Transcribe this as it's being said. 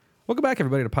Welcome back,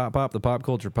 everybody, to Pop Pop, the Pop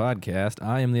Culture Podcast.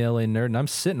 I am the LA Nerd, and I'm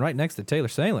sitting right next to Taylor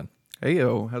Salen. Hey,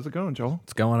 yo. How's it going, Joel?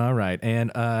 It's going all right. And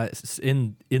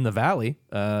in the Valley,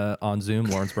 on Zoom,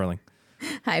 Lawrence Burling.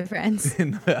 Hi, friends.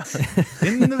 In the valley.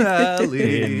 In the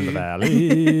valley. In the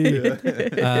Valley.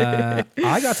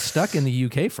 I got stuck in the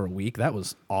UK for a week. That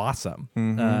was awesome.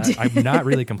 I'm not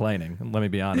really complaining. Let me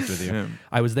be honest with you. Yeah.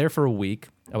 I was there for a week.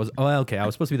 I was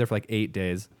supposed to be there for like 8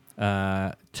 days.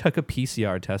 Took a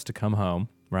PCR test to come home,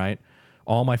 right?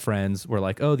 All my friends were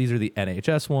like, oh, these are the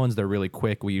NHS ones. They're really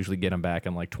quick. We usually get them back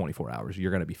in like 24 hours.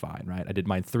 You're going to be fine, right? I did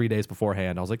mine 3 days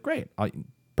beforehand. I was like, great.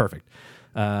 Perfect.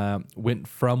 Went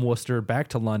from Worcester back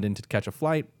to London to catch a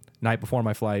flight. Night before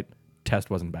my flight, test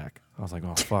wasn't back. I was like,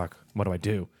 oh, fuck. What do I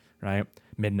do, right?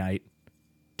 Midnight,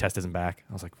 test isn't back.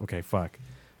 I was like, okay, fuck.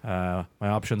 My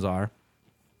options are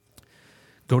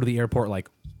go to the airport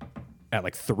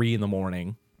at 3 in the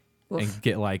morning and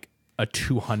get like a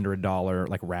 $200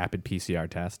 like rapid PCR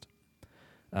test,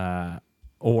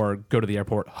 or go to the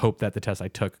airport, hope that the test I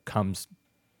took comes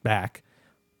back,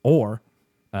 or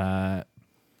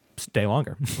stay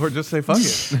longer, Or just say fuck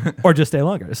it. or just stay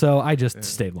longer. So I just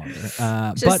stayed longer. Just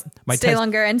but my stay test,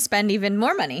 longer and spend even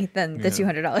more money than the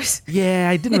 $200. yeah,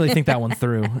 I didn't really think that one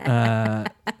through.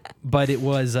 But it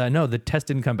was no, the test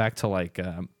didn't come back till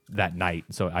that night,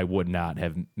 so I would not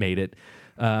have made it.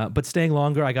 But staying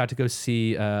longer, I got to go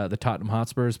see the Tottenham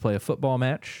Hotspurs play a football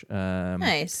match.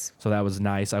 Nice. So that was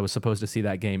nice. I was supposed to see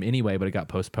that game anyway, but it got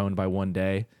postponed by 1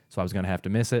 day, so I was going to have to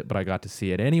miss it, but I got to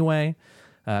see it anyway.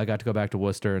 I got to go back to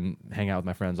Worcester and hang out with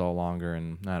my friends all longer,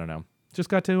 and I don't know. Just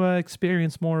got to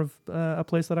experience more of a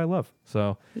place that I love.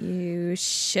 So You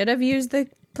should have used the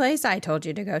place I told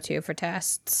you to go to for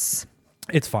tests.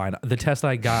 it's fine. The test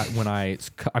I got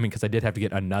because I did have to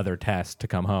get another test to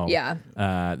come home. Yeah.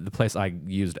 The place I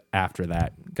used after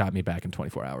that got me back in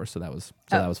 24 hours, so that was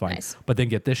fine. Nice. But then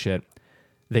get this shit.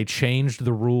 They changed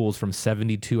the rules from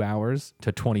 72 hours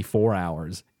to 24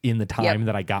 hours in the time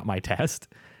that I got my test.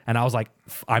 And I was like,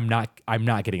 I'm not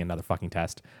getting another fucking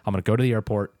test. I'm going to go to the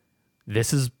airport.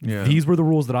 These were the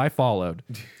rules that I followed.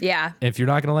 Yeah. If you're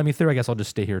not going to let me through, I guess I'll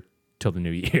just stay here till the new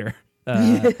year.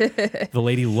 The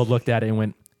lady looked at it and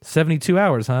went, 72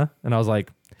 hours, huh? And I was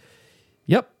like,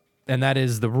 yep. And that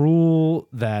is the rule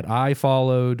that I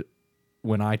followed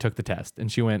when I took the test.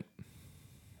 And she went,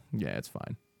 yeah, it's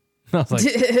fine. I was like,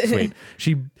 sweet.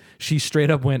 She straight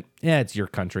up went, yeah, it's your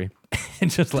country. And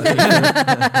just let me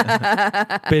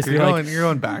through. Basically, You're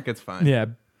going back. It's fine. yeah,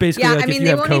 basically, Yeah, like, I mean, if you they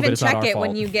have won't COVID, even it's not check our it when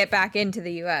fault. you get back into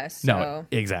the U.S. No, So.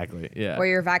 exactly. Yeah. Or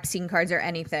your vaccine cards or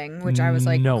anything, which I was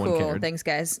like, No one cool, cared. thanks,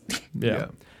 guys. Yeah.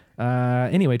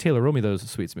 Anyway, Taylor, roll me those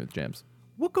sweet smooth jams.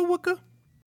 Wooka wooka.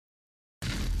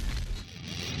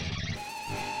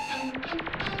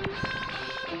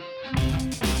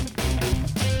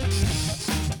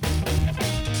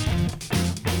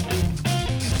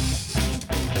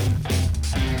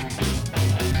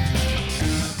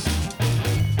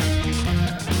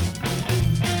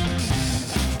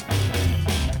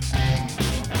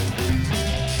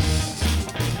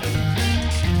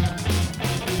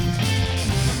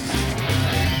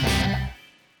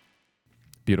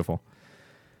 Beautiful.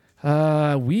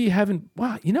 We haven't.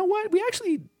 Wow. You know what? We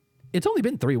actually. It's only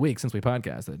been 3 weeks since we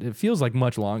podcasted. It feels like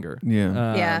much longer.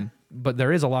 Yeah. Yeah. But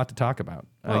there is a lot to talk about.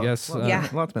 I guess. Yeah.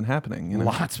 Lots been happening. You know?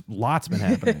 Lots been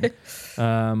happening.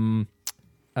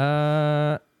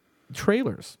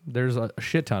 Trailers. There's a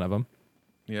shit ton of them,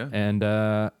 Yeah. and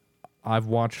I've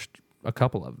watched a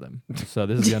couple of them. So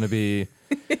this is gonna be.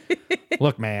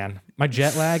 Look, man, my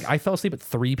jet lag. I fell asleep at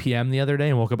 3 p.m. the other day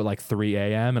and woke up at like 3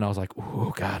 a.m. and I was like,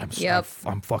 "Oh God, I'm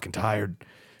fucking tired."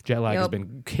 Jet lag has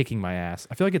been kicking my ass.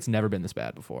 I feel like it's never been this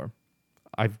bad before.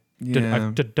 I've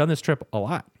done this trip a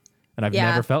lot, and I've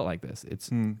never felt like this.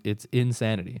 It's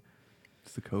insanity.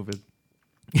 It's the COVID.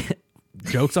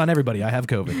 Jokes on everybody. I have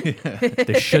COVID.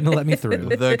 They shouldn't have let me through.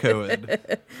 The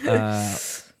COVID.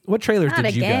 What trailers Not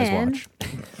did you guys again. watch?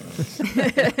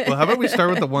 Well, how about we start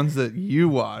with the ones that you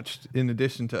watched in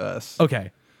addition to us?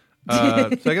 Okay. So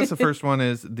I guess the first one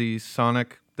is the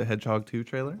Sonic the Hedgehog 2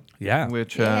 trailer. Yeah.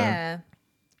 Which Yeah.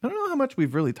 I don't know how much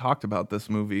we've really talked about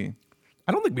this movie.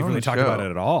 I don't think we've on really the talked show. about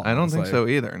it at all. I don't It's think like- so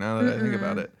either. Now that I think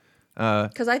about it.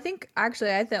 Because I think,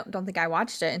 actually, I don't think I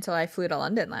watched it until I flew to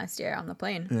London last year on the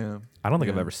plane. Yeah. I don't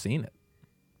think I've ever seen it.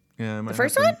 Yeah. I might The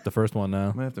first have to- one? The first one, no.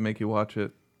 I might have to make you watch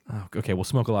it. Oh, okay, we'll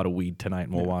smoke a lot of weed tonight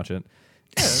and we'll watch it.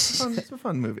 Yeah, it's a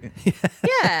fun movie.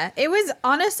 Yeah. It was,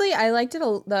 honestly, I liked it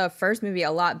the first movie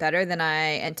a lot better than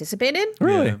I anticipated.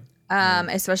 Really? Yeah.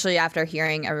 Especially after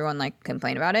hearing everyone like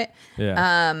complain about it.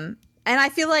 Yeah. And I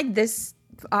feel like this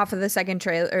off of the second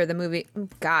trailer or the movie,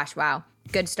 gosh, wow.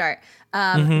 good start.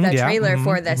 The yeah, trailer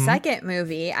for the second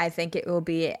movie, I think it will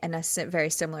be in a very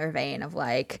similar vein of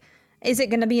like, is it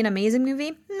going to be an amazing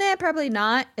movie? Nah, probably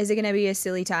not. Is it going to be a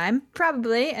silly time?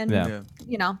 Probably. And, Yeah.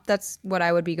 you know, that's what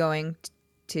I would be going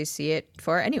to see it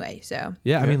for anyway. So,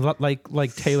 Yeah, I mean,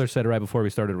 like Taylor said right before we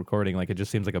started recording, like it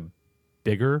just seems like a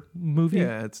bigger movie.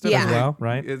 Yeah, it's Yeah. definitely As well,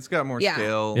 right? It's got more Yeah.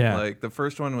 scale. Yeah. Like the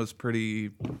first one was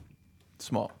pretty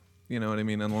small. You know what I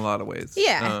mean? In a lot of ways.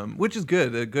 Yeah. Which is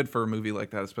good. Good for a movie like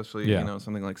that, especially Yeah. you know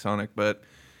something like Sonic. But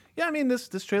yeah, I mean this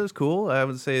trailer's cool. I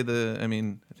would say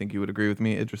I think you would agree with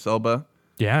me. Idris Elba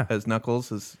Yeah. as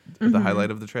Knuckles is the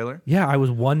highlight of the trailer. Yeah, I was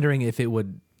wondering if it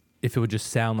would just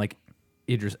sound like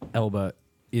Idris Elba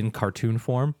in cartoon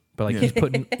form, but like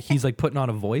he's like putting on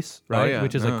a voice, right? Oh, yeah,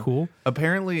 Which is like cool.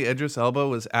 Apparently, Idris Elba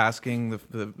was asking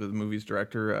the movie's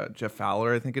director, Jeff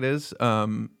Fowler, I think it is,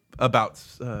 about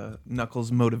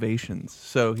Knuckles' motivations.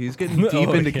 So he's getting deep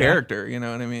Oh, into yeah. character. You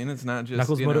know what I mean? It's not just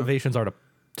Knuckles' you know, motivations are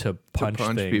to punch,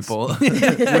 punch things. people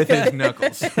with his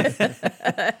knuckles.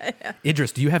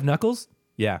 Idris, do you have knuckles?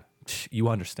 Yeah, you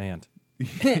understand.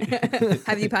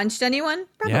 have you punched anyone?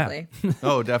 Yeah. Probably.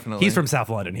 Oh, definitely. He's from South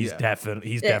London. He's Yeah.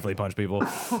 definitely punched people.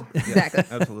 Exactly.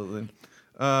 Absolutely.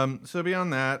 So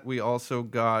beyond that, we also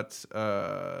got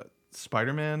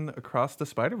Spider-Man Across the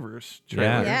Spider-Verse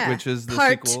trailer, Yeah. which is the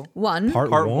Part sequel. one. Part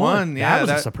Part one. one, yeah, that was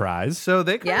a that- surprise. So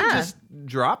they kind of Yeah. just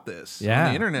dropped this Yeah. on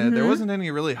the internet. There wasn't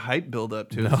any really hype build up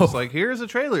to it. It's No. just like, here's a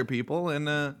trailer, people,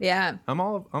 and Yeah. I'm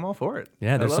all for it.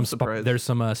 Yeah, I there's love some surprise. there's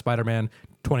some Spider-Man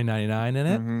 2099 in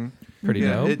it. Pretty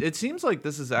Yeah, dope. it seems like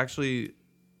this is actually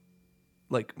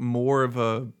like more of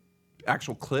a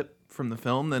actual clip from the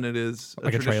film than it is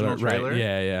like a traditional trailer, right?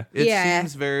 Yeah, yeah. It Yeah.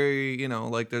 seems very,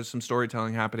 like there's some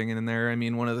storytelling happening in there. I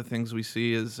mean, one of the things we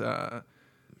see is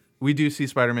we do see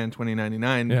Spider-Man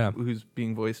 2099, Yeah. who's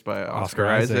being voiced by Oscar Oscar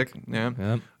Isaac. Isaac. Yeah.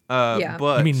 Yeah. Yeah.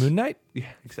 But You mean Moon Knight? Yeah,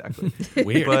 exactly.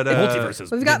 Weird. But, Multiverse is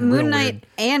We've got getting real Moon weird. Knight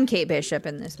and Kate Bishop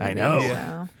in this movie. I know.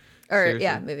 So. Or, Seriously.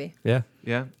 yeah, movie. Yeah.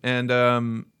 Yeah, and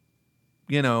I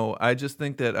just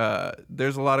think that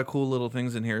there's a lot of cool little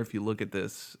things in here. If you look at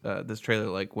this trailer,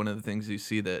 like one of the things you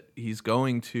see that he's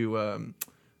going to,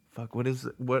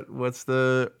 what's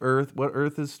the Earth? What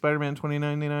Earth is Spider-Man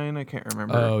 2099? I can't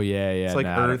remember. Oh yeah, yeah. it's like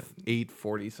nah, Earth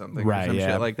 840 something, Right, or some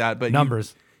yeah. shit like that. But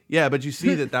numbers. but you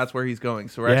see that that's where he's going.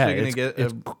 So we're Yeah, actually going to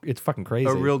get it's fucking crazy.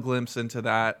 a real glimpse into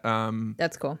that.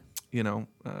 That's cool.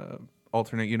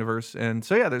 Alternate universe, and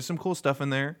so yeah, there's some cool stuff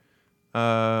in there.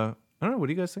 I don't know. What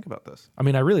do you guys think about this? I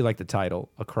mean, I really like the title,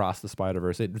 Across the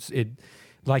Spider-Verse. It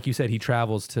like you said, he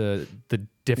travels to the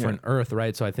different Earth,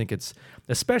 right? So I think it's,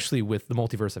 especially with the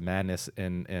Multiverse of Madness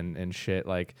and shit,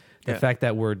 like the fact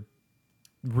that we're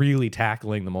really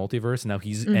tackling the multiverse now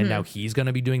he's going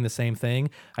to be doing the same thing.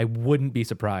 I wouldn't be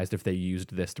surprised if they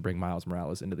used this to bring Miles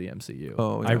Morales into the MCU.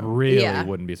 Oh, I yeah. really Yeah.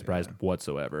 wouldn't be surprised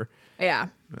whatsoever. Yeah.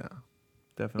 Yeah,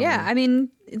 definitely. Yeah. I mean,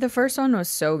 the first one was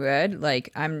so good.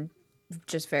 Like, I'm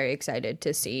just very excited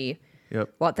to see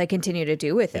Yep. what they continue to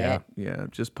do with Yeah. it. Yeah,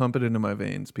 just pump it into my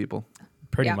veins, people.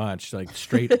 Pretty Yeah. much, like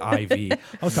straight IV. I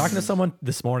was talking to someone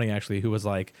this morning actually who was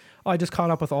like, "Oh, I just caught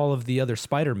up with all of the other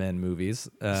Spider-Man movies."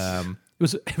 It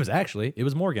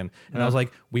was Morgan, and I was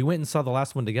like, "We went and saw the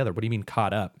last one together. What do you mean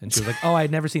caught up?" And she was like, "Oh,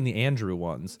 I'd never seen the Andrew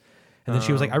ones." And then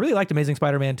she was like, "I really liked Amazing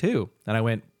Spider-Man too." And I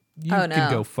went, "You Oh, can no.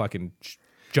 go fucking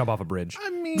jump off a bridge." I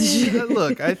mean,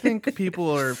 look, I think people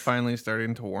are finally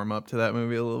starting to warm up to that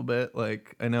movie a little bit.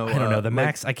 Like, I know. I don't know the like,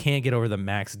 Max. I can't get over the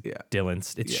Max Yeah. Dillon.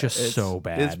 It's yeah, just so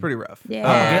bad. It's pretty rough.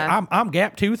 Yeah. I'm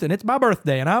gap tooth and it's my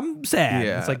birthday and I'm sad.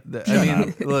 Yeah, It's like, I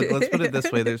mean, look, let's put it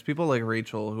this way: there's people like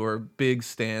Rachel who are big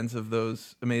stands of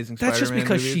those Amazing that's just Spider-Man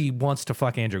because movies. she wants to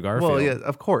fuck Andrew Garfield. Well, yeah,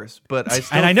 of course, but I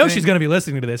still And I know think- she's going to be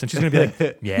listening to this, and she's going to be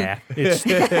like, "Yeah, it's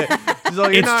She's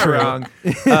like, you're It's not true. wrong.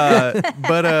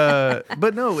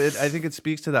 But no, I think it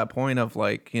speaks to that point of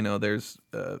like, there's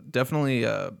definitely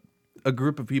a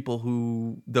group of people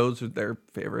who those are their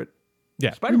favorite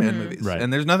yeah." Spider-Man movies, Right.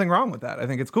 and there's nothing wrong with that. I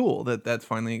think it's cool that that's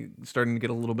finally starting to get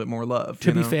a little bit more love.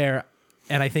 To be fair,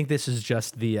 and I think this is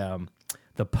just the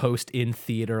post in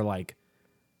theater like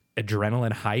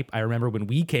adrenaline hype. I remember when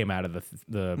we came out of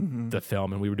the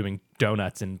film and we were doing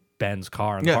donuts in Ben's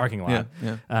car in the Yeah, parking lot.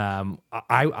 yeah,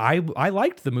 I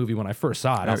liked the movie when I first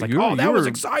saw it. I was like, You "Oh, were- that you was were-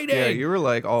 exciting!" Yeah, you were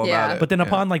like all Yeah. about it. But then yeah.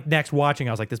 upon like next watching,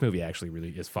 I was like, "This movie actually really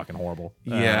is fucking horrible."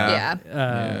 yeah,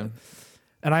 Yeah.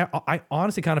 And I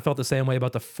honestly kind of felt the same way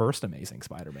about the first Amazing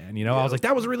Spider-Man. You know, I was like,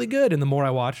 that was really good. And the more I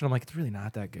watched it, I'm like, it's really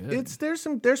not that good. There's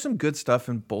some good stuff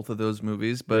in both of those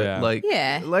movies, but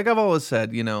Yeah. like I've always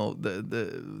said, you know,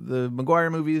 the Maguire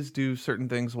movies do certain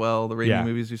things well, the Raimi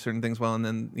movies do certain things well, and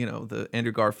then, you know, the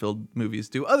Andrew Garfield movies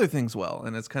do other things well,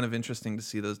 and it's kind of interesting to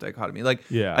see those dichotomy. Like,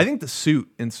 I think the suit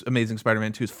in Amazing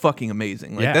Spider-Man 2 is fucking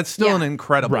amazing. Like, that's still an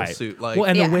incredible suit. Like, well,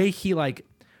 and the way he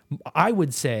I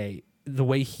would say the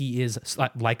way he is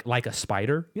like a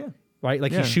spider. Yeah. Right?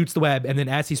 Like he shoots the web, and then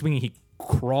as he's swinging, he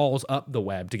crawls up the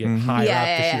web to get higher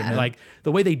up to shoot him. Like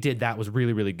the way they did that was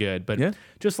really, really good. But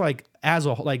just like as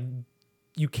a whole, like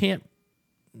you can't,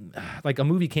 like a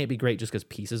movie can't be great just because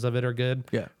pieces of it are good.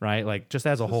 Yeah. Right? Like just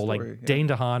as a whole, story, like Dane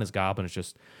DeHaan as Goblin is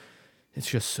just, it's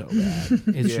just so bad.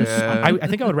 It's just, I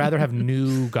think I would rather have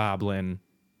New Goblin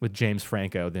with James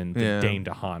Franco than the Dane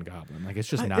DeHaan Goblin. Like, it's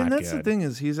just not good. And that's the thing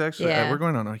is, he's actually, we're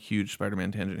going on a huge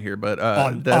Spider-Man tangent here, but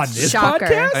on that's this Shocker.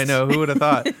 podcast? I know, who would have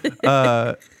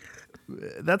thought?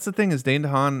 That's the thing is, Dane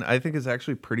DeHaan, I think, is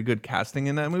actually pretty good casting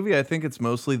in that movie. I think it's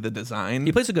mostly the design.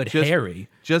 He plays a good Harry.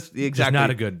 Just exactly, not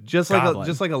a good just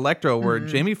Goblin. like Electro, where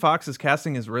Jamie Foxx's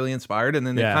casting is really inspired, and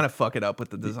then they kind of fuck it up with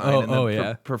the design and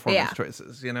the performance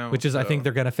choices. You know, Which is, I think,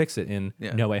 they're gonna fix it in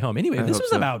No Way Home. Anyway, this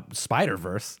was about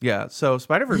Spider-Verse. Yeah, so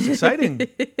Spider-Verse exciting.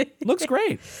 Looks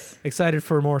great. Excited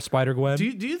for more Spider-Gwen. Do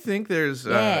you think there's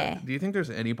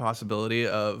any possibility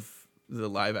of the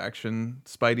live action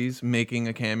Spideys making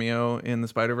a cameo in the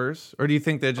Spider-Verse? Or do you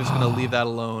think they're just going to leave that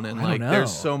alone and like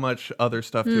there's so much other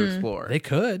stuff to explore? They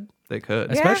could.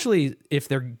 Especially if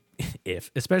they're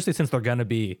especially since they're going to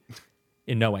be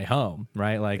in No Way Home,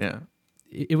 right? Like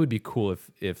it would be cool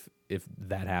if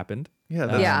that happened. Yeah,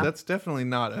 that's definitely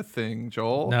not a thing,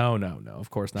 Joel. No, of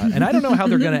course not. And I don't know how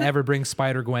they're going to ever bring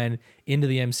Spider-Gwen into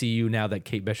the MCU now that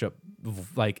Kate Bishop,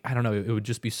 like, I don't know, it would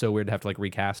just be so weird to have to like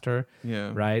recast her.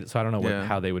 Yeah. Right? So I don't know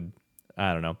how they would,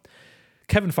 I don't know.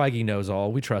 Kevin Feige knows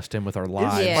all. We trust him with our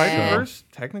lives. Is Spider-Verse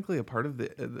technically a part of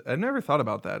the... I never thought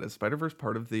about that. Is Spider-Verse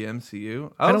part of the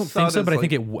MCU? I don't think so, but I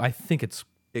think it's...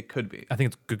 It could be. I think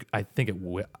it's good. I think it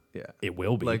will. Yeah, it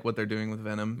will be like what they're doing with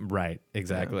Venom. Right.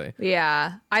 Exactly.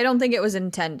 Yeah, I don't think it was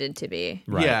intended to be.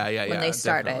 Right. Yeah. When they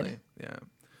started. Definitely.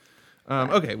 Yeah.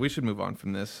 Okay, we should move on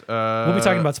from this. We'll be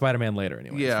talking about Spider-Man later,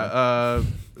 anyway. Yeah.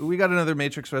 We got another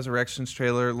Matrix Resurrections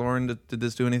trailer. Lauren, did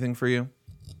this do anything for you?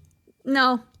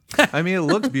 No. I mean, it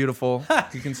looks beautiful.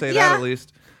 You can say that at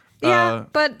least. Yeah,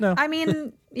 but no. I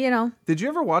mean, you know. Did you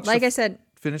ever watch? Like I said.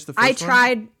 Finish the first I one?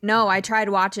 tried. No, I tried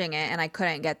watching it and I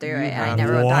couldn't get through it. And I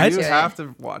never went back to You it. have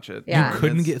to watch it. Yeah. You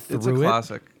couldn't get through it? It's a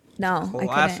classic. No, I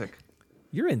Classic.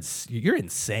 You're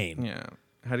insane. Yeah.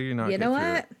 How do you not? You get know through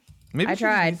what? It? Maybe I she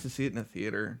tried. needs to see it in a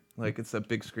theater. Like it's a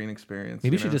big screen experience.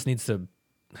 Maybe you she know? just needs to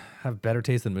have better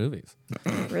taste in movies.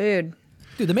 couldn't. Rude.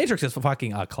 Dude, The Matrix is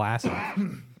fucking a classic.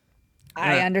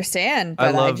 I understand,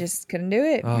 but I just couldn't do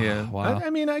it. Oh, Yeah. wow.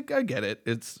 I mean, I get it.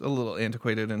 It's a little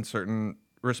antiquated in certain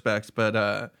respects, but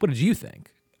What did you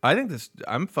think? I think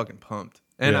I'm fucking pumped.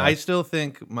 And Yeah. I still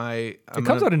think It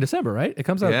comes out in December, right? It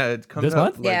comes out it comes this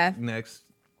out month? like next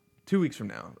 2 weeks from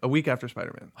now, a week after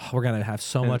Spider-Man. Oh, we're going to have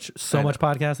so much I know.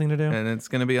 podcasting to do. And it's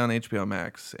going to be on HBO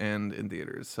Max and in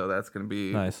theaters. So that's going to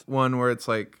be Nice. one where it's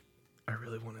like, I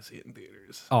really want to see it in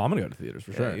theaters. Oh, I'm going to go to theaters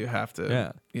for Yeah, sure. you have to.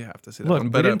 Yeah. You have to see that Look, one.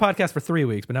 we But didn't podcast for 3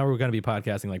 weeks, but now we're going to be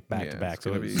podcasting like back to back, it's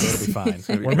so gonna it'll be- be fine.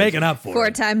 gonna be We're making up for 4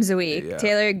 it. times a week. Yeah.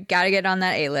 Taylor, gotta get on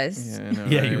that A-list. yeah, I know,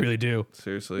 Yeah, right? you really do.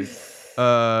 Seriously.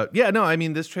 No, I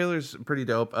mean, this trailer's pretty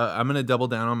dope. I'm going to double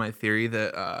down on my theory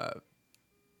that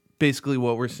basically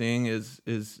what we're seeing is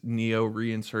Neo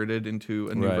reinserted into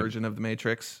a new Right. version of the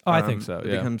Matrix. Oh, I think so,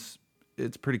 yeah.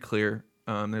 It's pretty clear.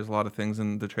 There's a lot of things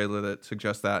in the trailer that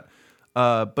suggest that.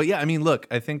 But yeah, I mean, look,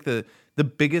 I think the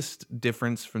biggest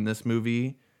difference from this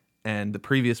movie and the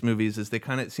previous movies is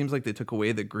it seems like they took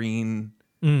away the green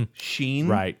sheen.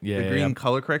 Right, yeah, The yeah, green yeah.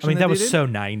 color correction. I mean, that they was did. so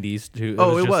 90s, too.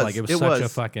 Oh, It it was was. like, it was It such was. a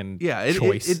fucking Yeah,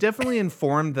 choice. it definitely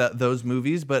informed those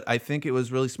movies, but I think it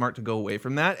was really smart to go away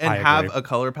from that and I have agree. a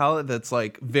color palette that's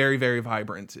like very, very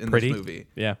vibrant in Pretty? this movie.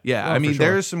 Yeah. Yeah. Oh, I mean, for sure.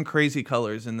 there's some crazy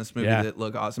colors in this movie Yeah. that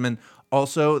look awesome. And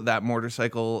also that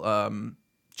motorcycle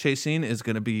chase scene is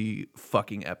going to be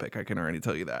fucking epic. I can already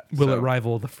tell you that. Will So, it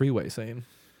rival the freeway scene?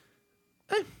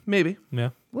 Maybe.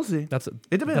 Yeah. We'll see. It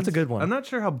It depends. That's a good one. I'm not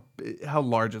sure how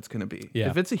large it's going to be. Yeah.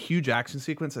 If it's a huge action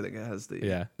sequence, I think it has the.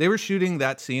 Yeah. They were shooting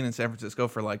that scene in San Francisco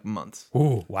for like months.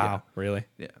 Ooh, wow. Really?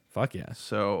 Yeah. Fuck yeah.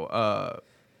 So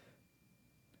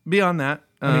beyond that,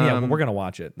 I mean, yeah, we're gonna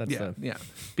watch it. That's Yeah.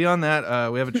 Beyond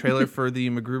that, we have a trailer for the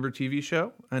MacGruber TV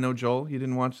show. I know, Joel, you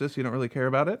didn't watch this. You don't really care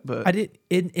about it, but I did.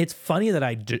 It's funny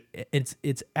that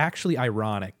it's actually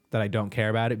ironic that I don't care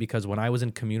about it, because when I was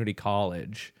in community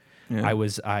college, I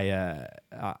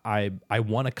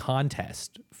won a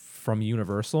contest from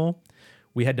Universal.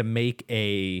 We had to make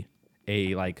a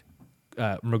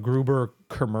MacGruber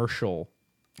commercial,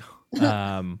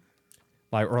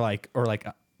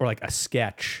 like a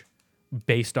sketch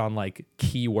based on like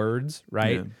keywords,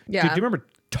 right? Yeah. Do you remember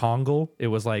Tongle? It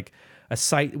was like a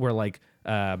site where like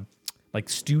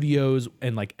studios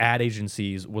and like ad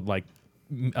agencies would like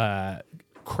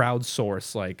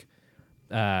crowdsource like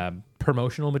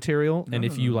promotional material, and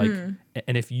if you like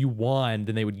and if you won,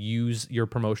 then they would use your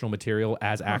promotional material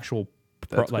as actual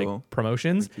cool.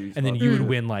 promotions, and then you would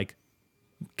win like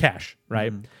cash,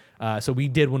 right? So we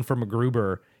did one for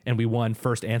MacGruber, and we won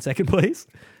first and second place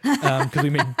because we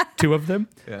made two of them.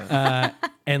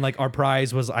 And like our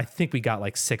prize was, I think we got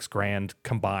like $6,000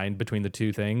 combined between the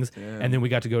two things, and then we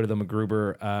got to go to the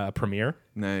MacGruber premiere.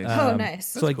 nice. Oh, nice.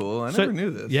 So like, cool. I never knew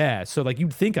this. Yeah, so like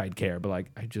you'd think I'd care, but like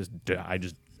I just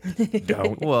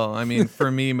don't. Well, I mean, for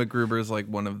me, MacGruber is like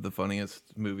one of the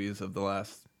funniest movies of the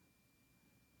last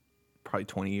probably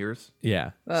 20 years.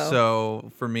 Yeah. Whoa.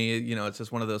 So for me, it's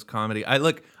just one of those comedy.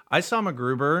 I saw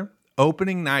MacGruber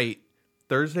opening night,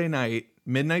 Thursday night,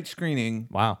 midnight screening.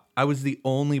 Wow. I was the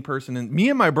only person me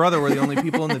and my brother were the only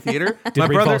people in the theater. Did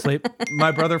Reed fall asleep?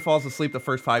 My brother falls asleep the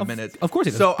first 5 minutes. Of course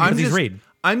he does, So because he's Reed.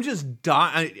 I'm just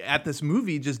dying at this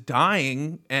movie, just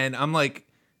dying, and I'm like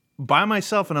by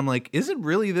myself, and I'm like, is it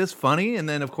really this funny? And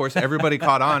then of course everybody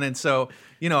caught on, and so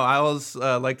I always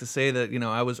like to say that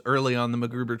I was early on the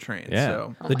MacGruber train. Yeah.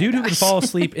 So. The dude who can fall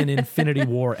asleep in Infinity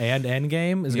War and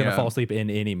Endgame is gonna Yeah. fall asleep in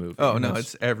any movie. Oh And no,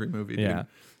 that's- it's every movie. Dude. Yeah.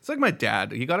 It's like my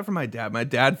dad. He got it from my dad. My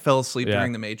dad fell asleep Yeah.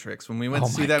 during The Matrix. When we went Oh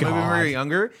to see my that movie when we were God.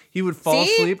 younger, he would fall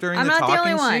See? asleep during I'm the not the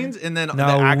talking only one. scenes, and then No.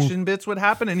 the action bits would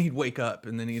happen, and he'd wake up,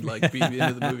 and then he'd like be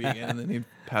into the movie again, and then he'd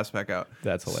pass back out.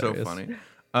 That's hilarious. So funny.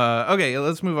 Okay,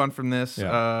 let's move on from this.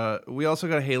 Yeah. We also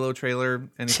got a Halo trailer.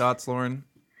 Any thoughts, Lauren?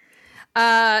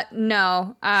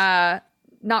 No,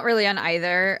 not really on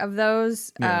either of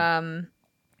those. Yeah.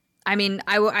 I mean,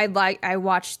 I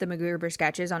watched the MacGruber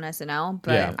sketches on SNL,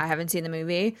 but Yeah. I haven't seen the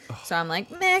movie, so I'm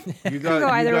like, meh. You Could go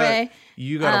either way.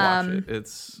 You gotta watch it.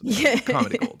 It's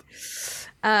comedy gold.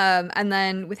 And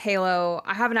then with Halo,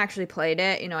 I haven't actually played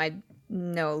it. I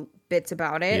know bits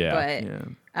about it, Yeah. but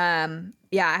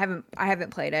I haven't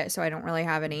played it, so I don't really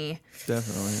have any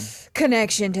Definitely.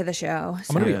 connection to the show.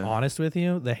 I'm gonna be Yeah. honest with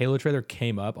you. The Halo trailer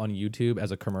came up on YouTube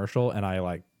as a commercial, and I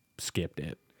like skipped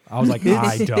it. I was like,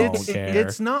 I don't care.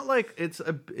 It's not like it's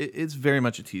very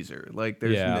much a teaser. Like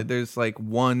there's like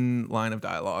one line of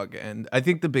dialogue, and I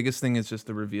think the biggest thing is just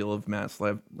the reveal of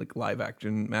live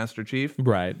action Master Chief.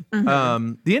 Right.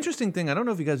 Mm-hmm. The interesting thing, I don't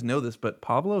know if you guys know this, but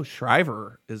Pablo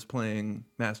Schreiber is playing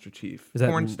Master Chief.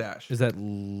 Porn Stash. Is that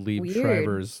Lee Weird.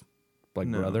 Shriver's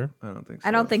No, brother? I don't think so.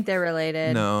 I don't think they're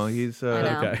related. No, he's know.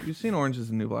 Okay. You've seen Orange is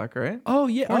the New Black, right? Oh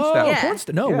yeah. Porn Oh, Stash. Yeah. Porn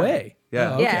Stash. No Yeah. way.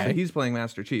 Yeah. Oh, Yeah. So he's playing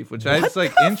Master Chief, which I just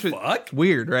like fuck?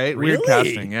 weird, right? Weird Really?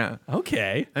 casting, yeah.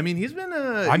 Okay. I mean, he's been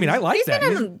I mean, I like He's that.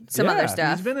 been in some yeah. other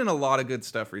stuff. He's been in a lot of good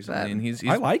stuff recently, and he's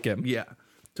I like him. Yeah,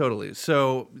 totally.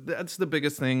 So that's the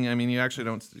biggest thing. I mean, you actually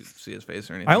don't see his face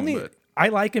or anything. But I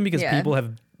like him because Yeah. people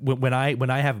have when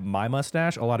I have my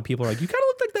mustache, a lot of people are like, you kind of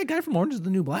look like that guy from Orange is the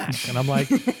New Black, and I'm like,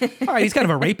 all right, he's kind of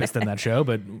a rapist in that show,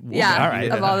 but Yeah, all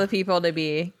right, of all the people to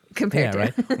be compared yeah,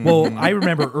 to. right. Well, I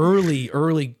remember early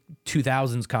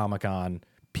 2000s Comic Con.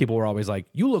 People were always like,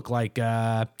 "You look like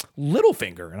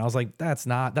Littlefinger," and I was like, "That's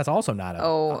also not a.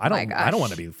 Oh, I don't. my I don't gosh.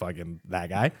 want to be fucking that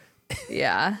guy."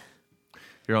 Yeah.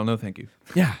 you're all no, thank you.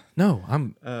 Yeah, no,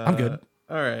 I'm good.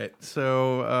 All right.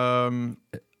 So,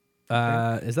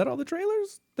 Is that all the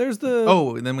trailers? There's the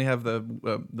and then we have the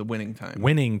winning time.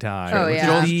 winning time. Oh, which is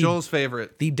yeah. Joel's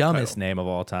favorite. the dumbest title. name of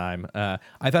all time.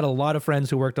 I've had a lot of friends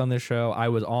who worked on this show. I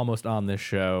was almost on this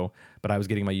show, but I was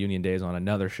getting my union days on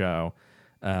another show.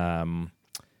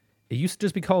 It used to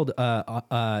just be called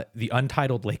the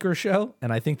Untitled Lakers Show,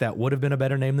 and I think that would have been a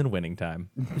better name than Winning Time.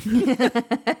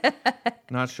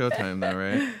 Not Showtime though,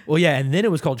 right? Well, yeah, and then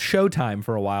it was called Showtime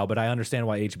for a while, but I understand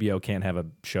why HBO can't have a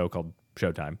show called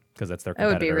Showtime because that's their That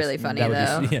would be competitors. really funny, That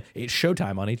would though. yeah, it's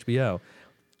Showtime on HBO.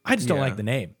 I just don't Yeah. like the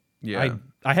name. Yeah.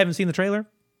 I haven't seen the trailer,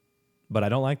 but I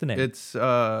don't like the name. It's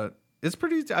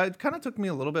pretty. It kind of took me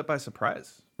a little bit by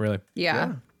surprise. really.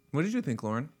 Yeah. What did you think,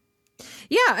 Lauren?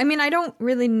 Yeah, I mean, I don't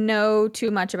really know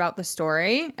too much about the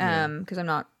story because I'm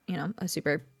not, a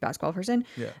super basketball person.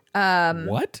 Yeah.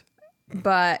 What?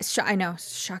 But I know,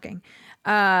 shocking.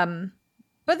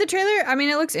 But the trailer, I mean,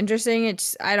 it looks interesting.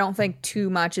 I don't think too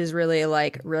much is really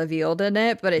like revealed in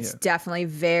it, but it's definitely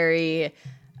very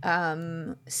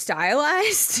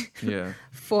stylized Yeah.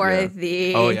 for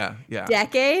the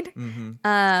decade.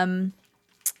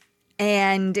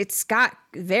 And it's got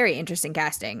very interesting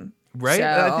casting. Right?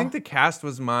 So, I think the cast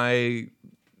was my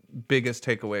biggest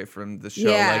takeaway from the show.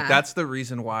 Yeah. Like that's the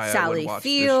reason why I Sally would watch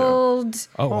Field,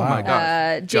 Oh, wow. my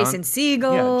God. Jason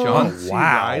Segel. Yeah, John Oh, C.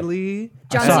 wow. Riley.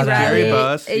 John saw C. that. Reilly. Jerry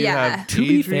Buss. You Yeah. have To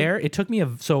be Adrian- fair, it took me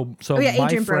so yeah, my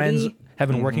Adrian friends Brody. have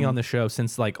been working on the show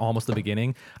since like almost the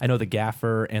beginning. I know the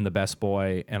gaffer and the best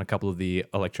boy and a couple of the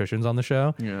electricians on the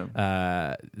show.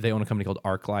 Yeah. They own a company called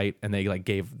ArcLight, and they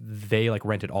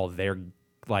rented all their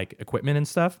like equipment and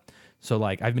stuff. So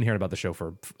like I've been hearing about the show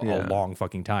for a long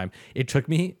fucking time. It took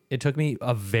me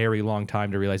a very long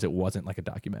time to realize it wasn't like a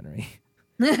documentary.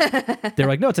 They're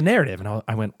like, no, it's a narrative, and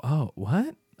I went, oh,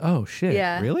 what? Oh shit,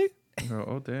 Yeah. really?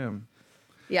 Oh damn.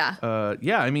 Yeah.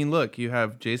 Yeah, I mean, look, you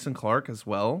have Jason Clarke as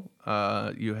well.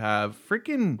 You have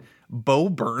freaking Bo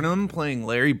Burnham playing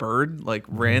Larry Bird, like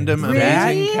random Really?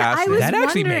 amazing I casting. was That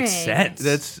actually makes wondering. sense.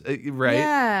 That's right.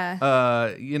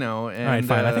 Yeah. You know, and All right,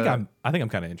 fine. I think I'm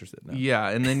kind of interested now. yeah,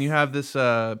 and then you have this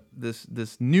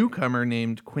this newcomer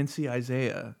named Quincy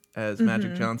Isaiah as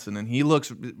Magic Johnson, and he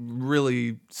looks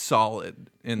really solid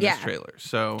in this Yeah. trailer.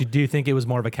 So Do you think it was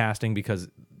more of a casting because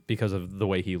of the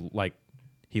way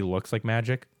he looks like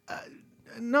Magic?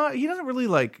 no, he doesn't really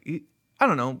I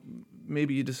don't know.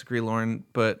 Maybe you disagree, Lauren,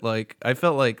 but like I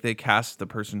felt like they cast the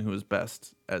person who was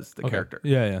best as the character.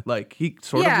 Yeah. Like he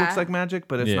sort of Yeah. looks like Magic,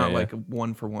 but it's Yeah, not yeah. like a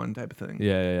 1-for-1 type of thing.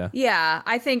 Yeah. Yeah,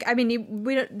 I think. I mean,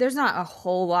 there's not a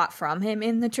whole lot from him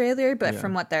in the trailer, but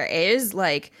from what there is,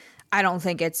 like, I don't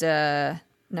think it's a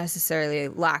necessarily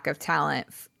lack of talent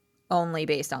only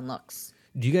based on looks.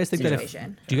 Do you guys think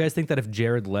Situation. that if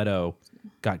Jared Leto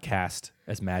got cast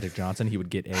as Magic Johnson, he would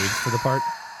get AIDS for the part?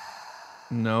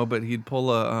 No, but he'd pull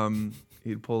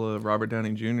a Robert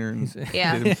Downey Jr. and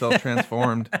Yeah. get himself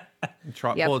transformed.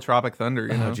 Yep. Pull a Tropic Thunder,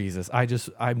 you know. Oh Jesus!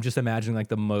 I'm just imagining like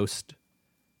the most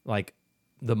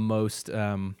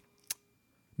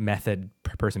method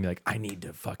person be like, I need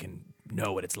to fucking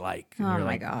know what it's like. And Oh you're my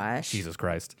like, gosh. Jesus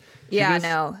Christ! Yeah, just-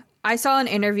 no. I saw an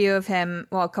interview of him.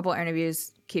 Well, a couple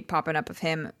interviews keep popping up of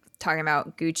him talking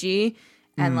about Gucci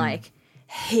and like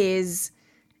his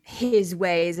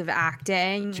ways of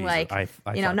acting. Jesus, like, I you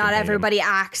know, fucking not hate him. everybody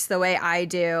acts the way I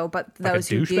do, but a those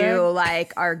who do douchebag?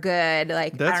 like are good.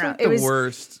 Like, That's I don't like know. It the was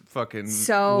worst fucking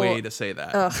so- way to say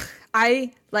that. Ugh.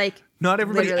 I like Not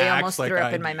everybody literally acts almost like threw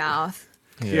up I in my do. mouth.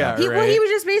 Yeah, Well, right. he was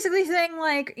just basically saying,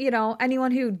 like, you know, anyone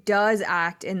who does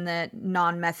act in the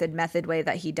non-method way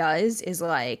that he does is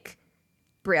like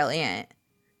brilliant,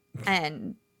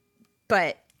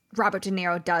 but Robert De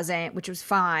Niro doesn't, which was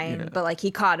fine. But like he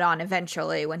caught on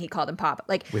eventually when he called him Papa.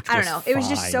 Like, Which I don't was know, it was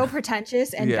just so fine.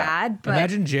 pretentious and Yeah. bad. But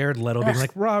Imagine Jared Leto being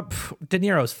like, Rob, De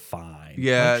Niro's fine.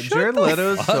 Yeah, Like, shut Jared the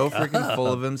Leto's fuck so up. freaking full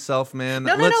of himself, man.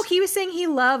 No. He was saying he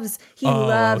loves De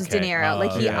okay. Niro.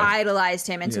 Like he yeah. idolized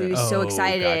him, and so he was so Oh,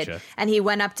 excited. gotcha. And he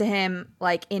went up to him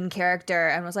like in character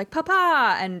and was like,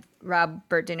 "Papa!" And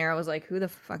Robert De Niro was like, "Who the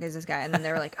fuck is this guy?" And then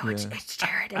they were like, "Oh, it's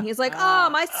Jared." And he was like, "Oh,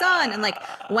 my son," and like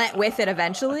went with it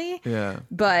eventually. Yeah.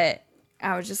 But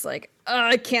I was just like,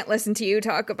 I can't listen to you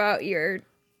talk about your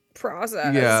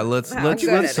process. Yeah, let's- how let's-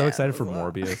 good I'm it so is." excited for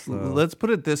Morbius. though. Let's put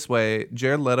it this way: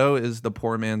 Jared Leto is the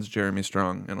poor man's Jeremy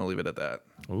Strong, and I'll leave it at that.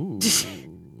 Ooh.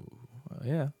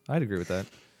 Yeah, I'd agree with that.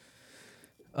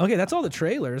 Okay, that's all the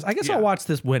trailers. I guess Yeah. I'll watch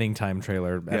this Winning Time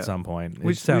trailer at Yeah. some point. It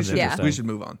We sounds should, interesting. we should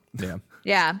move on. Yeah.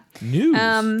 Yeah.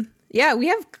 News. Yeah, we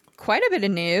have quite a bit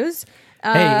of news.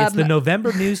 Hey, it's the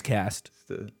November newscast.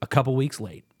 A couple weeks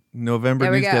late. November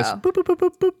There we newscast. go. Boop, boop, boop,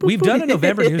 boop, boop, We've boop. done a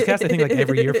November newscast, I think, like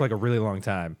every year for like a really long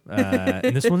time,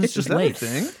 and this one's just that a late.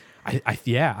 thing?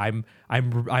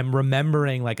 I'm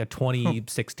remembering like a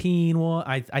 2016 one.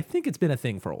 I think it's been a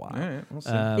thing for a while. All right, we'll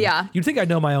see. Yeah. You'd think I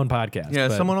know my own podcast. Yeah,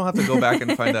 but someone will have to go back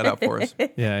and find that out for us.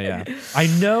 Yeah. I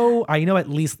know at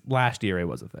least last year it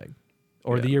was a thing,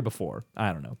 or the year before.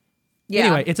 I don't know. Yeah.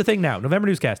 Anyway, it's a thing now. November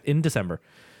newscast in December.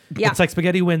 Yeah. It's like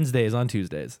Spaghetti Wednesdays on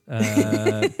Tuesdays.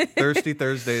 Thirsty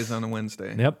Thursdays on a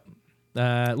Wednesday. Yep.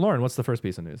 Lauren, what's the first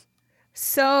piece of news?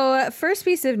 So, first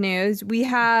piece of news, we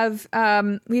have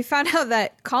we found out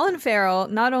that Colin Farrell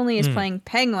not only is playing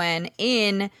Penguin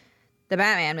in the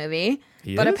Batman movie,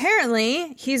 He but is?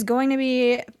 apparently he's going to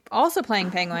be also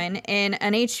playing Penguin in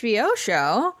an HBO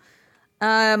show,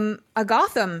 a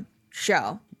Gotham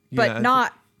show, Yeah, but I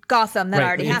not Gotham that Right,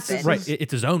 already it's- happened. Right,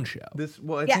 it's his own show.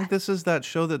 I Yeah. think this is that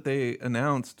show that they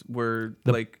announced where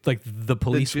The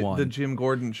police the one. the Jim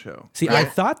Gordon show. See, I Yeah.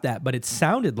 thought that, but it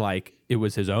sounded like it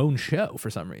was his own show for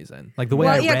some reason. Like the way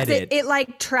I Well, yeah, read 'cause it. it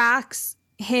like tracks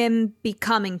him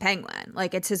becoming Penguin.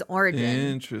 Like it's his origin.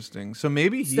 Interesting. So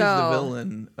maybe he's the So-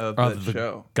 villain of of the the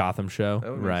show. Gotham show,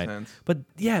 That would make right? sense.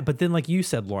 But then like you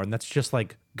said, Lauren, that's just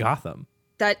like Gotham.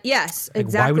 That yes, Like,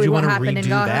 exactly why would you what want to happened in redo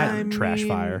Gotham. that trash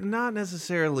fire? Not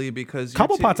necessarily because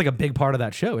Cobblepot's like a big part of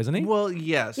that show, isn't he? Well,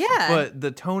 yes. Yeah. But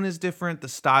the tone is different. The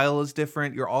style is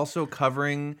different. You're also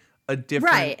covering a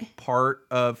different Right. part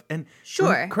of. And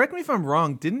Sure. correct me if I'm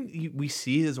wrong. Didn't we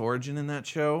see his origin in that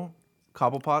show?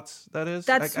 Cobblepot's, that is.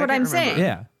 That's I what can't I'm remember. saying.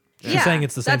 yeah. She's Yeah, saying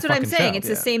it's the same that's what I'm fucking saying. show. It's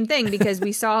Yeah. the same thing because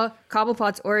we saw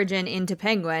Cobblepot's origin into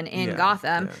Penguin in Yeah,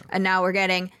 Gotham, yeah. and now we're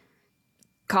getting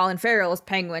Colin Farrell's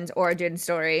Penguin's origin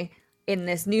story in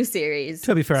this new series.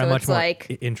 To be fair, so I'm much it's more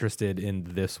like, interested in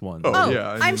this one. Oh, oh, yeah,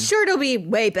 I I'm mean- sure it'll be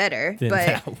way better, than but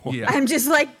that one. Yeah. I'm just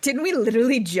like, didn't we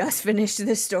literally just finish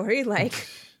this story like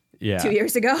Yeah. 2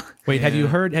 years ago? Wait, have you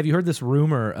heard this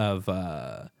rumor of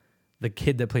the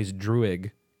kid that plays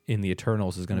Druig in the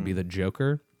Eternals is going to be the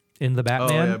Joker in the Oh,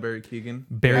 Batman? yeah, Barry Keegan.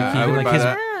 Barry Yeah, I Keoghan, would like buy his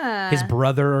that. his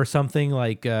brother or something,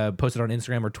 like posted on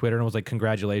Instagram or Twitter and was like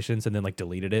congratulations, and then like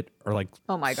deleted it or like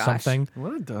Oh my gosh. something,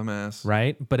 What a dumbass.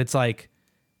 right? But it's like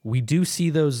we do see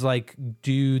those like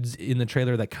dudes in the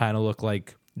trailer that kind of look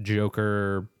like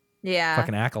Joker Yeah.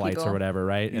 fucking acolytes people. or whatever,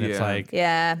 right? And it's Yeah. like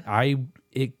Yeah.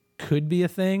 it could be a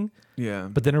thing, Yeah.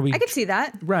 but then are we I could see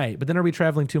that. right? But then are we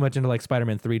traveling too much into like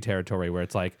Spider-Man 3 territory where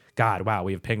it's like, God, wow,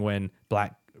 we have Penguin,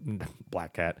 Black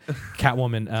Cat,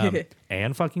 Catwoman,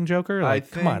 and fucking Joker?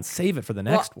 Like, come on, think- save it for the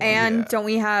Well, next one. and Yeah. don't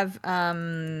we have The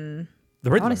I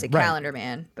Riddler, want to say right. Calendar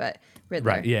Man, but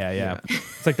Riddler. Right, yeah.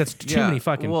 It's like that's too Yeah, many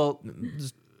fucking well-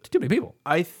 just too many people.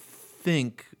 I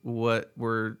think what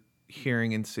we're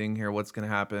hearing and seeing here, what's going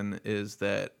to happen is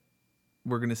that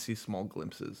we're going to see small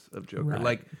glimpses of Joker, Right.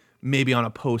 like maybe on a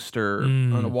poster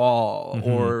on a wall, Mm-hmm.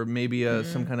 or maybe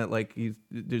some kind of like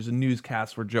there's a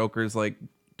newscast where Joker's like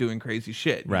doing crazy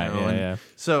shit, you Right, know? yeah, And yeah.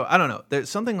 So I don't know. There's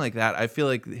something like that. I feel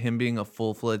like him being a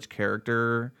full-fledged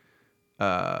character,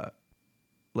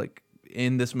 like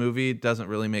in this movie, doesn't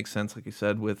really make sense, like you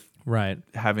said, with Right.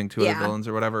 having two other Yeah. villains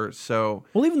or whatever. So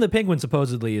Well, even the Penguin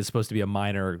supposedly is supposed to be a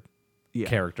minor yeah.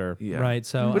 character, Yeah. right?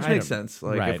 So Which I makes don't- sense.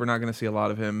 Like right. if we're not going to see a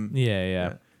lot of him.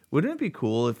 Yeah. Wouldn't it be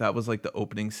cool if that was like the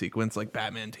opening sequence, like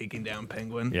Batman taking down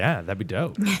Penguin? Yeah, that'd be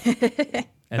dope.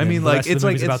 And I then mean, the like rest of it's the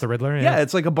like movie's it's about the Riddler. Yeah,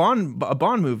 it's like a Bond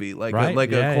movie, like Right, a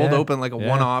yeah, cold yeah, open, like a yeah.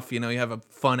 one-off. You know, you have a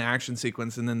fun action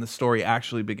sequence, and then the story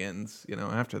actually begins. You know,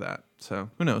 after that. So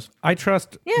who knows? I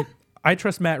trust. Yeah. I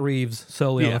trust Matt Reeves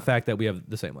solely on Yeah. the fact that we have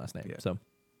the same last name. Yeah. So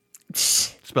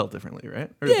Spelled differently, right?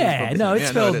 Or is it yeah, spelled the no, same? it's Yeah,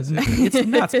 spelled. it is. It's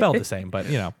not spelled the same, but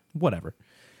you know, whatever.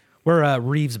 We're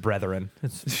Reeves brethren.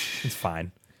 It's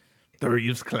fine. The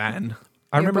Reeves clan.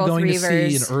 I You're remember both going to see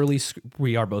Reavers. an early.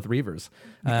 We are both Reavers.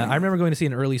 I remember going to see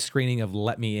an early screening of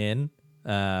Let Me In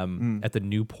at the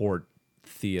Newport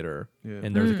Theater, Yeah.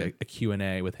 and there was like a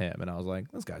Q&A with him, and I was like,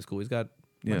 "This guy's cool. He's got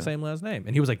Yeah. the same last name,"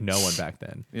 and he was like no one back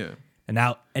then. Yeah.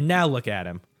 And now look at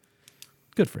him.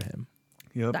 Good for him.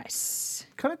 Yep. Nice.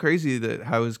 Kind of crazy that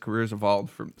how his career's evolved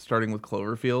from starting with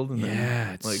Cloverfield and Yeah,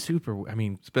 then it's like super. I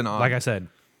mean, been on. like I said,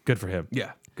 good for him.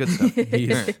 yeah, good stuff.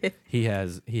 He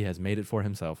has made it for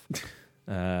himself.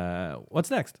 What's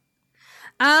next?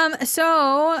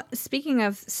 So speaking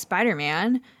of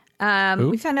Spider-Man,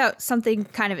 we found out something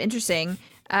kind of interesting.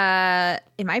 In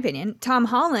my opinion, Tom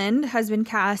Holland has been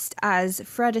cast as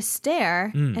Fred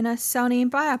Astaire in a Sony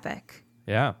biopic.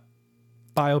 Yeah,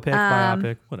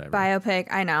 biopic, whatever. Biopic,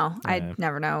 I know. Yeah. I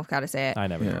never know how to say it. I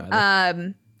never know. Yeah.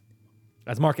 Either.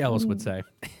 As Mark Ellis would say.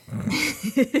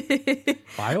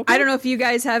 Biopic? I don't know if you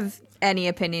guys have any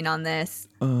opinion on this.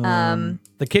 The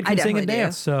kid I can sing and definitely do,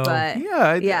 dance, so but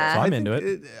Yeah, Yeah. So I'm think into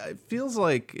it. It feels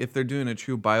like if they're doing a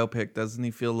true biopic, doesn't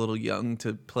he feel a little young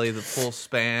to play the full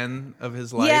span of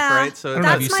his life, yeah, right? So I don't know,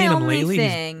 have that's you my seen him only lately?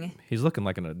 thing. he's looking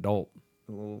like an adult.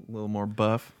 a little more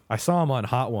buff. I saw him on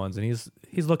Hot Ones, and he's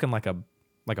looking like a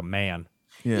man.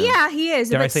 Yeah, he is,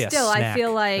 Dare I but say a still, I snack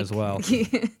feel like as well.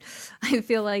 I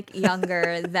feel like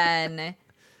younger than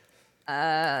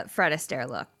Fred Astaire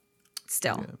look.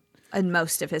 Still, in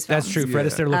most of his films. That's true. Fred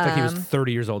Yeah. Astaire looked like he was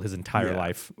 30 years old his entire Yeah.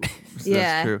 life. Yeah.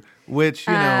 That's true. Which,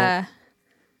 you know,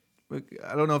 Uh,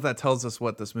 I don't know if that tells us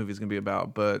what this movie's going to be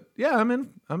about, but yeah, I'm in.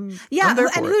 yeah, I'm there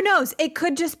and for who it. knows? It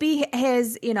could just be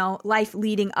his, life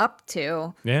leading up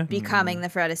to Yeah. becoming the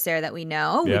Fred Astaire that we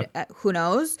know. Yeah. Who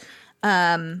knows?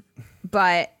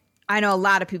 But I know a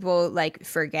lot of people like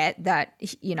forget that,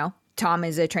 Tom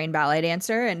is a trained ballet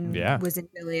dancer and Yeah. was in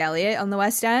Billy Elliot on the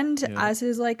West End as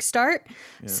his like start.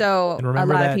 So And a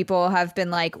remember lot that of people have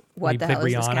been like, When "What he the played hell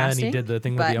is this Rihanna casting?" and he did the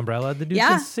thing with But the umbrella. The dude yeah.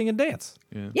 can sing and dance.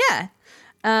 yeah.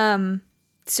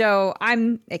 So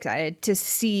I'm excited to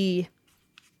see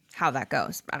how that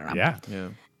goes. I don't know. Yeah.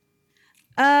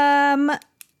 Yeah.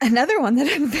 Another one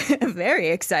that I'm very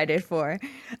excited for.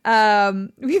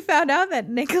 We found out that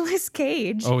Nicolas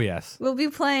Cage Oh yes. will be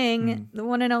playing the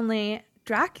one and only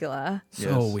Dracula So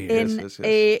Yes. weird. in Yes.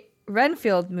 a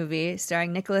Renfield movie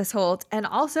starring Nicholas Hoult, and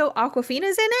also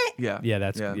Aquafina's in it. Yeah. Yeah,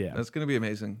 that's- yeah. yeah. That's gonna be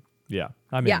amazing. Yeah.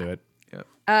 I'm Yeah. into it.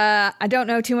 Yeah. I don't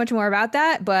know too much more about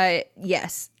that, but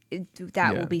yes, that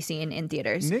Yeah. will be seen in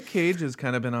theaters. Nick Cage has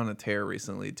kind of been on a tear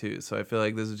recently too, so I feel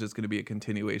like this is just going to be a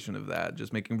continuation of that,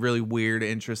 just making really weird,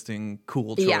 interesting,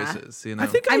 cool Yeah. choices. You know,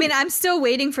 I mean, I'm still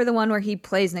waiting for the one where he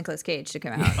plays Nicolas Cage to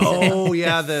come out. oh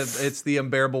yeah, it's the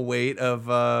unbearable weight of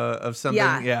something.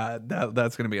 Yeah. Yeah,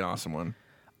 that's going to be an awesome one.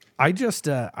 I just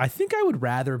I think I would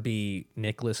rather be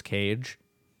Nicolas Cage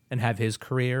and have his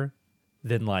career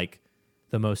than like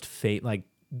the most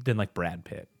than like Brad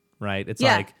Pitt, right? It's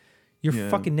Yeah. like you're Yeah.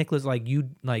 fucking Nicholas. Like you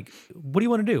like, what do you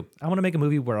want to do? I want to make a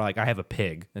movie where like I have a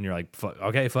pig, and you're like,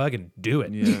 okay, fucking do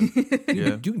it. Yeah, yeah,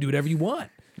 You can do whatever you want.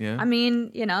 yeah. I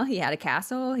mean, you know, he had a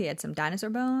castle, he had some dinosaur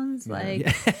bones. Like,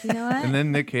 you know what? And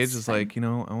then Nick Cage is like, I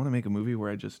want to make a movie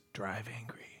where I just drive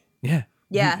angry. Yeah,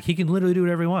 Yeah. He can literally do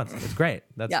whatever he wants. It's great.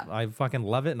 That's Yeah. I fucking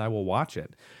love it, and I will watch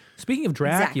it. Speaking of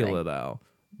Dracula, Exactly. though,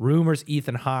 rumors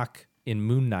Ethan Hawke in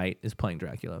Moon Knight is playing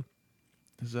Dracula.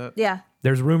 Is that? Yeah.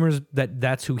 There's rumors that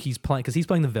that's who he's playing because he's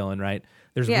playing the villain, right?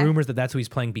 There's Yeah. rumors that that's who he's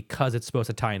playing because it's supposed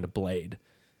to tie into Blade.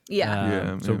 Yeah.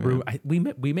 Yeah, So yeah.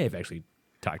 we may have actually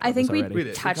talked about I think this we already. We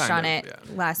did. touched Kind on of, it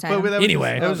yeah. last time. But that was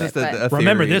Anyway. just, that was just a theory.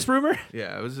 Remember this rumor?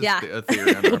 Yeah, it was just Yeah. a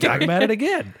theory. We'll talk about it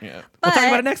again. Yeah. We'll talk But-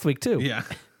 about it next week too. Yeah.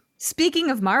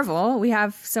 Speaking of Marvel, we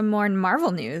have some more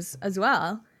Marvel news as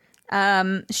well.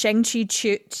 Shang-Chi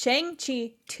 2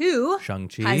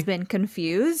 Shang-Chi has been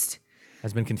confused.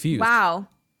 has been confused. Wow.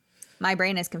 My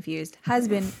brain is confused. Has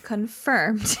been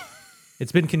confirmed.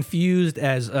 It's been confused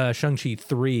as Shang-Chi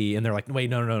 3, and they're like,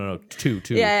 wait, no, 2.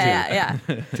 yeah.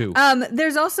 2.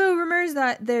 There's also rumors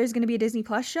that there's going to be a Disney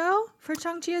Plus show for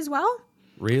Shang-Chi as well.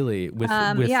 Really? With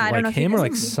yeah, I don't know like if you him or guys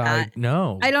like have seen side? that.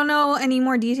 No. I don't know any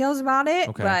more details about it,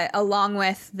 Okay. but along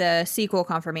with the sequel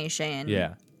confirmation,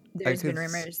 Yeah. there's been I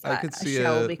rumors could that a see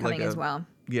show will a- be coming like as well.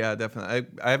 Yeah, definitely.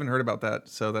 I haven't heard about that,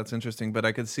 so that's interesting. But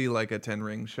I could see like a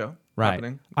 10-ring show Right.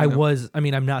 happening.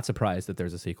 I'm not surprised that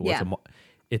there's a sequel. Yeah.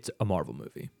 It's a Marvel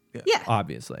movie. Yeah.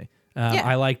 Obviously. Yeah.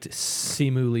 I liked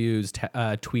Simu Liu's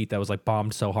tweet that was like,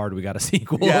 bombed so hard we got a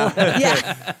sequel. Yeah.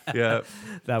 Yeah. Yeah.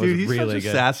 That was Dude, he's really such a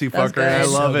good. sassy That's fucker. I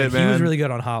good. love So it, good. man. He was really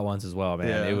good on Hot Ones as well, man.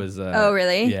 Yeah. It was. Oh,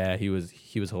 really? Yeah, he was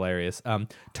hilarious.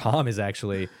 Tom is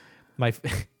actually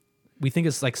we think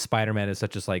it's like Spider-Man is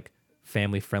such a like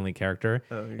family-friendly character,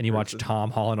 and you watch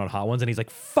Tom Holland on Hot Ones, and he's like,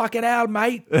 "Fuck it out,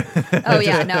 mate. Oh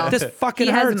yeah, no. This fucking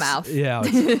he hurts." has a mouth. Yeah,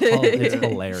 it's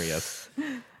hilarious.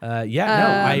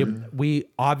 We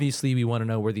obviously want to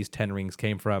know where these 10 rings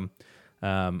came from.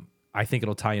 I think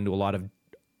it'll tie into a lot of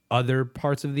other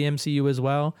parts of the MCU as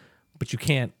well, but you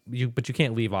can't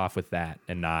leave off with that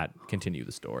and not continue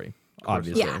the story.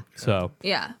 Obviously, Yeah. so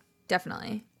Yeah,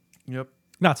 definitely. Yep.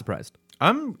 not surprised.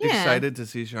 I'm Yeah. excited to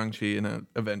see Shang-Chi in an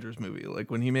Avengers movie.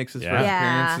 Like when he makes his Yeah. first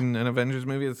Yeah. appearance in an Avengers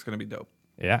movie, it's going to be dope.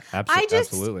 Yeah, I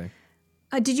just- absolutely.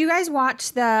 Did you guys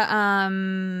watch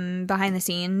the behind the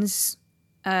scenes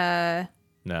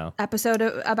No, episode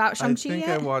about I Shang-Chi think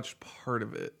yet? I watched part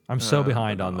of it. I'm so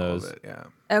behind but on not all of those. it, Yeah.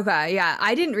 Okay, yeah.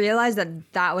 I didn't realize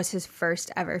that was his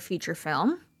first ever feature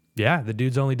film. yeah, the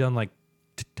dude's only done like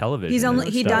television. He'd and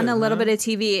stuff. done a little bit of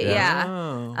TV, yeah.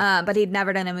 Oh. But he'd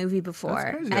never done a movie before.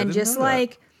 That's crazy. I And didn't just know that.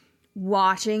 like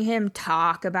watching him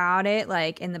talk about it,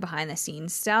 like in the behind the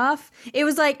scenes stuff, it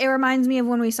was like it reminds me of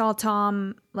when we saw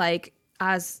Tom like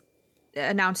as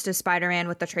announced as Spider-Man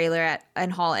with the trailer in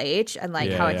Hall H, and like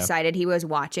Yeah, how yeah. excited he was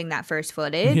watching that first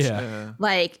footage. Yeah.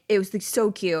 Like it was like,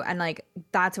 so cute, and like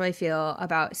that's what I feel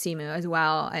about Simu as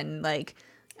well. And like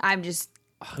I'm just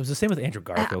It was the same with Andrew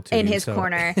Garfield too. in his so-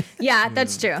 corner. Yeah,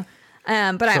 that's true.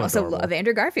 But I So also adorable. love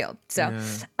Andrew Garfield. So,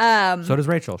 So does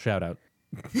Rachel. Shout out.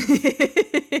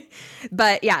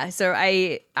 but yeah, so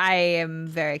I am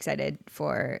very excited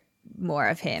for more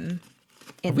of him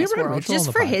in we this ever had world, Rachel on just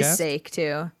the for his podcast? sake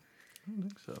too.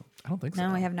 So I don't think so.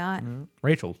 No, I have not.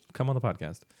 Rachel, come on the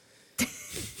podcast.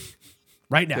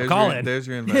 Right now, there's call your, in. There's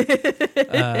your invite.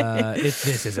 If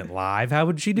this isn't live, how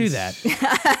would she do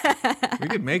that? We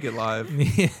could make it live.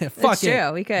 Fuck It's it.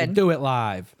 true, we could. do it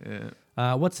live.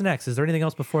 Yeah. What's next? Is there anything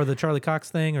else before the Charlie Cox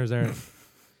thing, or is there?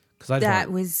 I That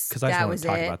want was to it.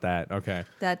 talk about that. Okay.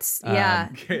 That's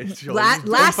Okay, Joel, last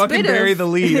don't fucking bit bury of the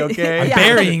lead, okay?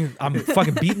 Yeah. I'm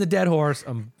fucking beating the dead horse.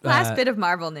 last bit of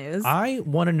Marvel news. I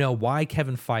want to know why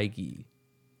Kevin Feige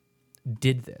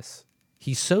did this.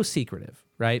 He's so secretive,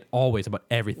 right? Always about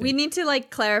everything. We need to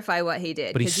like clarify what he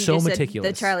did. But he's 'cause he so just said meticulous.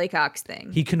 the Charlie Cox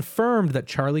thing. He confirmed that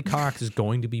Charlie Cox is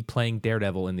going to be playing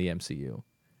Daredevil in the MCU.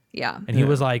 Yeah. And he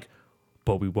was like,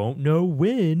 but we won't know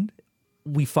when.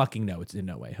 We fucking know it's in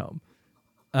No Way Home.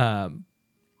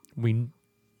 We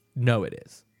know it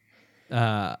is.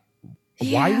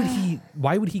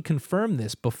 Why would he confirm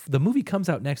this the movie comes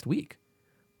out next week?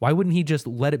 Why wouldn't he just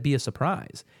let it be a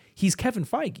surprise? He's Kevin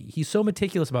Feige. He's so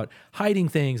meticulous about hiding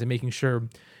things and making sure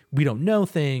we don't know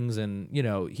things, and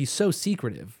he's so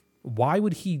secretive. Why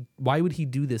would he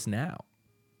do this now?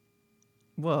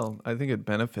 Well, I think it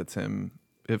benefits him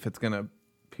if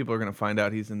people are gonna find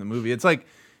out he's in the movie. It's like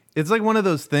one of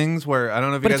those things where I don't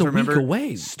know if you But it's guys a week remember.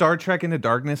 away. Star Trek Into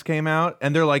Darkness came out,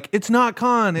 and they're like, "It's not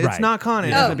Khan. It's Right. not Khan." It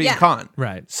Yeah. ends Oh, up being yeah. Khan.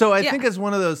 Right. So I Yeah. think it's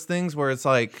one of those things where it's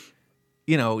like,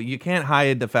 you can't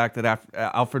hide the fact that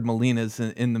Alfred Molina's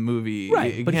in the movie.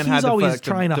 Right, You but can't he's hide the always fact that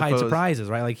trying to hide Defoe's- surprises,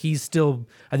 right? Like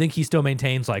I think he still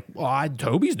maintains like,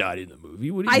 Toby's not in the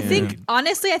movie. What do you I mean? think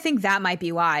honestly, I think that might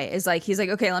be why. Is like he's like,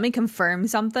 okay, let me confirm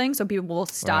something so people will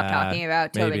stop talking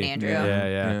about Tobey maybe. and Andrew.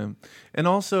 Yeah. And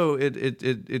also,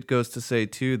 it goes to say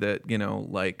too that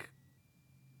like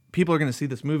people are going to see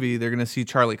this movie, they're going to see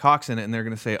Charlie Cox in it, and they're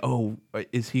going to say, "Oh,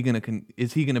 is he going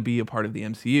to be a part of the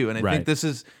MCU?" And I Right. think this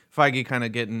is Feige kind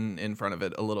of getting in front of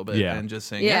it a little bit Yeah. and just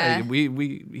saying, Yeah. "Yeah,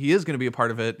 he is going to be a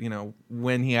part of it."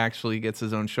 When he actually gets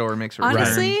his own show or makes a return.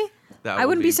 Honestly, that I would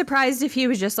wouldn't be surprised if he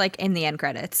was just like in the end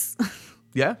credits.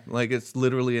 Yeah, like it's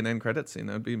literally an end credit scene.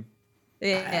 That'd be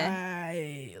yeah.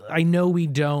 I know we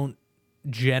don't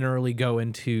generally go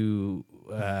into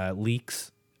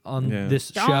leaks on Yeah. this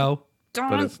Don't. show.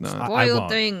 Don't it's not. I spoil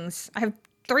won't. things. I have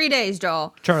 3 days,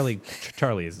 Joel. Charlie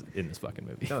is in this fucking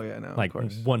movie. Oh yeah, no, like of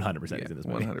course. 100% is in this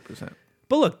movie. 100%.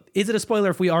 But look, is it a spoiler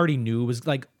if we already knew it was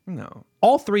like No.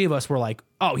 all three of us were like,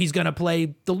 oh, he's gonna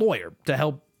play the lawyer to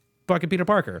help fucking Peter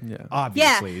Parker. Yeah. Yeah,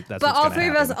 Obviously, that's but what's all gonna three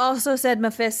of us happen. also said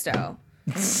Mephisto.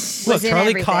 Look, was in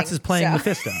Charlie Cox everything, is playing so.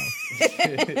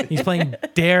 Mephisto. He's playing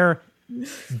Daredevil.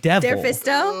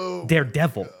 Mephisto?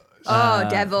 Daredevil. Oh,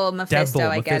 Devil Mephisto.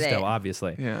 Devil I get Mephisto, it.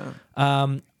 obviously. Yeah.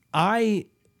 I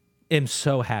am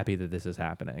so happy that this is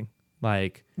happening.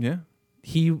 Like Yeah.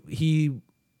 he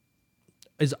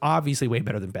is obviously way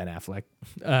better than Ben Affleck.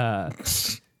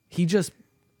 He just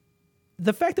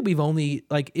the fact that we've only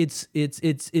like it's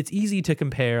easy to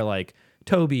compare like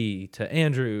Toby to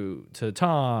Andrew to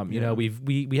Tom. You know,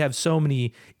 we have so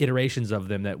many iterations of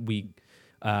them that we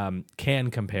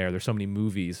can compare. There's so many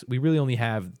movies. We really only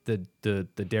have the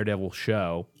Daredevil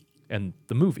show and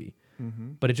the movie.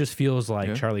 But it just feels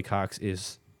like Charlie Cox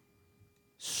is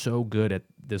so good at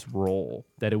this role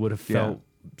that it would have felt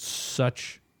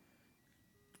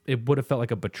it would have felt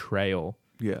like a betrayal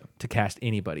Yeah. to cast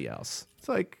anybody else. It's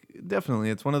like definitely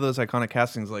it's one of those iconic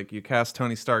castings. Like you cast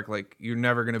Tony Stark, like you're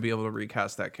never going to be able to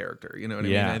recast that character. You know what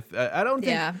Yeah. I mean? I don't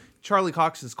think Yeah. Charlie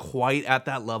Cox is quite at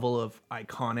that level of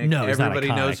iconic. No, he's not everybody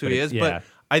iconic, knows who but he it's- is. yeah. But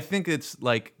I think it's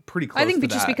like pretty close. I think to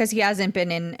just that. because he hasn't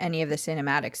been in any of the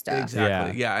cinematic stuff.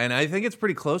 Exactly. Yeah. And I think it's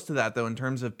pretty close to that though in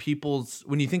terms of people's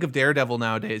when you think of Daredevil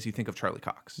nowadays, you think of Charlie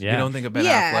Cox. Yeah. You don't think of Ben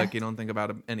Yeah. Affleck. You don't think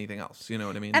about anything else. You know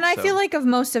what I mean? And I So, feel like of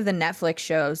most of the Netflix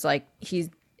shows, like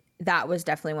that was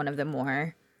definitely one of the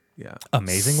more yeah.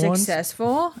 Amazing ones.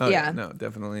 successful. Oh, yeah. no,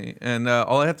 definitely. And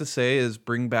all I have to say is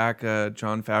bring back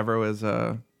John Favreau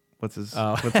as what's his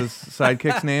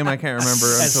sidekick's name? I can't remember.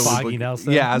 As until we Foggy look-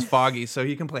 Nelson? Yeah, as Foggy, so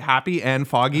he can play Happy and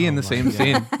Foggy in the same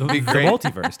scene. It'd be The great.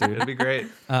 multiverse, dude. It'd be great.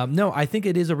 No, I think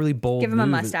it is a really bold Give him a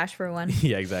move. mustache for one.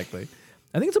 Yeah, exactly.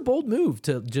 I think it's a bold move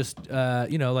to just,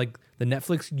 like the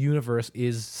Netflix universe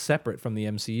is separate from the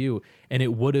MCU, and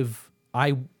it would have,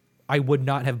 I would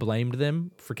not have blamed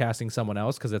them for casting someone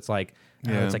else because it's like,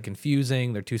 it's like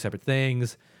confusing. They're two separate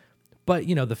things, but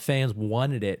the fans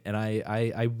wanted it, and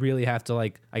I really have to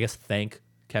I guess thank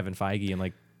Kevin Feige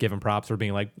and give him props for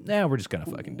being like, nah, we're just gonna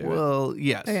fucking do it. Well,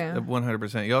 yes, Yeah.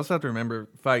 100%. You also have to remember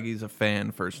Feige's a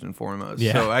fan first and foremost.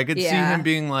 Yeah. So I could see Yeah. him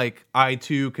being like, I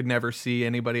too could never see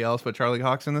anybody else but Charlie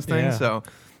Cox in this thing. Yeah. So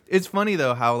it's funny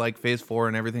though how Phase 4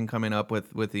 and everything coming up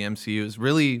with the MCU is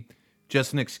really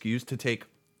just an excuse to take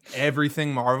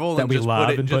everything Marvel That and we just love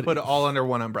put it and just put- put it all under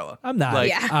one umbrella. I'm not. Like,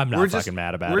 Yeah. I'm not we're fucking just,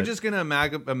 mad about we're it. just gonna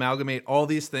amalgamate all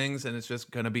these things, and it's just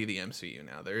gonna be the MCU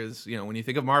now. There is, when you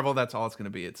think of Marvel, that's all it's gonna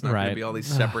be. It's not Right. gonna be all these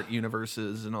separate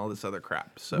universes and all this other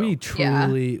crap. So we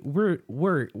truly, we're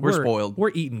spoiled.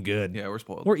 We're eating good. yeah, we're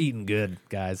spoiled. We're eating good,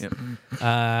 guys.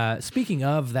 Yep. Speaking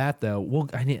of that, though,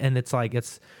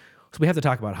 so we have to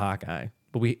talk about Hawkeye,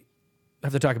 but we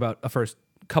have to talk about a first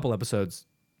couple episodes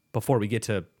before we get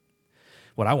to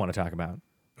what I want to talk about.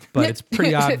 But it's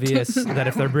pretty obvious that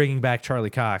if they're bringing back Charlie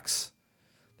Cox,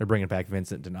 they're bringing back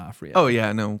Vincent D'Onofrio Oh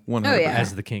yeah, no, 100%. Oh, yeah.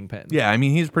 as the Kingpin. Yeah, I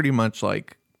mean, he's pretty much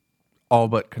like all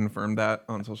but confirmed that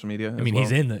on social media. I mean,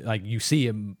 he's in you see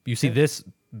him, you see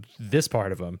this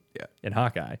part of him Yeah. in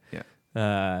Hawkeye. Yeah.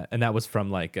 And that was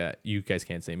from you guys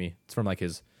can't see me. It's from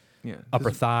his Yeah.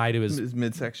 upper thigh to his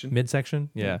midsection. midsection.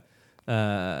 Yeah.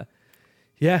 I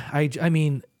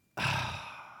mean,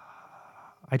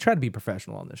 I try to be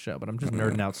professional on this show, but I'm just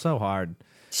nerding out so hard.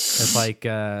 It's like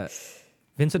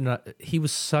Vincent,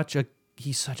 he's such a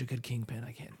good Kingpin.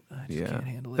 I just can't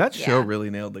handle it. That show Yeah. really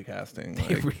nailed the casting.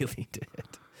 They Like, really did.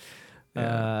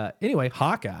 Anyway,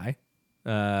 Hawkeye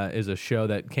is a show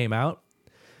that came out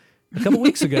a couple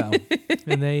weeks ago,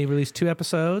 and they released 2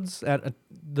 episodes at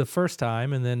the first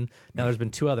time, and then now there's been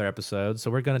 2 other episodes.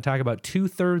 So we're going to talk about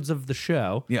 2/3 of the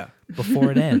show yeah. before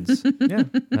it ends.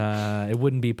 Yeah. It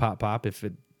wouldn't be Pop Pop if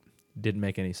it didn't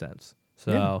make any sense.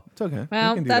 So Yeah, it's okay.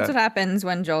 Well, We can do that's that. what happens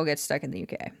when Joel gets stuck in the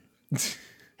UK.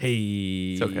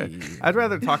 hey, It's okay. I'd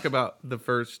rather talk about the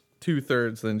first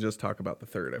 2/3 than just talk about the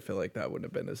third. I feel like that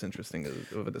wouldn't have been as interesting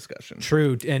of a discussion.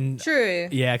 True, and True.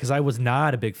 yeah, because I was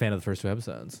not a big fan of the first 2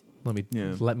 episodes.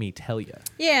 Yeah. Let me tell you,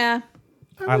 Yeah.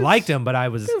 I liked them, but I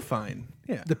was They're fine.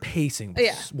 Yeah. the pacing. Was,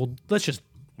 Yeah. Well,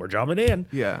 we're jumping in.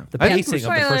 Yeah. The I- pacing of the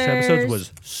first 2 episodes Spoilers.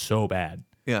 was so bad.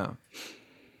 Yeah.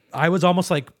 I was almost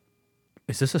like,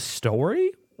 is this a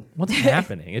story? What's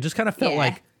happening? It just kind of felt Yeah.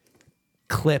 like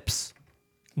clips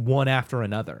one after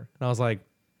another. And I was like,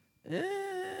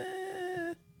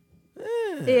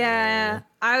 Yeah.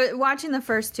 Watching the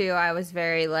first 2, I was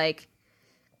very like,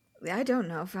 I don't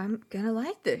know if I'm gonna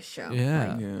like this show.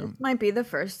 Yeah. Like, Yeah. This might be the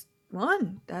first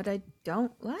one that I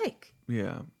don't like.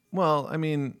 Yeah. Well, I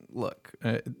mean, look,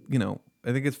 I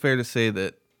think it's fair to say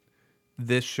that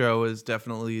this show is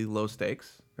definitely low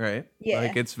stakes, right? Yeah.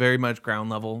 Like it's very much ground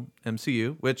level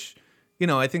MCU, which,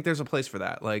 I think there's a place for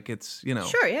that. Like it's,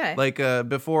 Sure, yeah. Like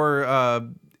before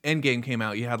Endgame came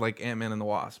out, you had like Ant-Man and the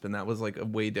Wasp, and that was like a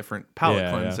way different palate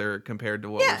Yeah, cleanser compared to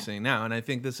what Yeah. we're seeing now. And I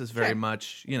think this is very Sure.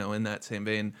 much, in that same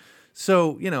vein.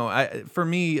 So, for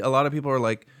me, a lot of people are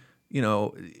like,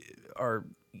 are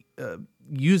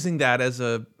using that as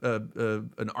an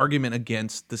argument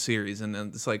against the series, and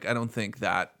it's like I don't think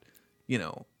that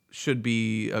should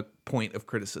be a point of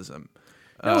criticism.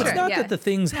 no, it's Sure, not yeah. that the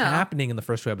things No. happening in the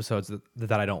first 2 episodes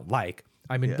that I don't like.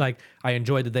 I mean, Yeah. I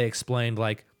enjoyed that they explained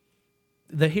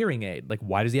the hearing aid. Like,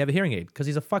 why does he have a hearing aid? Because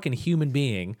he's a fucking human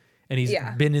being, and he's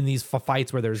Yeah. been in these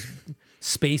fights where there's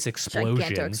space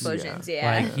explosions. Giganto explosions.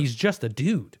 Yeah. Like, he's just a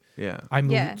dude. Yeah. I'm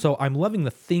Yeah. I'm loving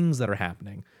the things that are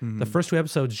happening. The first 2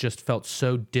 episodes just felt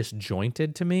so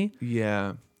disjointed to me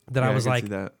Yeah. that Yeah, I was can like, see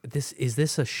that. is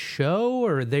this a show,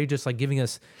 or are they just like giving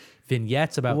us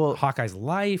vignettes about Well, Hawkeye's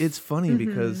life? It's funny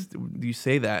because you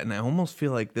say that, and I almost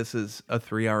feel like this is a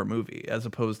 3-hour movie as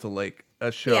opposed to like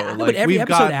a show. Yeah. No, Like but every we've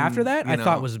episode gotten, after that, you I know-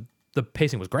 thought the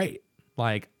pacing was great.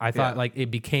 Like I thought, Yeah. like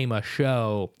it became a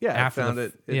show. Yeah, after it found the,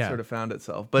 it. yeah. Sort of found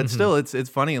itself, but still, it's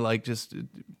funny. Like just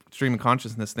stream of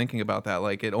consciousness, thinking about that.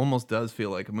 Like it almost does feel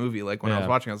like a movie. Like when I was Yeah.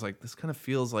 watching, I was like, this kind of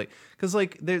feels like because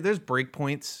like there's break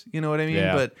points. You know what I mean?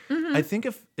 Yeah. But I think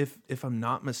if I'm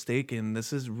not mistaken,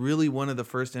 this is really one of the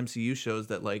first MCU shows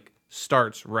that like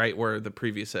starts right where the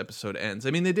previous episode ends.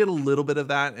 I mean, they did a little bit of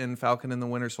that in Falcon and the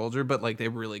Winter Soldier, but like they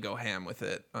really go ham with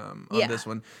it on Yeah. this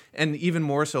one, and even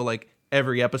more so, like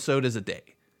every episode is a day.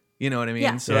 You know what I mean?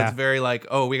 Yeah. So Yeah. it's very like,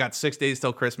 oh, we got 6 days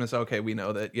till Christmas. Okay, we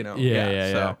know that, Yeah, so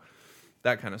yeah.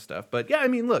 that kind of stuff. But yeah, I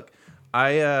mean, look,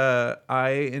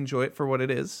 I enjoy it for what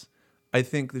it is. I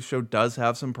think the show does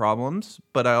have some problems,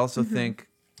 but I also think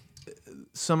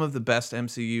some of the best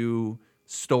MCU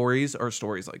stories are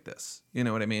stories like this. You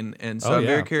know what I mean? And so Oh, I'm yeah.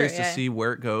 very curious Sure, yeah. to see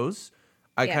where it goes.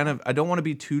 I Yeah. I don't want to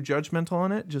be too judgmental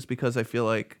on it just because I feel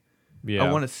like Yeah.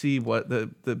 I want to see what the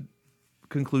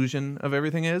conclusion of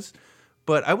everything is.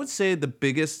 But I would say the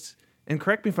biggest, and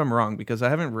correct me if I'm wrong, because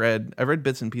I've read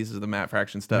bits and pieces of the Matt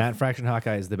Fraction stuff. Matt Fraction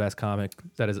Hawkeye is the best comic.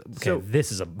 That is okay. So-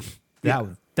 This is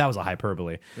that was a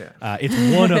hyperbole. Yeah.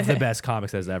 It's one of the best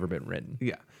comics that has ever been written.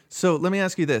 Yeah. So let me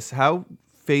ask you this: how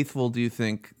faithful do you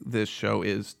think this show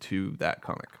is to that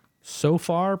comic? So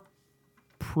far,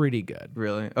 pretty good.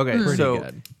 Really? Okay, Pretty so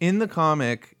good. in the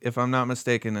comic, if I'm not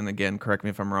mistaken, and again, correct me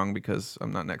if I'm wrong because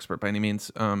I'm not an expert by any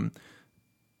means,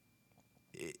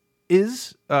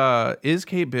 is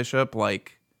Kate Bishop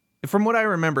like, from what I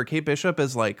remember, Kate Bishop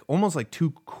is like almost like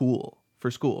too cool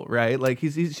for school, right? Like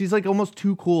she's like almost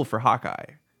too cool for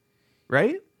Hawkeye,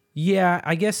 right? Yeah,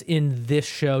 I guess in this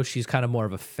show she's kind of more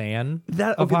of a fan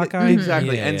of Okay, Hawkeye.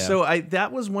 exactly. Yeah, And yeah. so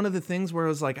that was one of the things where I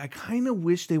was like, I kind of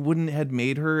wish they wouldn't had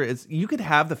made her as, you could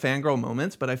have the fangirl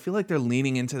moments, but I feel like they're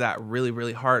leaning into that really,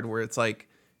 really hard, where it's like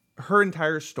her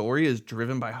entire story is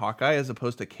driven by Hawkeye as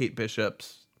opposed to Kate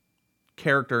Bishop's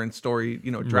character and story,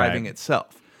 driving Right.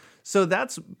 itself. So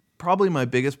that's probably my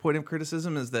biggest point of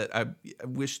criticism, is that I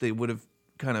wish they would have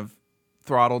kind of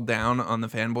throttled down on the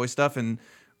fanboy stuff and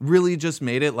really just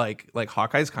made it like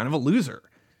Hawkeye's kind of a loser.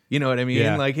 You know what I mean?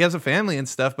 Yeah. Like, he has a family and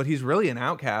stuff, but he's really an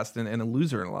outcast and a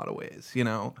loser in a lot of ways,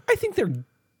 I think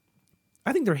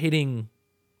they're hitting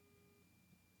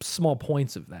small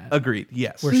points of that. Agreed.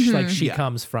 Yes. Where she Yeah.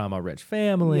 comes from a rich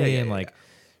family Yeah, and yeah, like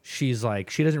she's like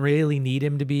she doesn't really need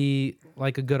him to be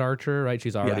like a good archer, right?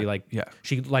 She's already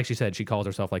she said she calls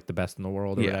herself like the best in the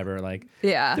world or Yeah. whatever. Like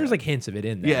Yeah. there's like hints of it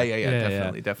in there.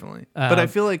 Yeah, definitely. But I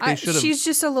feel like they should have. She's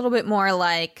just a little bit more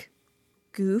like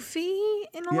goofy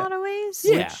in a Yeah. lot of ways.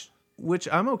 Yeah. Which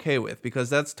I'm okay with, because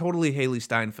that's totally Haley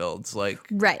Steinfeld's like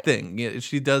Right. thing. Yeah,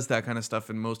 she does that kind of stuff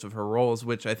in most of her roles,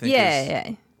 which I think Yeah, is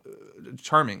yeah.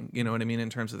 charming, you know what I mean, in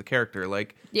terms of the character.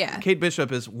 Like, Yeah. Kate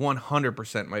Bishop is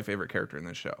 100% my favorite character in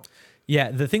this show.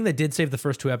 Yeah, the thing that did save the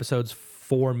first two episodes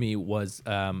for me was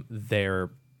their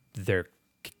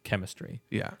chemistry.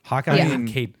 Yeah. Hawkeye Yeah. and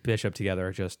Kate Bishop together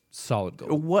are just solid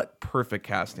gold. What perfect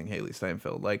casting, Haley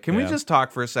Steinfeld. Like, can we Yeah. just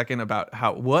talk for a second about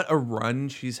what a run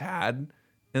she's had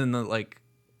in the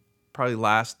probably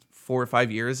last 4 or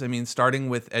 5 years? I mean, starting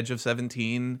with Edge of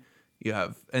 17, you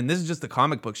have, and this is just the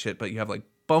comic book shit, but you have like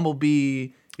Bumblebee,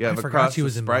 you have forgot Across she the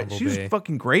was in Sprite. She was Bumblebee.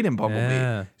 fucking great in Bumblebee.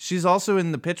 Yeah. She's also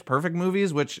in the Pitch Perfect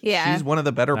movies, which Yeah. she's one of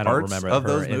the better I don't parts remember of her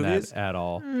those in movies. that at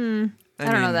all. I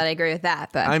don't mean- know that I agree with that,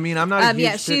 but I mean, I'm not a huge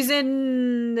yeah, Pitch- she's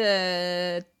in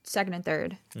the second and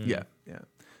third. Yeah.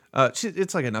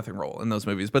 It's like a nothing role in those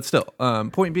movies, but still.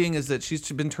 Point being is that she's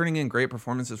been turning in great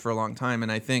performances for a long time,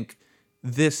 and I think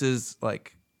this is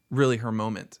like really her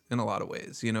moment in a lot of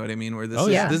ways. You know what I mean? Where this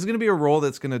yeah. this is going to be a role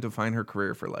that's going to define her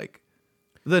career for like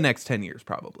the next 10 years,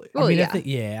 probably. Well, I mean,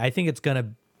 yeah. I think it's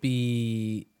gonna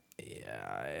be.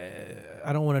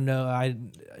 I don't want to know.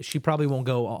 She probably won't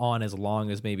go on as long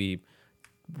as maybe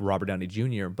Robert Downey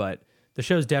Jr., but the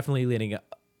show's definitely leading up.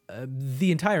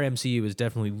 The entire MCU is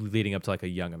definitely leading up to like a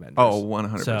young Avengers. Oh,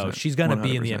 100%. So she's gonna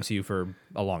be in the 100%. MCU for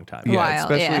a long time. Yeah, While,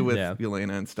 especially yeah. with Yeah.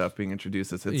 Yelena and stuff being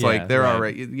introduced. It's Yeah, like they're right.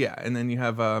 already, and then you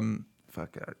have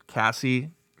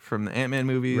Cassie from the Ant-Man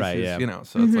movies, Right, who's, yeah.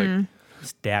 so it's like,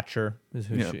 Stature is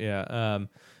who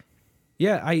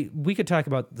Yeah. we could talk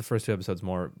about the first two episodes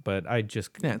more, but it's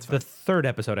the fine. third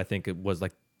episode I think it was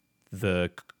like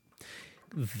the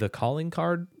calling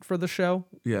card for the show.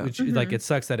 Yeah. Which like it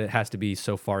sucks that it has to be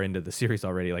so far into the series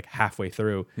already, like halfway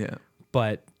through. yeah.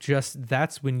 But just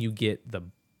that's when you get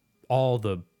all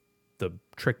the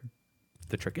trick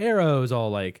arrows, all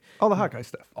like All the Hawkeye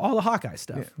stuff. all the Hawkeye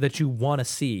stuff Yeah. that you want to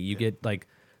see. You get like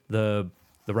the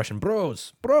Russian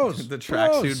bros, The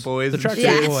tracksuit boys. the and tracksuit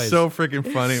shit. Yeah. boys. So freaking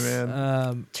funny,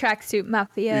 man. Tracksuit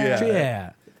Mafia. Yeah.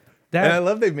 Yeah. And I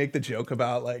love they make the joke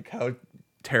about like how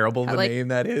terrible the Like- name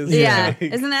that is. Yeah. Like,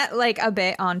 Isn't that like a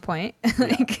bit on point?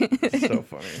 Like, so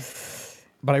funny.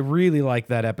 But I really like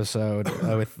that episode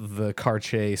with the car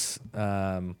chase.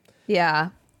 yeah.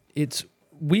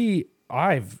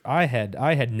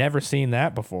 I had never seen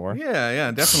that before.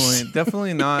 Yeah,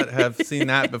 definitely not have seen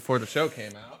that before the show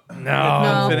came out.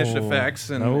 No. Finished effects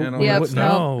and all we Yep. would, that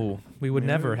stuff. no, we would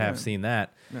never have seen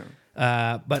that.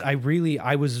 But I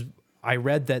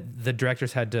read that the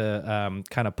directors had to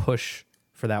kind of push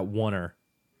for that oneer.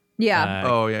 Yeah.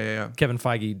 Oh yeah. Kevin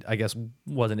Feige, I guess,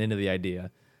 wasn't into the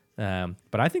idea,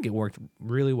 but I think it worked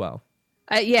really well.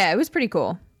 Yeah, it was pretty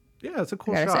cool. Yeah, it's a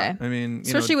cool I gotta shot. say. I mean,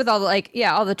 Especially with all the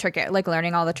all the trick, like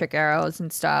learning all the trick arrows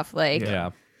and stuff. Like,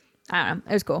 Yeah. I don't know.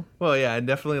 It was cool. well, yeah, and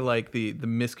definitely like the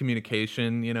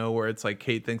miscommunication, where it's like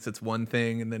Kate thinks it's one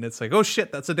thing, and then it's like, oh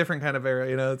shit, that's a different kind of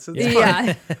arrow, it's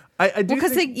Yeah. I do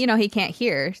Because think, he can't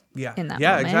hear yeah, in that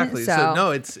yeah, moment. exactly. So, So,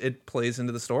 no, it plays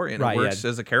into the story and Right, it works yeah.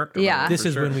 as a character. Yeah. moment, This for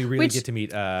is sure. when we really Which- get to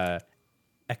meet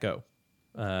Echo.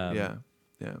 yeah.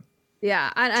 yeah.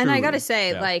 And I Truly. got to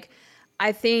say, Yeah. like,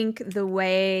 I think the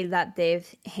way that they've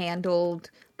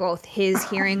handled both his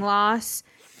hearing loss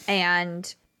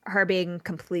and her being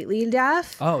completely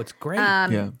deaf Oh, it's great.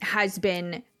 has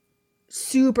been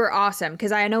super awesome.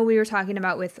 Because I know we were talking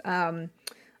about with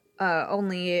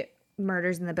Only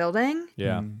Murders in the Building.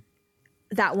 Yeah.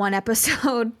 That one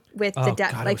episode with the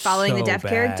deaf, God, it like was following the so deaf bad.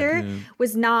 character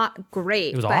was not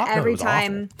great. It was but aw- no, it every was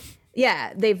time,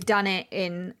 yeah, they've done it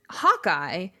in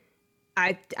Hawkeye.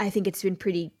 I think it's been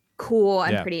pretty cool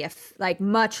and Yeah. pretty like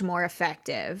much more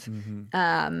effective.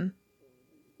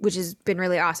 Which has been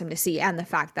really awesome to see, and the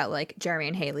fact that like Jeremy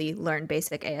and Haley learned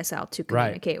basic ASL to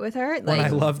communicate with her. Well, and I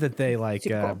Like, love that they like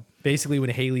super cool. basically when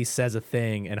Haley says a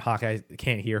thing and Hawkeye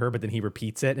can't hear her, but then he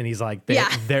repeats it, and he's like, Yeah.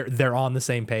 they're on the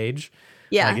same page.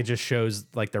 Yeah. Like it just shows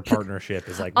like their partnership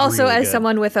is like also, really as good.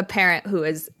 someone with a parent who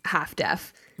is half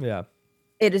deaf, Yeah.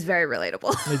 it is very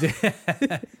relatable.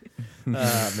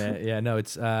 Man, yeah, no,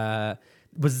 it's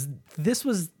was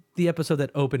the episode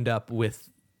that opened up with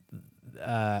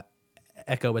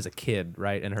Echo as a kid,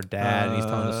 right? And her dad, and he's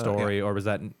telling the story, or was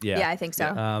that Yeah, I think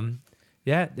so.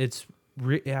 Yeah, it's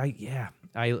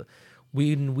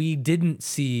we didn't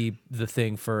see the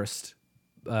thing first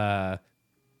because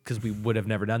we would have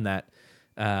never done that.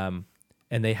 And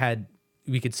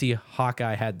we could see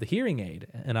Hawkeye had the hearing aid,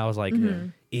 and I was like,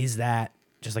 is that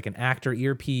just like an actor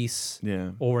earpiece?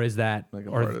 Yeah. Or is that, Like a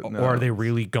or part of- no. are they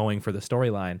really going for the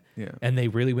storyline? Yeah. And they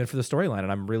really went for the storyline,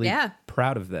 and I'm really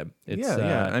proud of them. It's,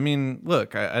 I mean,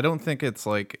 look, I don't think it's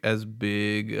like as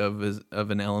big of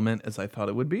an element as I thought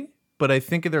it would be, but I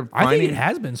think they're I finding. think it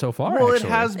has been so far. Well, actually.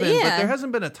 it has been, but Yeah. there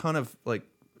hasn't been a ton of like.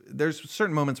 There's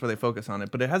certain moments where they focus on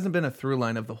it, but it hasn't been a through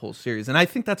line of the whole series, and I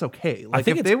think that's okay. Like I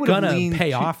think if it's they would have gonna leaned pay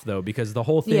to- off though, because the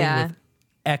whole thing Yeah. with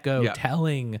Echo Yeah.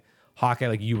 telling Hawkeye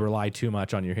like you rely too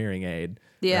much on your hearing aid.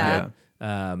 Yeah.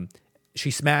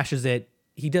 She smashes it.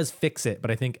 He does fix it,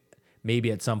 but I think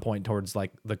maybe at some point towards like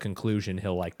the conclusion,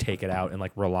 he'll like take it out and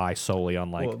like rely solely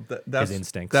on like that's his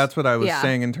instincts. That's what I was Yeah.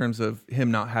 saying in terms of him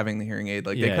not having the hearing aid.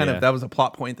 Like they Yeah, kind yeah. of that was a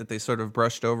plot point that they sort of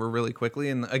brushed over really quickly.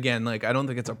 And again, like I don't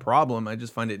think it's a problem. I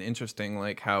just find it interesting,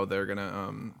 like how they're gonna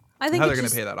I think how they're it's gonna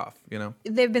just- pay that off. You know?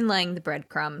 They've been laying the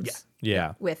breadcrumbs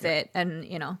yeah. with it, and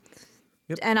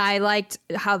and I liked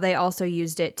how they also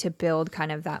used it to build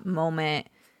kind of that moment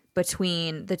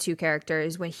between the two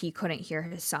characters when he couldn't hear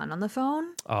his son on the phone,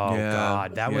 Oh Yeah.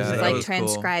 God, that was Yeah, a that like was cool.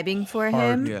 transcribing for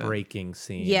him. heartbreaking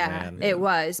scene. Yeah, man. it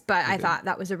was. But I thought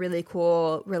that was a really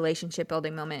cool relationship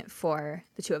building moment for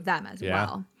the two of them as Yeah.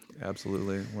 well.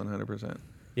 Absolutely, 100%.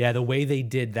 Yeah, the way they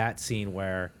did that scene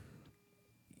where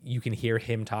you can hear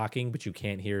him talking, but you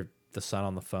can't hear the son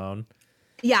on the phone.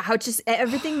 Yeah, how just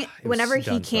everything, whenever he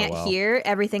done so can't well. hear,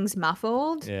 everything's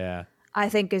muffled, Yeah, I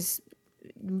think is,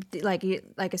 like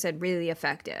I said, really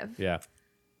effective. yeah.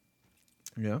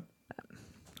 Yeah.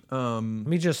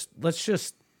 Let's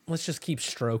just keep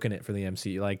stroking it for the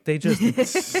MCU. Like they just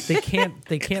they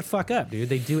can't fuck up, dude.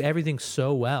 They do everything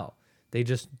so well. They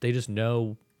just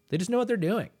know what they're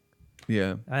doing.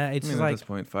 Yeah. It's I mean, just at like this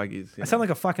point, Feige's. I sound like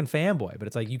a fucking fanboy, but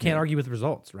it's like you can't argue with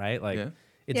results, right? Like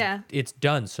Yeah. it's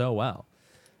done so well.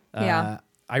 Yeah.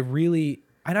 I really,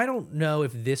 and I don't know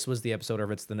if this was the episode or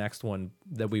if it's the next one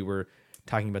that we were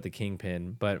talking about the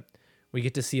Kingpin, but we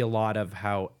get to see a lot of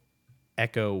how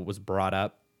Echo was brought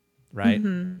up, right?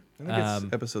 Mm-hmm. I think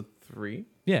it's episode 3.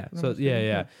 Yeah. So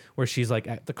yeah. Where she's like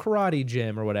at the karate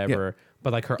gym or whatever,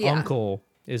 but like her Yeah. uncle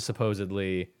is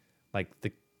supposedly like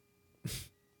the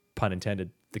pun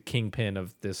intended, the kingpin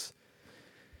of this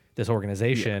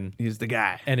organization. He's the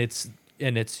guy. And it's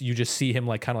you just see him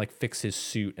like kind of like fix his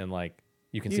suit and like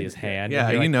you can see his hand. Yeah,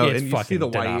 and you're you like, know, it's and you see fucking the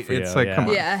white. D'Onofrio, It's like, come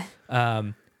on. Yeah.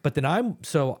 But then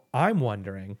I'm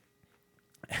wondering,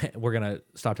 we're gonna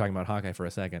stop talking about Hawkeye for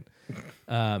a second.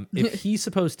 If he's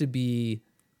supposed to be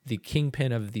the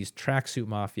kingpin of these tracksuit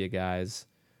mafia guys,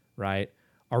 right?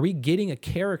 Are we getting a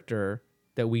character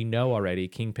that we know already,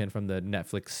 Kingpin from the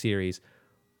Netflix series,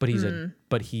 but he's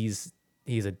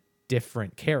a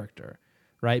different character,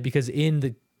 right? Because in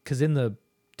the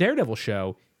Daredevil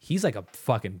show, he's like a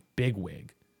fucking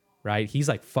bigwig, right? He's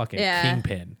like fucking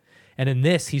Kingpin. And in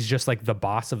this, he's just like the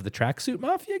boss of the tracksuit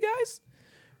mafia guys,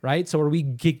 right? So are we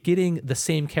getting the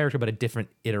same character but a different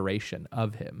iteration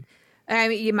of him, I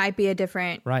mean, you might be a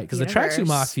different right? Because the tracksuit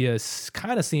mafia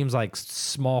kind of seems like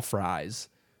small fries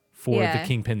for the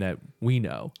Kingpin that we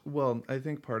know. Well, I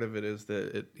think part of it is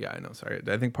that it. Yeah, I know. Sorry,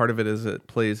 I think part of it is it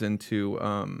plays into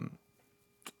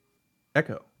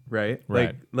Echo, right?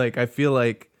 Right. Like I feel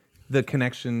like the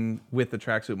connection with the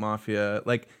tracksuit mafia,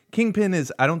 like Kingpin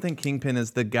is. I don't think Kingpin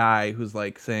is the guy who's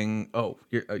like saying, "Oh,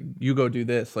 you go do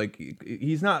this." Like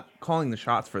he's not calling the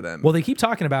shots for them. Well, they keep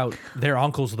talking about their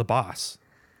uncle's the boss.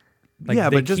 Like, yeah,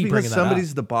 they but just keep because bringing that somebody's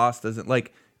up. the boss doesn't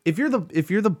like. If you're the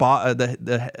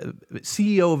the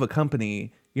CEO of a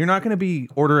company, you're not going to be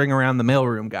ordering around the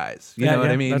mailroom guys. You Yeah, know what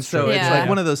yeah, I mean? that's So true. it's Yeah. like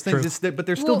one of those things. True. But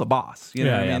they're still Well, the boss. You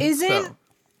know Yeah, what I yeah. mean? Isn't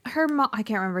her mom, I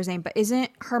can't remember his name, but isn't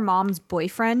her mom's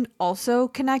boyfriend also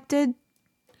connected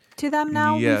to them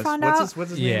now? Yes. We found what's out. His, what's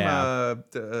his Yeah.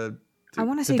 name? I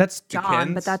want to say that's John, but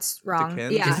Dickens? that's wrong.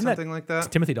 Dickens? Yeah. Isn't something like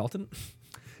that. Timothy Dalton.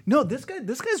 No, this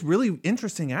guy's really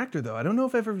interesting actor though. I don't know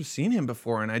if I've ever seen him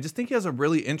before, and I just think he has a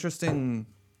really interesting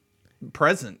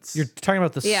presence. You're talking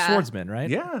about the Yeah. swordsman, right?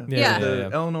 yeah, Yeah. the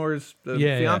Eleanor's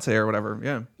Yeah. fiance or whatever.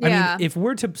 Yeah, Yeah. I mean, if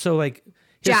we're to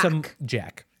here's some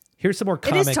Jack. Here's some more It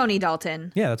comic. is Tony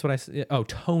Dalton. Yeah, that's what I said. Oh,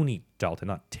 Tony Dalton,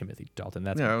 not Timothy Dalton.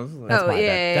 That's yeah. I was like, That's Oh, my yeah,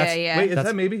 bad. yeah, That's- yeah. wait, is That's-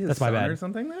 that maybe his that's my son bad. or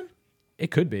something then? It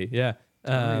could be, yeah.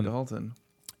 Tony Dalton.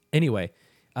 Anyway,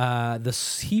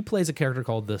 he plays a character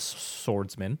called the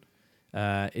Swordsman.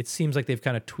 It seems like they've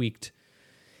kind of tweaked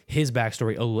his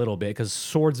backstory a little bit because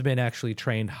Swordsman actually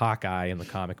trained Hawkeye in the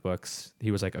comic books. He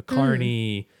was like a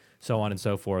carny, so on and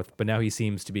so forth. But now he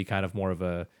seems to be kind of more of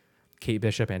a Kate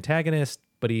Bishop antagonist,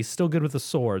 but he's still good with the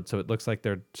sword. So it looks like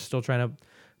they're still trying to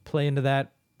play into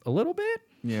that a little bit.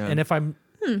 Yeah. And if I'm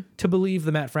to believe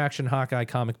the Matt Fraction Hawkeye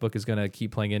comic book is going to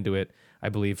keep playing into it, I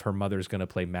believe her mother's going to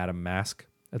play Madame Mask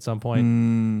at some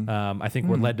point. I think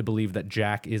we're led to believe that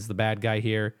Jack is the bad guy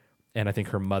here. And I think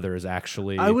her mother is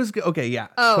actually. Okay, yeah.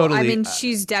 Oh, totally. I mean,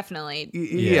 she's definitely.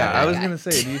 Yeah, I was Okay. gonna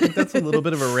say. Do you think that's a little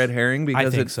bit of a red herring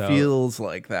because think it so. feels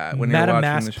like that when Madame you're watching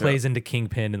Mask the show? plays into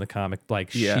Kingpin in the comic.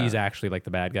 Like Yeah. she's actually like the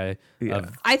bad guy. Yeah.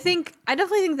 I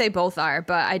definitely think they both are,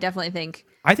 but I definitely think.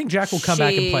 I think Jack will come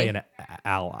back and play She- an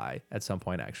ally at some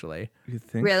point. Actually, You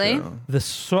think Really?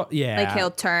 so? Yeah, Like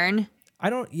he'll turn. I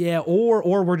don't. Yeah, or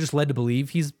we're just led to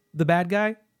believe he's the bad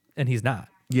guy and he's not.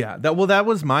 Yeah. That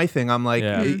was my thing. I'm like,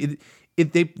 Yeah.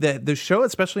 the show,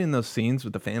 especially in those scenes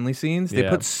with the family scenes, they Yeah.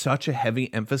 put such a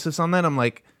heavy emphasis on that. I'm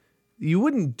like, you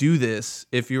wouldn't do this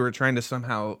if you were trying to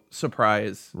somehow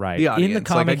surprise Right. the audience. In the Like,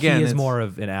 comic, again, he is it's- more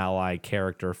of an ally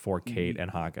character for Kate and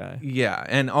Hawkeye. Yeah,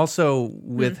 and also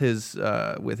with his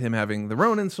with him having the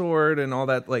Ronin sword and all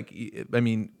that, like, I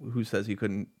mean, who says he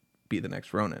couldn't be the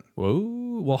next Ronin?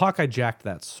 Whoa. Well, Hawkeye jacked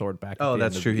that sword back. at Oh, the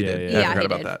that's end of- true. He yeah, did. Yeah, I Yeah, forgot he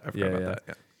about did. that. I forgot Yeah, about yeah. that.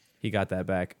 Yeah. He got that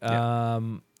back.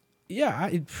 Yeah.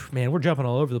 Man, we're jumping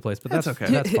all over the place, but that's That's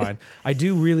okay. That's fine. I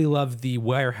do really love the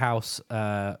warehouse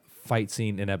fight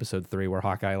scene in episode 3 where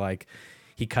Hawkeye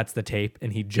he cuts the tape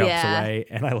and he jumps Yeah. away,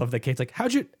 and I love that Kate's like,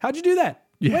 "How'd you do that?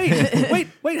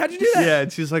 Wait, how'd you do that?" Yeah,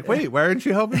 and she's like, "Wait, why aren't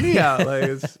you helping me out?" Like,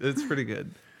 it's pretty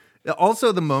good.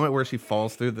 Also, the moment where she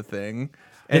falls through the thing,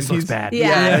 and This looks he's- bad.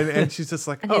 Yeah. and she's just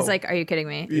like, And "Oh, he's like, "Are you kidding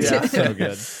me?" yeah, So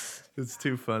good. it's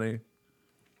too funny."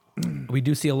 We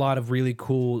do see a lot of really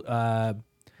cool.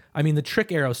 I mean, the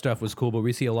trick arrow stuff was cool, but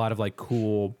we see a lot of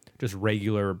cool, just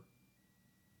regular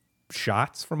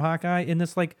shots from Hawkeye in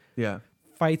this Yeah,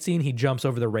 fight scene. He jumps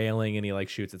over the railing and he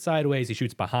shoots it sideways. He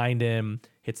shoots behind him,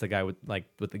 hits the guy with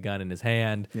the gun in his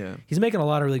hand. Yeah. He's making a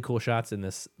lot of really cool shots in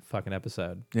this fucking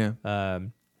episode. yeah.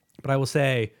 But I will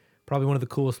say probably one of the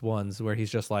coolest ones where he's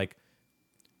just like,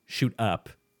 shoot up.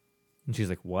 And she's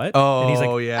like, what? Oh, and he's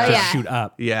like, yeah. just Oh, yeah. shoot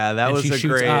up. Yeah, that and was she a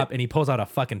shoots great. up and he pulls out a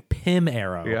fucking Pym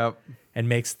arrow. Yep. And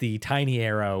makes the tiny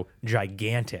arrow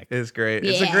gigantic. It's great.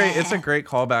 It's a great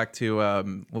callback to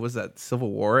what was that,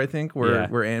 Civil War, I think, Yeah.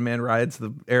 where Ant-Man rides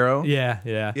the arrow. Yeah.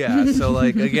 Yeah. So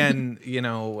again,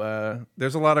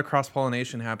 there's a lot of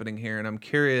cross-pollination happening here, and I'm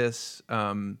curious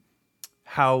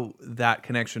how that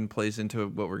connection plays into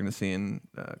what we're going to see in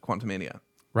Quantumania.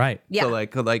 Right. Yeah.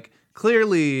 So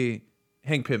clearly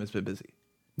Hank Pym has been busy.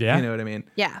 Yeah. You know what I mean?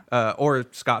 Yeah. Or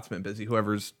Scott's been busy,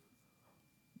 whoever's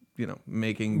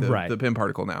making Right. the Pym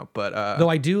particle now. But Though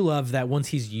I do love that once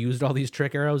he's used all these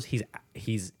trick arrows,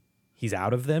 he's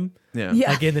out of them. yeah.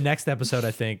 Yeah. Like in the next episode, I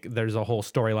think there's a whole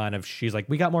storyline of she's like,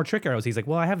 we got more trick arrows. He's like,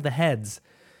 well, I have the heads,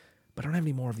 but I don't have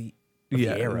any more of the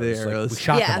Yeah, the arrows. Like, arrows. we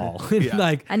shot Yeah. them all. Yeah.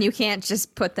 Like, And you can't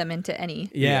just put them into any.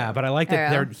 yeah, but I like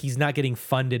that Arrow. he's not getting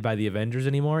funded by the Avengers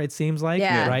anymore, it seems like.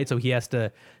 Yeah. Right? So they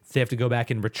have to go back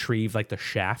and retrieve the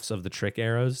shafts of the trick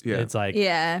arrows. Yeah. It's like,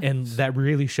 Yeah. and that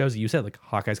really shows you said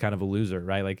Hawkeye's kind of a loser,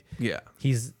 right? Like, Yeah.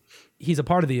 he's a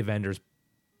part of the Avengers,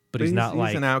 but he's not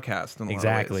he's an outcast in a lot of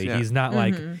exactly. ways. Yeah. He's not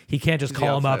he can't just the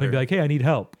call him up and be outsider. like, hey, I need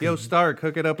help. Yo, Stark,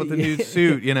 hook it up with the new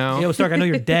suit, Yo, Stark, I know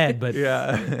you're dead, but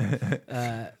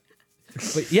Yeah.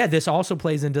 but yeah, this also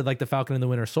plays into the Falcon and the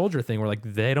Winter Soldier thing where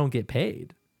they don't get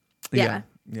paid, Yeah.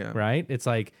 Yeah. right? It's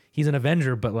like he's an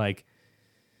Avenger, but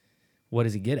what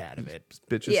does he get out of it?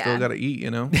 Bitches Yeah. still got to eat,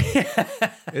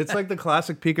 It's like the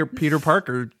classic Peter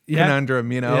Parker Yeah.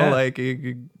 conundrum, Yeah.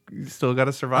 You still got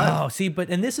to survive. Oh, see,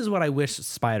 and this is what I wish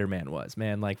Spider-Man was,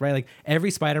 man. Right? Every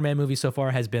Spider-Man movie so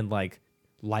far has been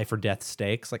life or death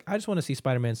stakes. I just want to see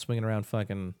Spider-Man swinging around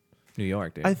fucking New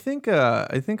York, dude. I think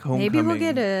Homecoming. Maybe we'll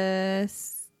get a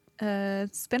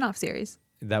spin-off series.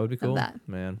 That would be cool, that.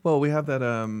 man. Well, we have that.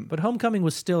 But Homecoming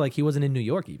was still like he wasn't in New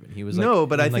York even. He was like No,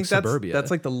 but I in, think like, suburbia.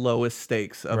 that's like the lowest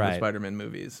stakes of the Right. Spider-Man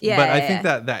movies. Yeah, but I yeah, think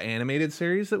yeah. that animated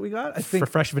series that we got, I think for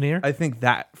Fresh Veneer. I think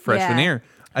that Fresh Yeah. Veneer.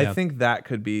 I Yeah. think that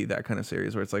could be that kind of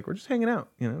series where it's like we're just hanging out,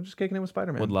 just kicking it with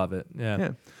Spider-Man. Would love it.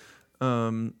 Yeah.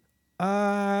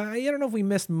 I don't know if we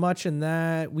missed much in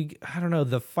that. I don't know,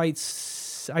 the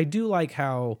fights. I do like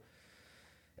how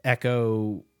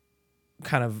Echo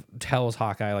kind of tells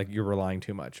Hawkeye like you're relying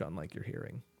too much on like your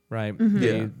hearing, right?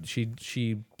 Yeah.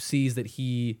 She sees that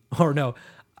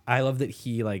I love that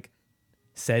he like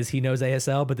says he knows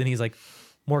ASL, but then he's like,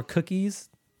 more cookies,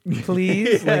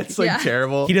 please. Yeah, Like, it's like Yeah.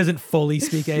 terrible. he doesn't fully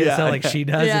speak ASL like she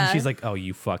does, Yeah. and she's like, "Oh,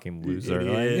 you fucking loser!"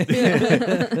 Like,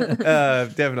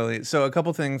 Definitely. So a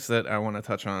couple things that I want to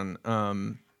touch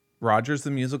on. Rogers the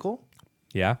musical,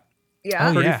 yeah. Yeah.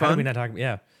 Oh Pretty yeah. How did we fun. not talk?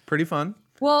 Yeah. pretty fun.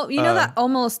 Well, you know that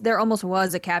there almost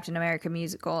was a Captain America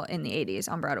musical in the 80s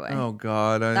on Broadway. Oh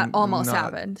God, That almost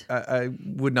happened. I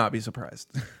would not be surprised.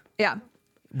 Yeah.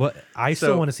 But I still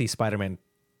So- want to see Spider-Man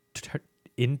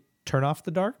Turn Off the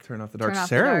Dark. Turn Off the Dark. Turn Off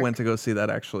the Sarah Dark. went to go see that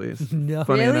actually. No.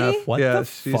 Funny Really? enough. What yeah, the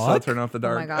she saw fuck? Turn Off the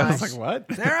Dark. my I was gosh. like,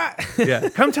 what? Sarah. Yeah,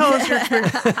 come tell us your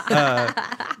experience.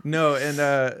 No, and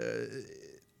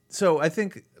so I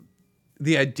think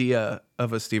the idea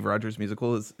of a Steve Rogers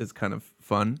musical is kind of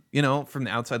fun, from the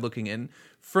outside looking in.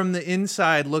 From the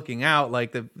inside looking out,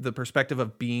 like the perspective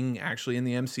of being actually in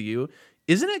the MCU,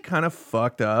 isn't it kind of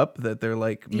fucked up that they're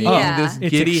like making Yeah. this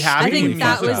It's giddy extremely happy I think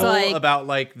that was, musical like- about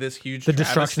like this huge The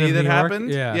destruction travesty of that New York?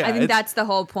 happened? Yeah. I think it's- that's the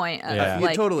whole point of Yeah. Yeah,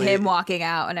 like totally. him walking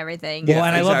out and everything. Well,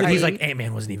 and I love that he's exactly. like,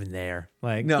 Ant-Man wasn't even there.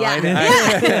 Like, No, Yeah.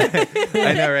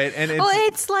 I know, right? And it's, Well,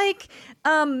 it's like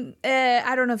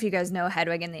I don't know if you guys know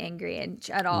Hedwig and the Angry Inch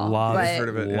at all. love, but heard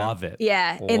of it, yeah. love it.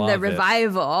 yeah, in the Love it.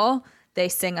 revival, they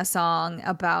sing a song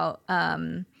about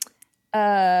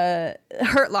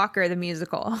Hurt Locker the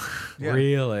musical. Yeah.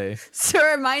 Really? So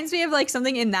it reminds me of like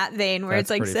something in that vein where That's it's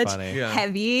like pretty such funny. Yeah.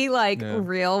 heavy, like Yeah.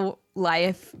 real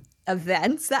life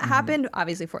events that happened,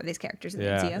 obviously for these characters in the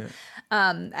Yeah. MCU.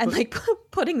 And like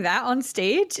putting that on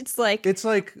stage, it's like It's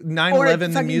like 9/11 the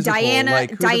fucking musical. Diana- like,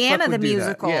 who the fuck Diana would the do that?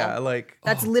 musical. Yeah, like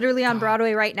that's literally on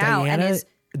Broadway right now, and Diana, is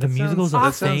the musicals of that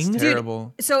a sounds thing.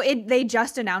 terrible. so they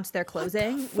just announced their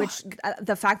closing, which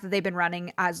the fact that they've been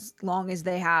running as long as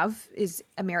they have is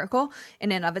a miracle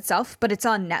in and of itself. But it's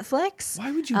on Netflix.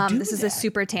 Why would you do This is a that?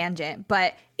 super tangent,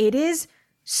 but it is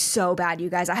so bad, you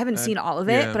guys. I haven't seen all of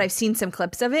it, yeah. but I've seen some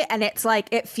clips of it, and it's like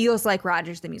it feels like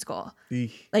Rogers the musical.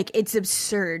 Eek. Like it's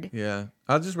absurd Yeah,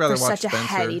 I'd just rather for watch such a Spencer.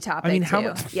 heady topic. I mean, how too.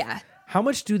 much? Yeah. How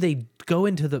much do they go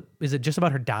into the? Is it just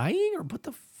about her dying, or what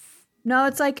the? No,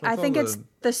 it's like I all think it's the-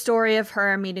 the story of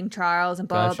her meeting Charles and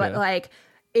blah, blah, Gotcha. but like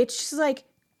it's just like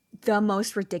the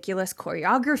most ridiculous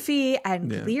choreography and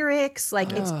Yeah. lyrics. Like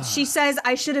she says,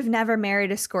 "I should have never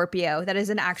married a Scorpio." That is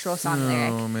an actual song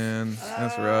lyric. Oh man,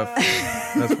 that's rough.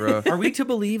 That's rough. Are we to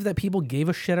believe that people gave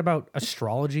a shit about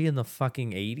astrology in the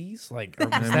fucking 80s? Like, or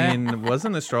was that? I mean,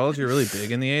 wasn't astrology really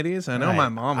big in the 80s? I know my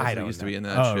mom I was don't used to know. be in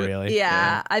that Oh, shit. really?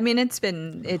 Yeah, I mean it's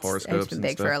been Horoscopes been and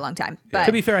big for stuff. a long time. But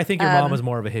To be fair, I think your mom was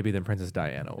more of a hippie than Princess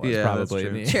Diana was. Yeah, probably. that's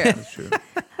true. in the- True. That's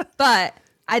true. But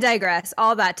I digress.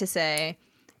 All that to say,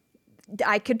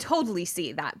 I could totally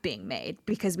see that being made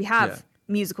because we have Yeah.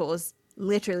 musicals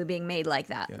literally being made like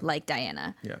that, like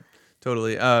Diana. Yeah,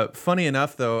 totally. Funny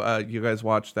enough, though, you guys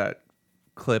watched that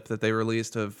clip that they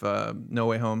released of No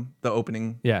Way Home, the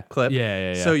opening Yeah. clip.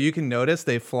 Yeah. So you can notice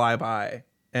they fly by,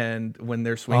 and when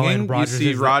they're swinging, you Rogers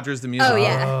see is the- Rogers the musical. Oh,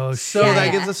 yeah. Oh, So Yeah, that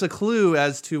yeah. gives us a clue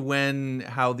as to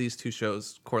how these two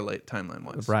shows correlate timeline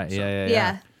wise. Right. So,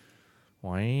 Yeah.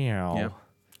 Wow. yeah.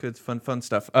 Good, fun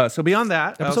stuff. So beyond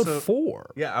that, Episode also,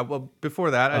 4. yeah. Well,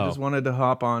 before that, I Oh. just wanted to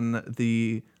hop on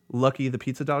the Lucky the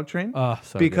Pizza Dog train Oh,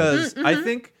 so because Mm-hmm. I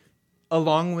think,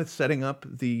 along with setting up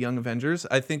the Young Avengers,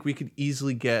 I think we could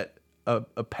easily get a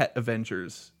pet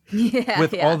Avengers Yeah.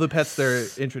 with yeah. all the pets they're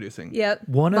introducing. Yep.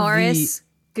 One of Morris,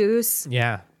 Goose. good.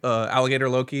 Yeah. Alligator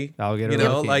Loki. Alligator you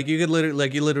know, Loki. like you could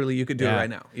literally you could do it Yeah. right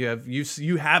now.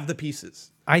 You have the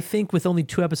pieces. I think with only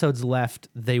 2 episodes left,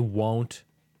 they won't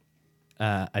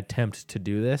attempt to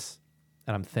do this,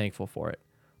 and I'm thankful for it.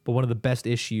 But one of the best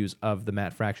issues of the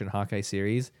Matt Fraction Hawkeye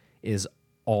series is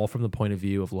all from the point of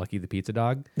view of Lucky the Pizza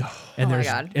Dog, and my there's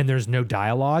God. and there's no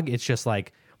dialogue. It's just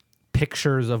like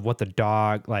pictures of what the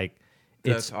dog like.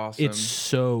 It's That's awesome. It's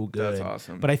so good. That's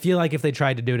awesome. But I feel like if they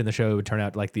tried to do it in the show, it would turn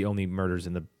out like the only murders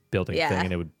in the building Yeah. thing,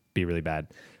 and it would be really bad.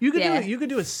 You could Yeah. you could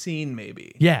do a scene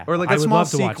maybe. Yeah, Or like I a would small love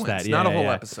to watch sequence, that. not a Yeah, whole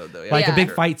yeah. episode though. Like Yeah. a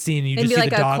big fight scene, and you Maybe just see like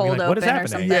the a dog. And cold you're like, what is open or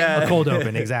happening? something. Yeah. A cold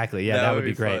open, exactly. Yeah, that would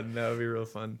be great. Fun. That would be real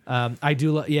fun. I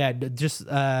do. Just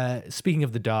speaking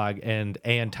of the dog and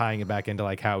tying it back into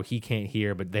like how he can't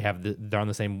hear, but they're on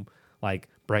the same like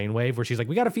brainwave where she's like,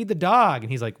 we got to feed the dog,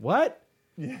 and he's like, what?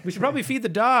 We should probably feed the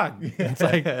dog. It's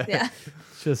like, Yeah.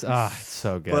 it's just it's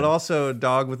so good. But also a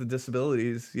dog with the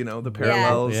disabilities, the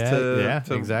parallels Yeah,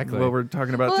 to exactly. what we're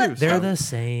talking about Well, too. they're so. the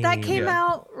same. That came Yeah.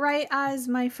 out right as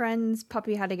my friend's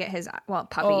puppy had to get his puppy.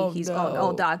 Oh, He's no. an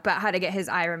old dog, but had to get his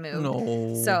eye removed.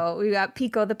 No. So we got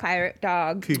Pico the pirate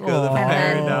dog. Pico Oh, the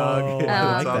pirate dog. I Yeah, like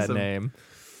that's that awesome. name.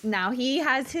 Now he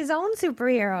has his own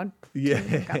superhero. Yeah.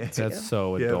 That's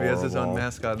so Yeah, adorable. he has his own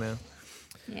mascot now.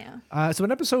 Yeah. So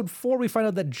in episode 4, we find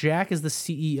out that Jack is the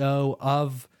CEO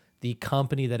of the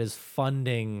company that is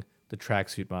funding the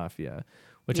Tracksuit Mafia,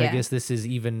 which I Yeah. guess this is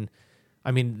even.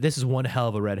 I mean, this is one hell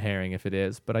of a red herring if it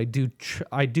is, but I do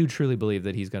truly believe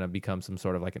that he's going to become some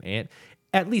sort of like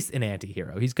at least an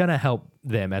anti-hero. He's going to help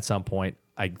them at some point,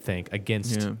 I think,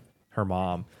 against her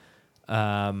mom.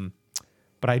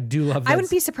 But I do love that. I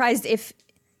wouldn't be surprised if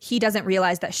he doesn't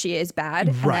realize that she is bad.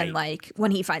 And Right. then, like,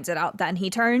 when he finds it out, then he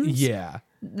turns. Yeah.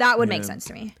 That would make sense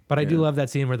to me. But I do love that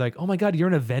scene where they're like, oh my God, you're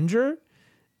an Avenger?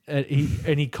 And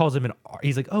he calls him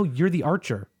he's like, oh, you're the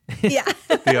Archer. Yeah.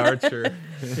 The Archer.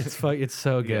 It's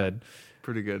so good.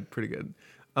 Pretty good.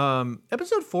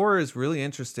 Episode 4 is really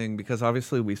interesting because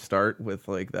obviously we start with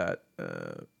like that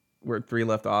where 3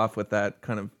 left off with that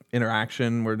kind of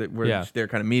interaction where they're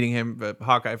kind of meeting him,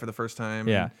 Hawkeye for the first time,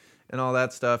 and all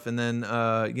that stuff, and then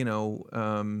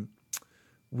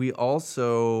we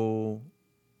also,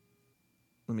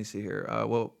 let me see here.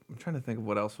 Well, I'm trying to think of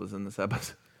what else was in this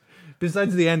episode.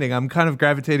 Besides the ending, I'm kind of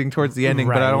gravitating towards the ending,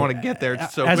 but I don't want to get there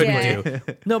so As quickly. we do.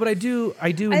 No, but I do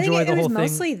I think enjoy it the whole was thing.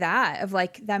 mostly that of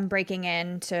like them breaking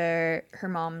into her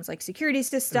mom's like security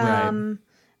system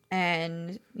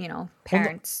and,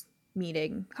 parents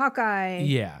meeting Hawkeye.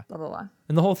 Yeah. Blah, blah, blah.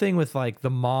 And the whole thing with like the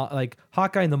mom, like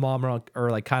Hawkeye and the mom are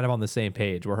like kind of on the same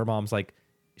page where her mom's like,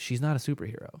 she's not a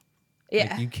superhero.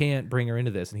 Yeah. Like, you can't bring her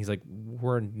into this. And he's like,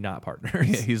 we're not partners.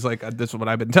 Yeah, he's like, this is what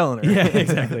I've been telling her. Yeah,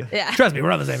 exactly. Yeah. Trust me,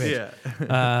 we're on the same page.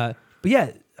 Yeah. But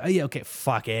yeah, okay,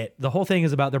 fuck it. The whole thing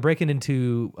is about they're breaking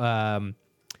into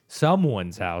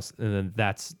someone's house, and then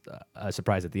that's a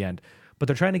surprise at the end. But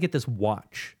they're trying to get this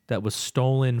watch that was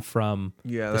stolen from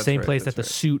the that's same right, place that that's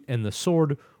the right. suit and the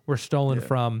sword were stolen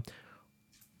from.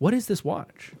 What is this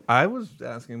watch? I was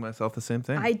asking myself the same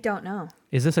thing. I don't know.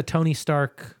 Is this a Tony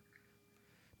Stark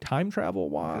time travel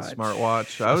watch? A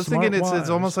smartwatch. I was thinking it's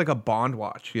almost like a Bond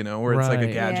watch, where it's like a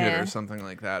Right. gadget Yeah. or something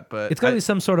like that. But It's got to be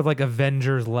some sort of like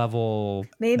Avengers level.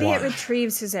 Maybe watch. it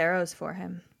retrieves his arrows for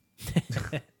him.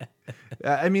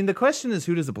 I mean, the question is,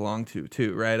 who does it belong to,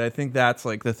 too, right? I think that's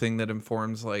like the thing that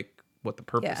informs like what the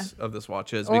purpose of this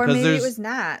watch is. Or because maybe there's it was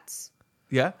Nat's.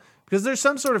 because there's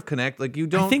some sort of connect. Like you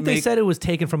don't. I think they make- said it was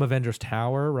taken from Avengers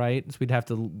Tower, right? So we'd have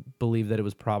to believe that it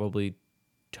was probably I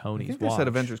Tony's think they watch. said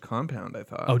Avengers Compound. I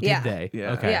thought. Oh, did Yeah. they?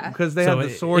 yeah. Okay. Yeah. Because they So have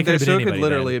the it sword. could've Their been sword could anybody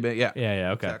literally then. have been. Yeah.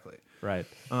 Yeah. Okay. Exactly. Right.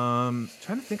 Trying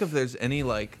to think if there's any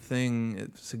like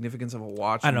significance of a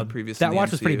watch. I in don't the know. previous. That in the watch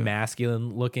was pretty MCU.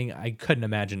 masculine looking. I couldn't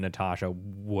imagine Natasha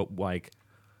like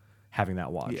having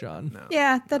that watch on. No.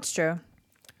 Yeah, that's true.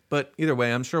 But either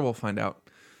way, I'm sure we'll find out.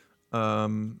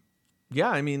 Yeah,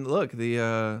 I mean, look,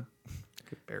 the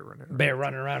bear running around. Bear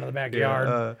running around in the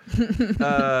backyard.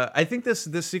 I think this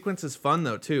sequence is fun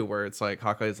though too, where it's like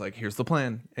Hawkeye's like, "Here's the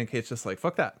plan," and Kate's just like,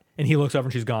 "Fuck that." And he looks over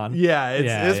and she's gone. Yeah,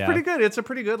 it's Yeah. pretty good. It's a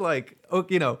pretty good like,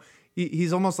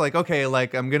 he's almost like, okay,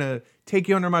 like I'm gonna take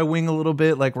you under my wing a little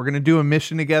bit, like we're gonna do a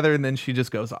mission together, and then she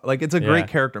just goes off. Like it's a Yeah. great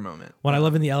character moment. When I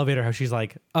love in the elevator, how she's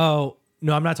like, "Oh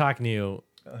no, I'm not talking to you.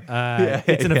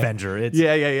 It's an Avenger. It's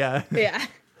Yeah. Yeah.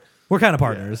 we're kind of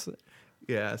partners."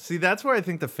 Yeah, see, that's where I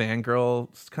think the fangirl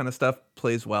kind of stuff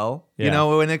plays well. Yeah.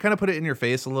 When they kind of put it in your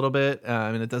face a little bit,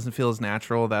 and it doesn't feel as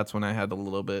natural. That's when I had a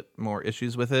little bit more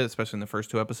issues with it, especially in the first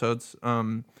 2 episodes.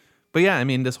 But yeah, I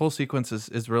mean, this whole sequence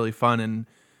is really fun, and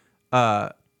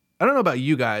I don't know about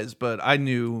you guys, but I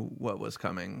knew what was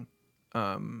coming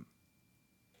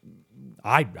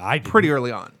I didn't. pretty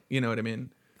early on. You know what I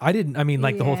mean? I didn't. I mean,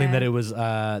 like the whole thing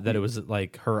Yeah. that it was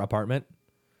like her apartment.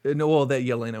 No, well, that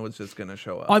Yelena was just gonna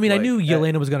show up. I mean, I Like, knew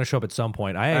Yelena was going to show up at some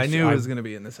point. I knew it was gonna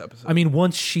be in this episode. I mean,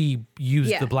 once she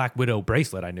used Yeah. the Black Widow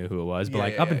bracelet, I knew who it was. But Yeah,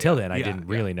 like yeah, up yeah, until yeah. then, I Yeah, didn't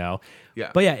yeah. really know.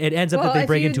 Yeah. But yeah, it ends up Well, that they if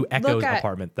break you into Echo's look at-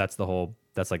 apartment. That's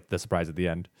like the surprise at the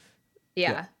end.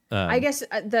 Yeah. I guess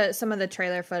some of the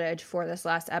trailer footage for this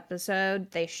last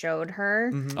episode, they showed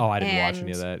her. Oh, I didn't watch And-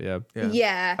 any of that. Yeah.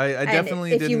 Yeah, I and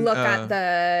definitely if you didn't, look at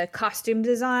the costume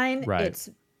design, Right. it's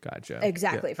Gotcha.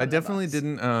 exactly. From I the definitely books.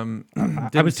 didn't.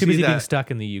 I was too busy being that. stuck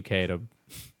in the UK to.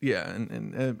 Yeah,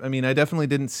 and I mean, I definitely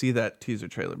didn't see that teaser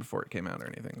trailer before it came out or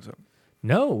anything. So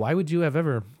No, why would you have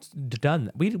ever done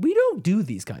that? We don't do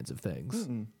these kinds of things.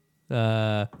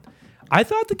 I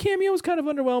thought the cameo was kind of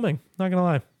underwhelming. Not gonna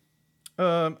lie.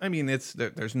 I mean,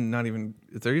 there's not even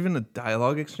is there even a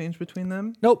dialogue exchange between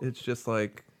them? Nope. It's just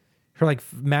like Her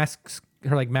mask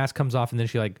comes off and then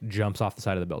she like jumps off the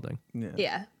side of the building.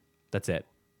 Yeah. That's it.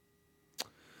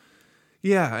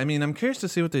 Yeah, I mean, I'm curious to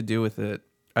see what they do with it.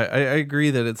 I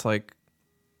agree that it's like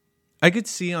I could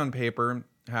see on paper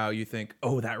how you think,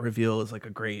 oh, that reveal is like a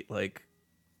great like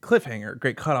cliffhanger,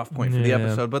 great cutoff point for the Yeah.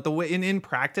 episode. But the way in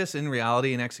practice, in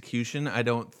reality, in execution, I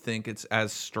don't think it's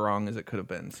as strong as it could have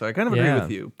been. So I kind of agree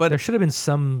with you. But there should have been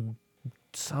some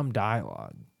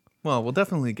dialogue. well, we'll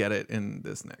definitely get it in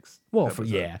this next. Well, episode.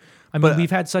 I mean, But-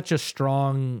 we've had such a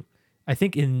strong. I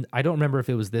think I don't remember if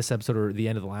it was this episode or the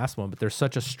end of the last one, but there's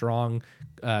such a strong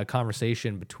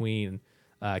conversation between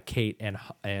Kate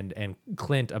and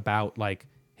Clint about like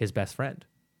his best friend,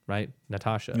 right,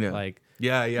 Natasha. Yeah. Like,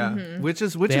 Yeah. Which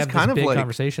is they have kind this of big like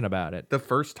conversation about it. the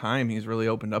first time he's really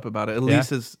opened up about it, at Yeah.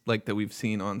 least as like that we've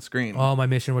seen on screen. Oh, my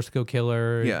mission was to go kill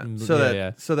her. yeah. Mm, So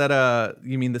yeah, that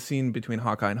you mean the scene between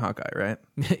Hawkeye and Hawkeye, right?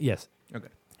 yeah. Yes. Okay.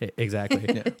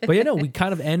 Exactly. But we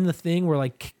kind of end the thing where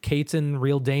like Kate's in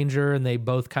real danger and they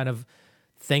both kind of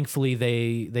thankfully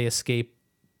they escape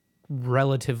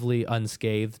relatively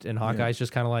unscathed and Hawkeye's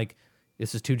just kind of like,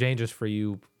 this is too dangerous for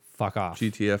you, fuck off.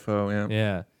 GTFO,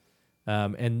 yeah. Yeah.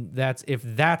 And if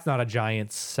that's not a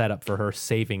giant setup for her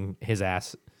saving his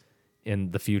ass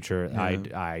in the future,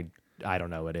 I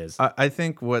don't know what is. I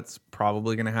think what's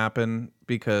probably going to happen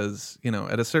because,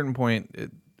 at a certain point,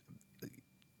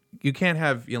 you can't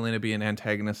have Yelena be an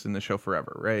antagonist in the show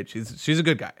forever, right? She's a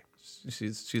good guy.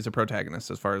 She's a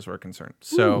protagonist as far as we're concerned.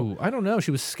 So Ooh, I don't know.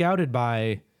 She was scouted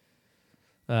by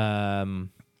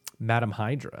Madam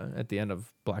Hydra at the end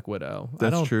of Black Widow.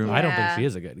 That's true. I don't think Yeah. she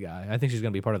is a good guy. I think she's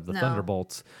going to be part of the No.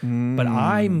 Thunderbolts. But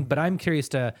I'm curious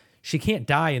to. She can't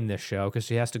die in this show because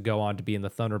she has to go on to be in the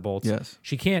Thunderbolts. Yes.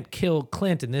 She can't kill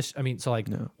Clint in this. I mean, so like,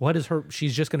 what is her?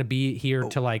 She's just going to be here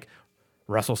to like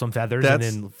rustle some feathers and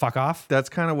That's- then fuck off. that's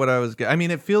kind of what I was I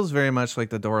mean, it feels very much like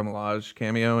the Dora Milaje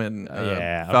cameo in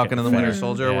yeah, Falcon okay, and the Winter fair.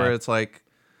 Soldier, Yeah. where it's like,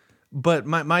 but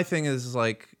my thing is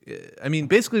like, I mean,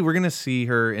 basically we're going to see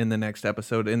her in the next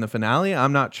episode in the finale.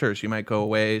 I'm not sure. She might go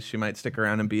away. She might stick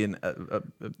around and be in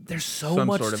There's so some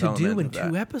much sort of to do element in of that.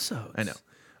 2 episodes. I know.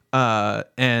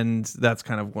 And that's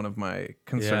kind of one of my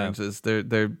concerns is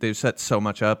they've set so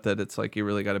much up that it's like you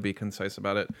really got to be concise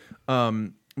about it.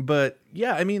 But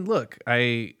yeah, I mean, look,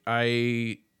 I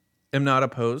am not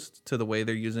opposed to the way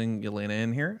they're using Yelena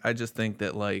in here. I just think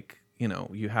that like,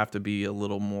 you have to be a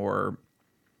little more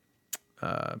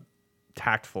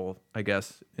tactful, I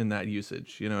guess, in that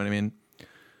usage. You know what I mean?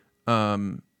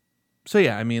 So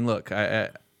yeah, I mean, look, I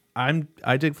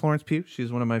dig Florence Pugh.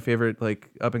 She's one of my favorite like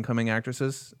up and coming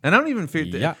actresses, and I don't even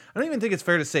Yeah. I don't even think it's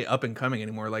fair to say up and coming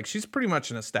anymore. Like she's pretty much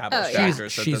an established Oh, yeah.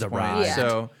 actress. She's at this a point. ride. Yeah.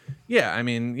 So yeah, I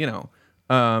mean,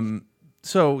 and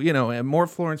more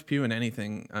Florence Pugh in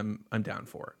anything, I'm down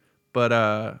for. But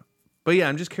yeah,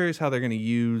 I'm just curious how they're going to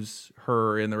use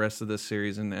her in the rest of this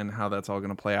series and how that's all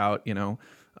going to play out.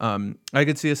 I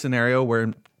could see a scenario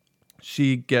where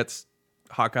she gets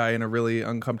Hawkeye in a really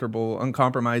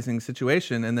uncompromising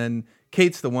situation, and then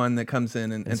Kate's the one that comes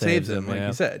in and saves him, like yeah.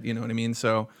 you said. You know what I mean?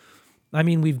 So I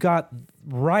mean, we've got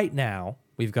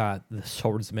the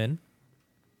Swordsman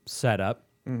set up,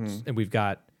 and we've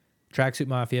got Tracksuit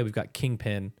Mafia, we've got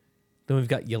Kingpin, then we've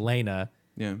got Yelena.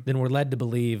 yeah, Then we're led to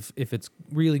believe if it's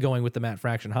really going with the Matt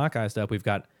Fraction Hawkeye stuff, we've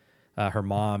got her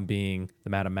mom being the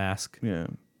Madam Mask. yeah.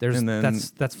 There's and then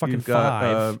that's fucking you've got,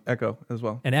 5. Echo as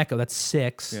well. And Echo, that's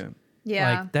 6. Yeah,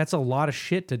 Yeah. Like that's a lot of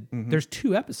shit to. There's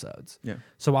 2 episodes. yeah.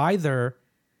 So either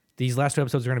these last 2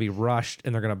 episodes are going to be rushed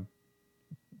and they're going to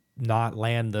not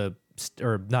land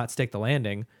or not stick the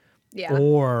landing, Yeah.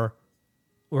 or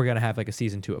we're going to have like a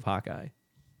season 2 of Hawkeye,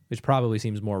 which probably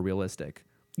seems more realistic.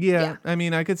 Yeah, Yeah. I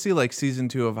mean, I could see like season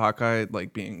 2 of Hawkeye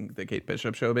like being the Kate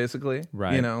Bishop show, basically.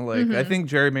 Right. You know, like I think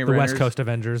Jeremy The Renner's, West Coast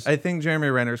Avengers. I think Jeremy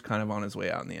Renner's kind of on his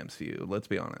way out in the MCU. Let's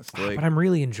be honest. Like, but I'm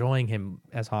really enjoying him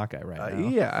as Hawkeye right now.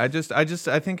 yeah, I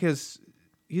think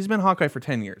he's been Hawkeye for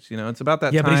 10 years. You know, it's about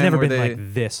that Yeah, time. but he's never where been they,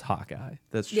 like this Hawkeye.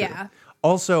 That's true. Yeah.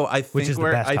 Also, I think is the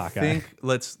best Hawkeye.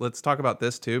 let's talk about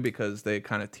this too, because they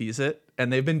kind of tease it,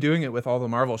 and they've been doing it with all the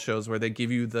Marvel shows where they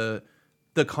give you the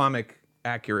comic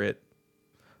accurate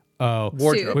Oh,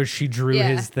 wardrobe. where she drew Yeah.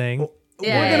 his thing.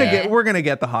 Yeah. We're gonna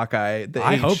get the Hawkeye,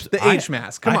 I hope so. I H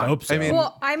mask. Come on. hope so. I mean,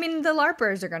 Well, I mean, the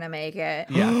LARPers are gonna make it.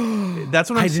 yeah,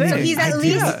 that's what I'm I didn't saying. So even- he's I at didn't-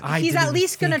 least I he's didn't at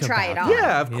least gonna think try it about on. that.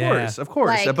 Yeah, of course, Yeah. of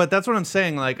course. Like- But that's what I'm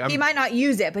saying. Like, He might not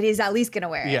use it, but he's at least gonna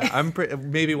wear it. yeah,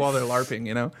 maybe while they're LARPing,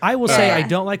 you know. I will say I Yeah.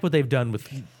 don't like what they've done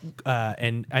with,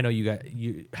 and I know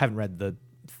you haven't read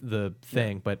the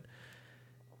thing, but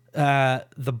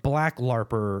the Black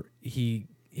LARPer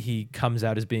he comes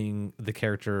out as being the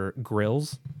character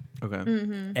Grills,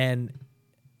 Okay. and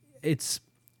it's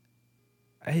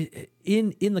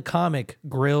in the comic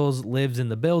Grills lives in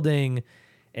the building,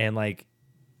 and like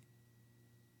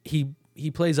he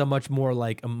plays a much more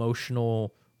like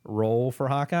emotional role for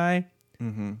Hawkeye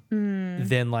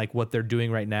than like what they're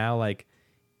doing right now. Like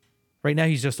right now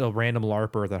he's just a random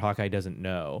LARPer that Hawkeye doesn't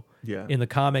know. Yeah. In the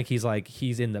comic he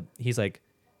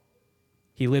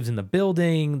lives in the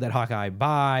building that Hawkeye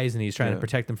buys, and he's trying to Yeah.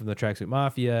 protect them from the Tracksuit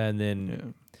Mafia. And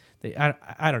then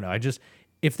I don't know.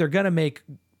 If they're gonna make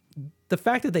the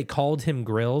fact that they called him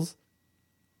Grills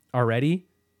already,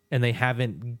 and they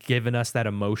haven't given us that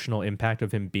emotional impact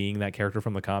of him being that character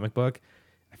from the comic book,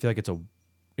 I feel like it's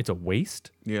a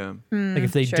waste. Yeah. Like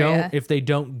if they sure, don't yeah. if they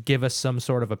don't give us some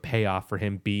sort of a payoff for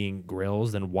him being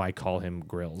Grills, then why call him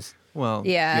Grills? Well,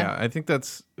 Yeah. I think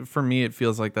that's for me. It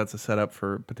feels like that's a setup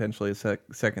for potentially a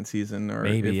second season, or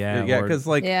Maybe, yeah, or- because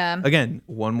like Yeah. again,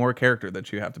 one more character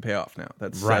that you have to pay off now.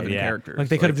 That's 7 characters. Like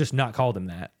they could have just not called him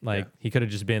that. Like he could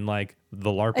have just been like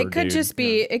the LARPer. It could dude. just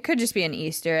be an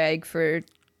Easter egg for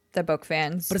the book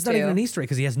fans. But it's not too. even an Easter egg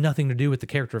because he has nothing to do with the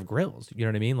character of Grills. You know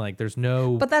what I mean? Like there's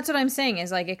no But that's what I'm saying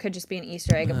is like it could just be an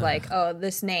Easter egg of like, oh,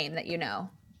 this name that you know.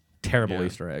 terrible Yeah.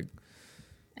 Easter egg.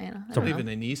 I don't know. It's not even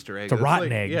an Easter egg. It's a That's rotten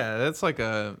like- egg. Yeah, that's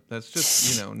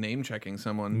just name checking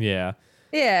someone. Yeah.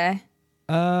 Yeah.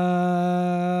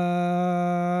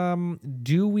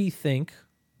 Do we think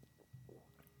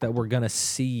that we're gonna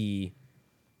see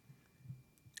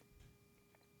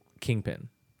Kingpin?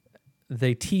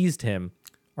 They teased him.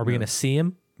 Are we gonna see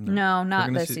him? No,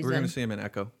 not this We're gonna season. see him in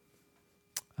Echo.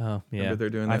 Oh yeah, they're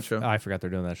doing that show? I forgot they're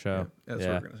doing that show. That's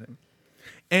yeah. what we're gonna see.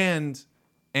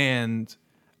 And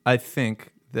I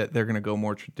think that they're gonna go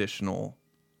more traditional,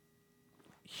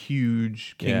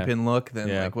 huge Kingpin look than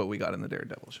Yeah. like what we got in the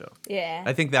Daredevil show. Yeah.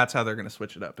 I think that's how they're gonna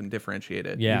switch it up and differentiate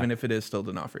it, Yeah. even if it is still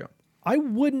D'Onofrio. I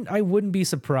wouldn't be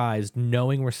surprised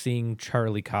knowing we're seeing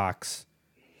Charlie Cox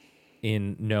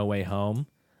in No Way Home.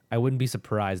 I wouldn't be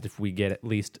surprised if we get at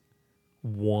least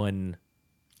one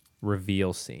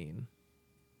reveal scene.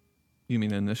 You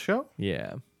mean in this show?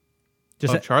 Yeah.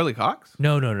 Just Charlie Cox,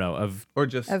 No, of or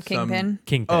just Of some- Kingpin.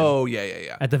 Kingpin. Oh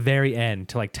yeah. At the very end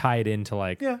to like tie it into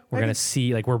like Yeah, we're I gonna can-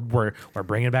 see like we're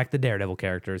bringing back the Daredevil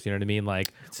characters. You know what I mean?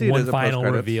 Like See it one as a final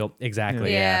post-credits. reveal.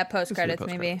 Exactly. yeah, Yeah. post credits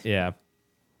maybe. post-credits. Yeah.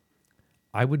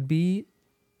 I would be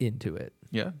into it.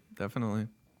 Yeah, definitely.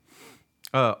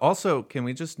 Also, can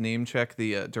we just name check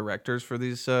the directors for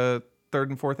these third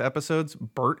and fourth episodes?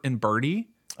 Bert and Birdie.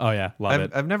 Oh yeah, love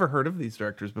it. I've never heard of these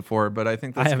directors before, but I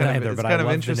think that's haven't kind of, either, it's but I kind of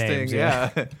love the interesting. names,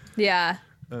 yeah. Yeah.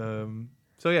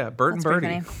 So yeah, Bert That's and pretty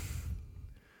Birdie.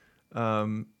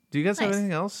 funny. Do you guys have Nice.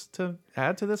 anything else to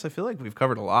add to this? I feel like we've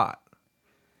covered a lot.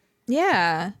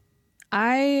 Yeah.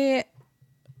 I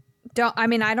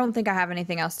don't think I have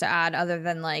anything else to add other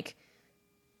than like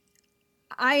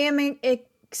I am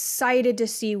excited to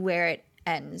see where it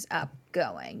ends up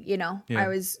going, you know? Yeah.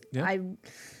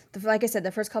 Like I said,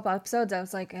 the first couple episodes, I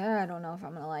was like, I don't know if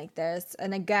I'm going to like this.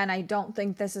 And again, I don't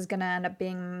think this is going to end up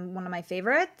being one of my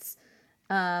favorites.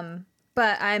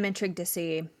 But I'm intrigued to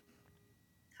see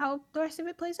how the rest of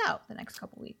it plays out the next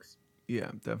couple weeks.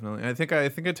 Yeah, definitely. I think I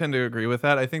tend to agree with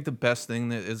that. I think the best thing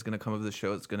that is going to come of the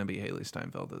show is going to be Haley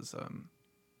Steinfeld as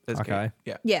Hawkeye? Kate.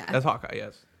 Yeah. Yeah. As Hawkeye,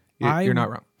 yes. You're not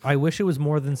wrong. I wish it was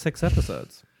more than 6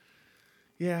 episodes.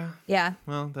 Yeah. Yeah.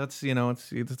 Well, that's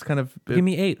it's kind of Give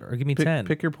me 8 or give me 10.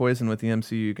 Pick your poison with the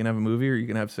MCU. You can have a movie or you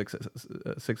can have six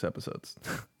episodes.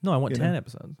 No, I want You 10 know?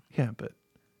 episodes. Yeah, but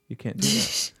you can't do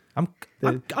that.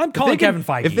 I'm calling Kevin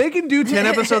Feige. If they can do 10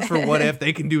 episodes for What If,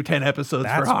 they can do 10 episodes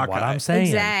That's for Hawkeye. what I'm saying.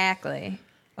 Exactly.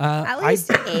 At I- least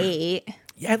 8.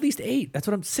 Yeah, at least 8. That's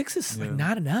what I'm. 6 is like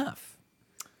not enough.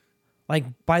 Like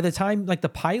by the time like the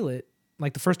pilot,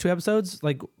 like the first 2 episodes,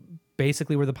 like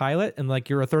basically were the pilot, and like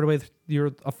you're a third away.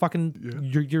 You're a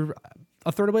fucking. You're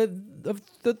a third away of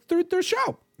the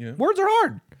show. Yeah. Words are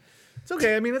hard. It's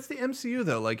okay. I mean, it's the MCU,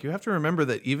 though. Like, you have to remember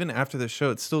that even after the show,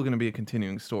 it's still going to be a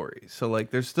continuing story. So, like,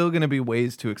 there's still going to be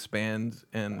ways to expand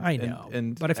and I know,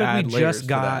 and but I feel like add layers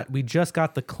to we just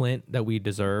got the Clint that we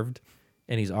deserved,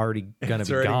 and he's already gonna It's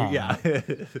be already- gone. Yeah.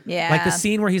 Yeah. Like the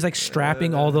scene where he's like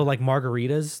strapping all the like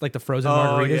margaritas, like the frozen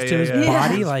margaritas yeah, to his yeah, yeah.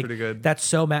 body. That's Like pretty good. that's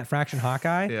so Matt Fraction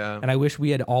Hawkeye. Yeah. And I wish we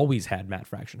had always had Matt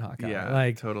Fraction Hawkeye. Yeah,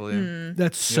 Like totally.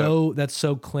 that's so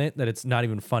Clint that it's not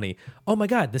even funny. Oh my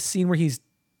god, the scene where he's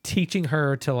teaching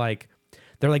her to like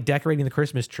they're like decorating the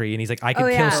Christmas tree and he's like, I can Oh,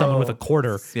 kill yeah. someone with a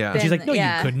quarter. Yeah. And she's like, no,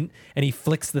 Yeah. you couldn't. And he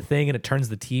flicks the thing and it turns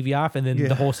the TV off. And then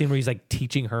the whole scene where he's like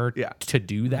teaching her Yeah. to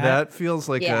do that. That feels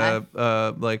like Yeah.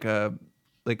 like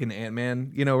an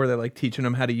Ant-Man, you know, where they're like teaching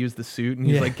him how to use the suit and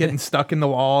he's Yeah. like getting stuck in the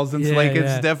walls. And it's Yeah, like, it's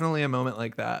yeah. definitely a moment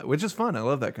like that, which is fun. I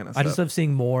love that kind of I stuff. just love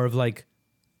seeing more of like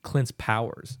Clint's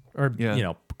powers or, Yeah. you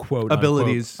know, quote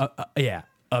Abilities. unquote,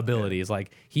 abilities.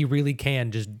 Like he really can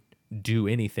just do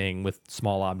anything with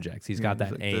small objects. He's got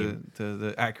that Like aim.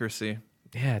 the accuracy.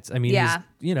 Yeah, it's. I mean, Yeah.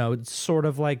 he's, you know, it's sort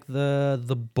of like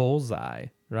the bullseye,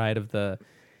 right? Of the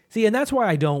see, and that's why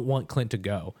I don't want Clint to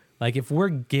go. Like, if we're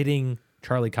getting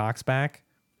Charlie Cox back,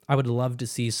 I would love to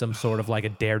see some sort of like a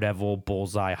Daredevil,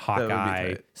 Bullseye, Hawkeye tight. That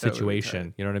would be situation.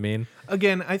 tight. You know what I mean?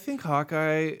 Again, I think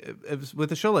Hawkeye,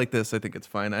 with a show like this, I think it's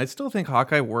fine. I still think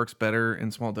Hawkeye works better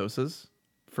in small doses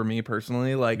for me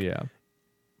personally. Like, Yeah,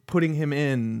 putting him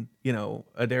in, you know,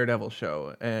 a Daredevil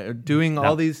show, doing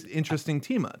all these interesting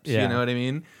team ups. Yeah. You know what I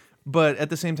mean? But at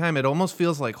the same time, it almost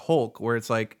feels like Hulk, where it's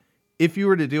like, if you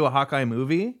were to do a Hawkeye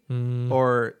movie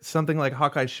or something like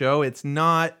Hawkeye show, it's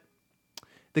not.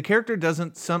 The character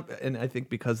doesn't and I think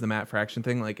because the Matt Fraction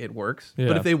thing, like it works. Yeah.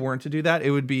 But if they weren't to do that,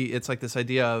 it would be. It's like this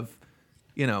idea of,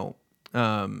 you know,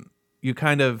 you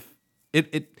kind of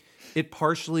it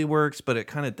partially works, but it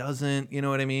kind of doesn't. You know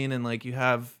what I mean? And like you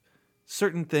have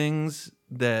certain things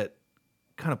that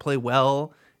kind of play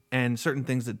well and certain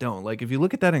things that don't. Like if you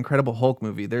look at that Incredible Hulk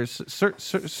movie, there's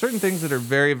certain things that are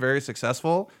very, very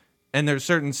successful, and there's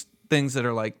certain things that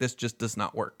are like, this just does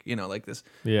not work. You know, like this.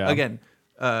 Yeah. Again,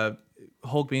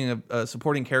 Hulk being a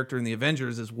supporting character in the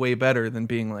Avengers is way better than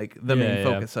being like the main Yeah.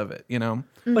 focus of it. You know.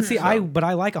 but see, I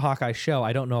like a Hawkeye show.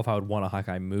 I don't know if I would want a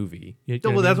Hawkeye movie. You know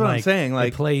Well, what I that's mean? what I'm saying,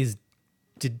 like- it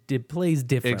plays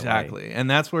differently. Exactly, and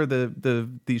that's where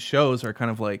these shows are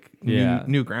kind of like Yeah.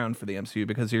 new ground for the MCU,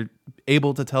 because you're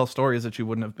able to tell stories that you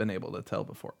wouldn't have been able to tell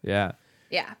before. Yeah.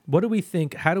 Yeah. What do we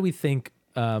think? How do we think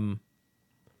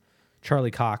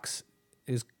Charlie Cox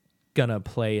is gonna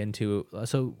play into?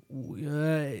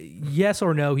 Yes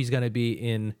or no? He's gonna be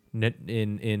in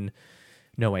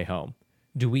No Way Home.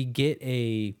 Do we get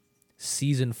a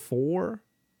season 4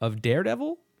 of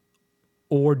Daredevil,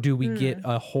 or do we get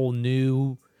a whole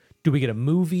new? Do we get a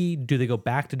movie? Do they go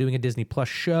back to doing a Disney Plus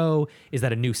show? Is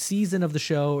that a new season of the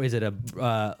show? Is it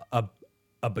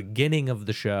a beginning of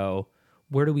the show?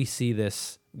 Where do we see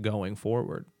this going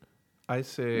forward? I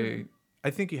say, I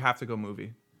think you have to go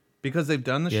movie, because they've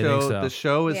done the Yeah, I show. think so. The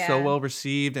show is so Yeah. well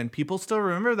received, and people still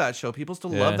remember that show. People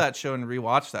still Yeah. love that show and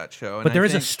rewatch that show. And But there I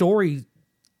is a think- story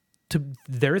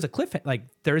there is a cliffhanger. Like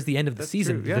there is the end of the That's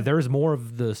season. true, yeah. There is more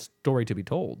of the story to be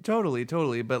told. Totally.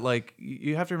 But like,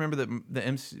 you have to remember that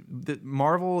that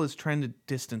Marvel is trying to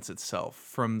distance itself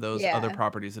from those Yeah. other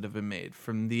properties that have been made,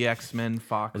 from the X-Men,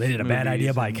 Fox. They did a bad movies,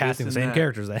 idea by and casting the this same and that.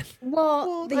 characters then.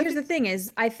 Well, here's the thing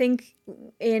is, I think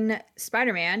in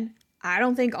Spider-Man, I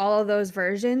don't think all of those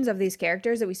versions of these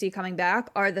characters that we see coming back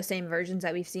are the same versions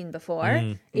that we've seen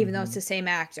before, even though it's the same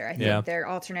actor. I think Yeah. they're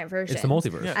alternate versions. It's the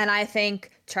multiverse. Yeah. And I think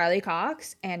Charlie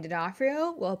Cox and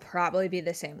D'Onofrio will probably be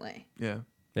the same way. Yeah.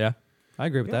 Yeah. I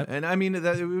agree with that. And I mean,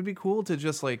 that it would be cool to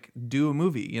just like do a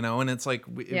movie, you know, and it's like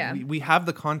Yeah. we have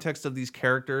the context of these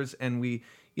characters, and we,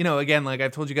 you know, again, like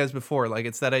I've told you guys before, like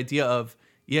it's that idea of,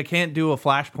 you can't do a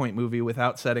Flashpoint movie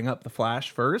without setting up the Flash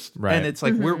first. Right. And it's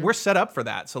like we're set up for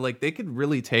that. So like they could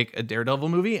really take a Daredevil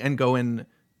movie and go in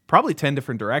probably 10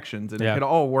 different directions, and Yeah. it could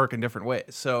all work in different ways.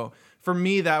 So for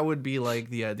me, that would be like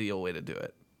the ideal way to do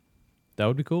it. That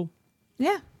would be cool.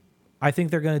 Yeah. I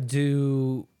think they're gonna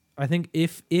do. I think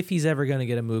if he's ever gonna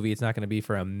get a movie, it's not gonna be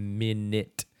for a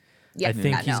minute. Yeah. I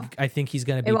think no. I think he's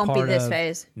gonna be. It won't be part this of,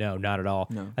 phase. No, not at all.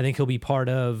 No. I think he'll be part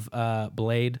of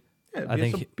Blade. Yeah, I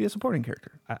think be a supporting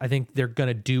character. I think they're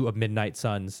gonna do a Midnight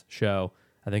Suns show.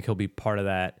 I think he'll be part of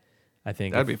that. I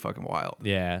think That'd be fucking wild.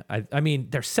 Yeah, I mean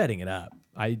they're setting it up.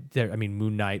 I mean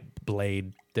Moon Knight,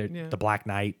 Blade, Yeah. the Black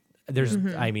Knight. There's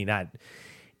I mean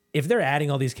if they're adding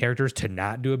all these characters to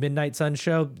not do a Midnight Sun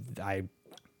show,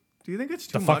 Do you think it's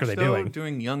too The fuck much are they though,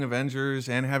 doing? Young Avengers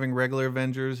and having regular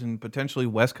Avengers and potentially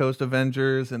West Coast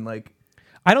Avengers and like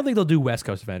I don't think they'll do West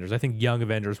Coast Avengers. I think Young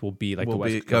Avengers will be like the will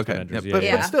West be Coast okay. Avengers. Yeah,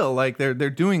 Yeah, but still, like they're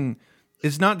doing.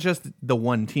 It's not just the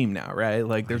one team now, right?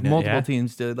 Like there's multiple yeah.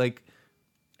 teams to like.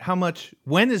 How much?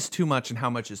 When is too much, and how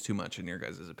much is too much in your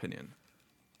guys' opinion?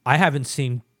 I haven't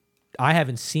seen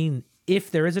if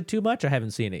there is a too much, I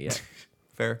haven't seen it yet.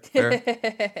 Fair.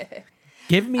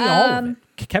 Give me all of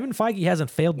it. Kevin Feige hasn't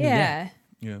failed me Yeah. yet.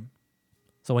 Yeah.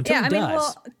 So until he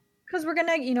does, because we're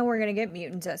gonna get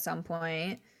mutants at some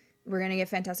point. We're gonna get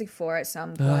Fantastic Four at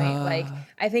some point. Like,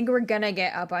 I think we're gonna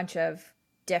get a bunch of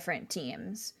different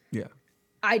teams. Yeah.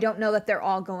 I don't know that they're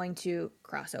all going to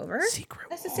cross over Secret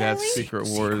Wars. necessarily. That's Secret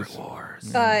Wars. Secret Wars.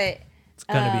 But It's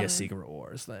gonna be a Secret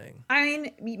Wars thing. I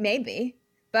mean, maybe.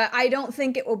 But I don't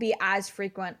think it will be as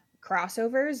frequent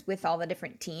crossovers with all the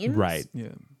different teams. Right. Yeah.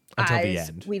 Until as the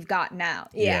end. we've got now.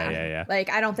 Yeah. Like,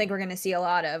 I don't think we're going to see a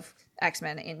lot of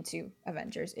X-Men into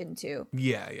Avengers into.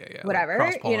 Yeah. Whatever,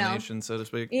 Cross you know. pollination, so to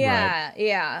speak.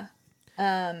 Yeah.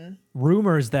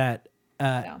 Rumors that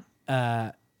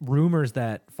No. rumors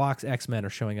that Fox X-Men are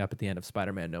showing up at the end of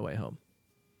Spider-Man No Way Home.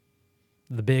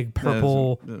 The big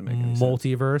purple doesn't make any sense.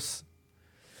 multiverse.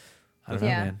 I don't know,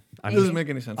 Yeah. man. It doesn't make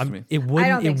any sense to me. It I don't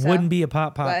wouldn't. think It so, wouldn't be a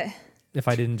pop But if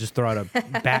I didn't just throw out a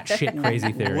batshit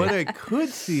crazy theory. What I could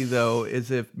see though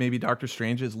is if maybe Doctor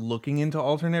Strange is looking into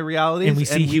alternate realities, And we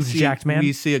see huge jacked man?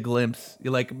 We see a glimpse,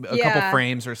 like a Yeah. couple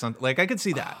frames or something. Like I could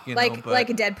see that, you know. like But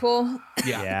Deadpool.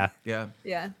 yeah, Yeah.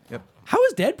 Yeah. yep. How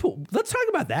is Deadpool? Let's talk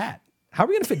about that. How are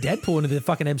we gonna fit Deadpool into the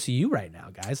fucking MCU right now,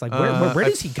 guys? Like, where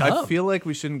does he go? I feel like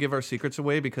we shouldn't give our secrets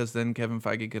away because then Kevin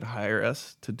Feige could hire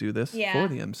us to do this Yeah. for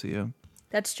the MCU.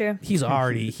 That's true. He's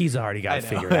already got it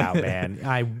figured out, man.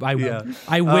 Yeah.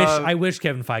 I wish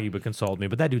Kevin Feige would consult me,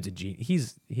 but that dude's a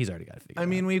genius. He's already got it figured out. I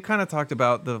mean, we've kind of talked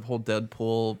about the whole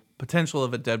Deadpool potential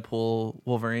of a Deadpool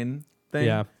Wolverine thing.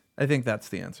 Yeah. I think that's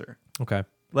the answer. Okay.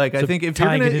 Like, I So think if you're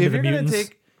tying gonna it into the take, mutants?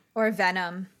 Or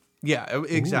Venom. yeah,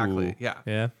 exactly, Ooh. yeah,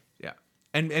 Yeah.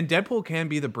 and Deadpool can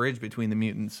be the bridge between the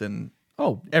mutants and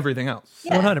Oh, everything else.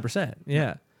 Yeah. 100%.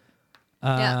 Yeah.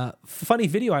 Yeah. Funny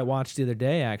video I watched the other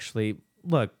day, actually.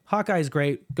 Look, Hawkeye's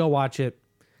great. Go watch it.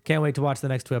 Can't wait to watch the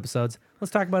next 2 episodes. Let's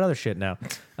talk about other shit now.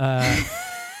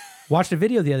 Watched a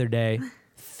video the other day.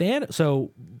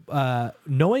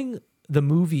 Knowing the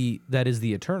movie that is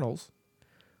The Eternals,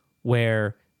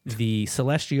 where the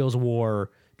Celestials were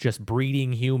just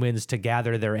breeding humans to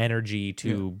gather their energy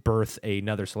to birth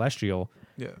another Celestial,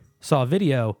 Yeah. saw a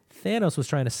video. Thanos was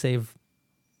trying to save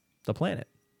the planet.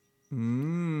 By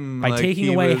like taking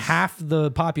he away was- half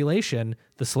the population,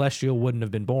 the Celestial wouldn't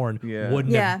have been born, Yeah.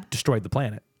 wouldn't Yeah. have destroyed the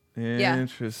planet.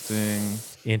 Interesting.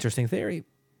 Interesting theory.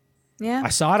 Yeah. I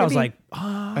saw it. I Could was be. like,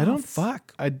 oh, I don't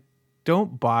fuck. I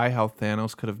don't buy how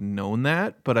Thanos could have known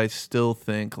that, but I still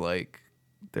think like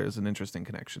there's an interesting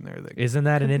connection there. That Isn't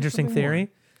that an be interesting something more.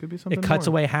 theory? could be something. It cuts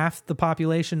more. away half the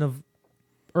population of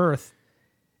Earth,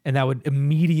 and that would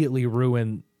immediately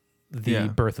ruin the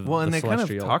birth of well, the and they Celestial.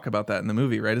 kind of talk about that in the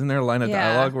movie, right? Isn't there a line of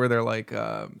Yeah. dialogue where they're like,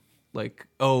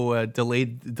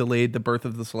 delayed the birth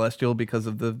of the Celestial because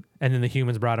of the And then the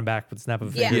humans brought him back with the snap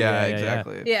of a Yeah. finger.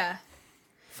 exactly. Yeah.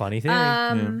 Funny theory.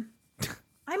 I mean,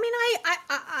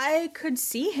 I could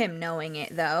see him knowing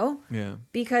it though, Yeah.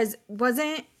 because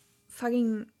wasn't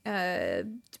fucking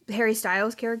Harry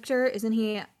Styles' character? Isn't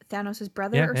he Thanos'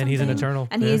 brother? Yeah, or and he's an something? Eternal.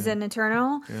 And Yeah. he's an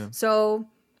Eternal. Yeah. So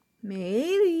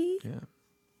maybe. Yeah.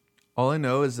 All I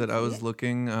know is that I was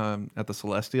looking at the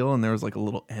Celestial and there was like a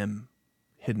little M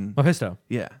hidden. Mephisto,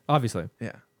 Yeah. obviously.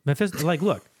 Yeah. Mephisto, like,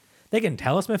 look, they can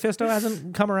tell us Mephisto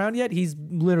hasn't come around yet. He's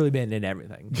literally been in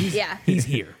everything. Yeah. He's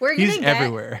here. We're gonna He's get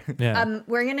everywhere. Yeah.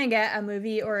 we're gonna get a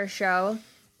movie or a show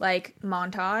like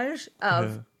montage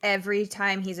of every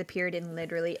time he's appeared in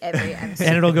literally every episode.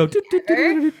 And it'll go.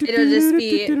 It'll just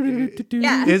be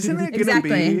yeah. Isn't it gonna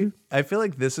Exactly. be? I feel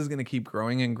like this is gonna keep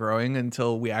growing and growing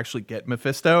until we actually get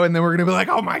Mephisto, and then we're gonna be like,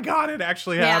 "Oh my god, it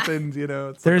actually Yeah. happened!" You know,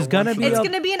 it's There's like a gonna once be in It's a-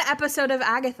 gonna be an episode of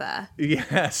Agatha.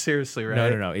 yeah, seriously,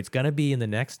 right? No. It's gonna be in the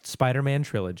next Spider-Man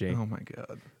trilogy. Oh my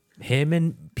god. Him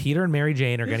and Peter and Mary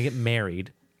Jane are gonna get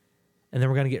married, and then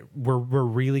we're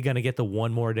really gonna get the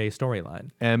One More Day storyline.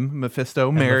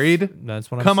 Mephisto married.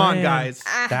 That's what I'm Come saying. on, guys.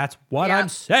 That's what Yeah. I'm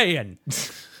saying.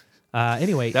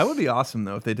 Anyway, That would be awesome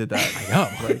though if they did that. I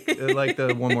know. like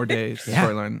the One More Day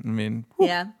storyline. I mean,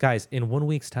 Yeah. guys, in 1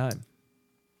 week's time,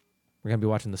 we're gonna be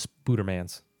watching the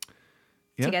Spoodermans.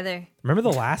 Yeah. Together. Remember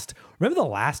the last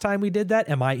time we did that,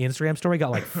 and my Instagram story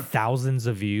got like thousands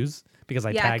of views because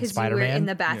I Yeah, tagged because you were Spider-Man. in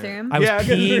the bathroom. I was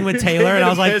peeing with Taylor, and I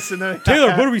was like, Taylor,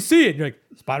 what are we seeing? You're like,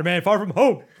 Spider-Man Far From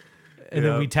Home. And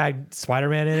then we tagged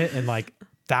Spider-Man in it, and like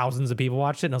thousands of people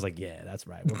watched it. And I was like, yeah, that's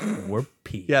right. We're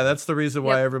peeing. yeah, that's the reason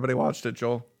why Yep. everybody watched it,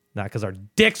 Joel. Not because our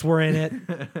dicks were in it.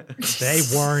 They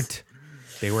weren't.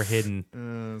 They were hidden.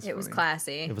 It was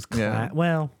classy. It was, Yeah.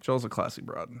 well, Joel's a classy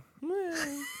broad.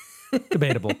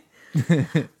 debatable.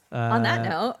 On that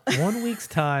note, 1 week's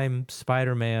time,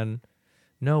 Spider-Man,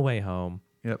 No Way Home.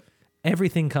 Yep.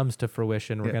 everything comes to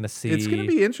fruition. We're Yeah. going to see. It's going to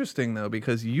be interesting though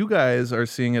because you guys are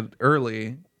seeing it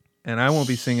early, and I won't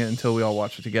be seeing it until we all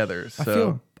watch it together.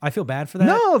 So I feel bad for that.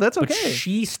 No, that's but okay.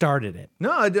 she started it.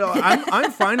 No, I'm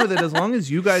fine with it as long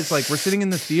as you guys like we're sitting in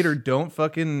the theater. Don't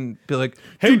fucking be like,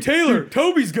 Hey Taylor,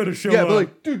 Toby's gonna show yeah, but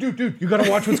like, dude, you gotta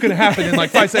watch what's gonna happen in like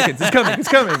 5 seconds. It's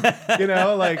coming. You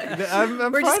know, like I'm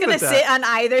We're just fine gonna with that. sit on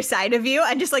either side of you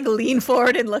and just like lean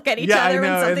forward and look at each Yeah, I other when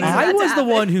know, and something's then- about I to was the happen.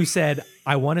 one who said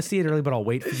I want to see it early, but I'll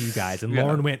wait for you guys. And Yeah.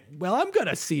 Lauren went, "Well, I'm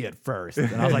gonna see it first."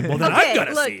 And I was like, "Well, then Okay, I'm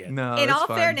gonna look, see it." No, in that's all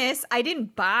fine. fairness, I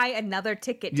didn't buy another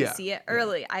ticket to Yeah, see it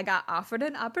early. I got offered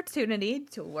an opportunity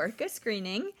to work a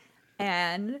screening,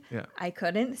 and Yeah. I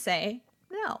couldn't say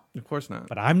no. Of course not.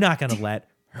 But I'm not gonna let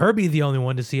her be the only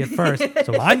one to see it first,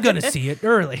 so I'm gonna see it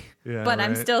early. Yeah, But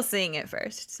I'm right? still seeing it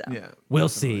first. So, Yeah. We'll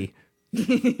see.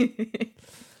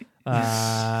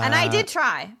 and I did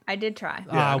try.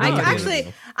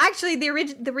 we Actually,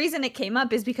 the reason it came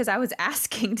up is because I was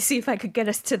asking to see if I could get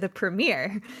us to the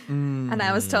premiere, and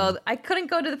I was told I couldn't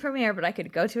go to the premiere, but I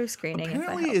could go to a screening. if I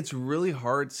Apparently, helped. it's really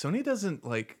hard. Sony doesn't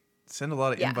like send a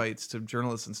lot of Yeah. invites to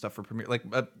journalists and stuff for premiere. Like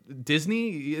Disney,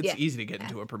 it's Yeah. easy to get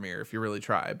into a premiere if you really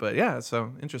try. But yeah,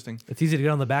 so interesting. It's easy to get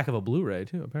on the back of a Blu-ray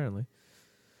too, apparently.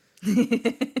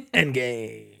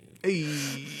 Endgame. Hey.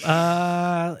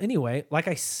 Anyway, like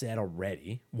I said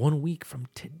already, 1 week from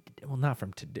today. Well, not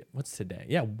from today. What's today?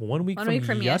 Yeah, 1 week, 1 from, week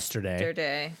from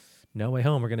yesterday. No Way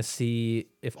Home. We're gonna see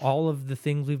if all of the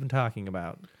things we've been talking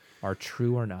about are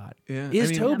true or not. Yeah, Is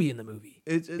I mean- Toby in the movie?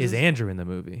 Is Andrew in the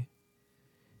movie?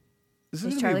 This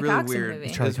Is is gonna Charlie be really Cox in the weird.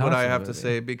 movie? Charlie Is what Cox I in the have to movie.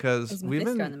 say because Is we've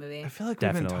Mephisto been. in the movie? I feel like we've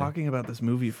been Definitely. talking about this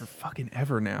movie for fucking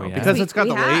ever now We have. because it's got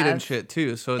We delayed and have. shit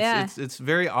too. So it's Yeah. it's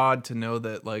very odd to know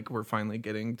that like we're finally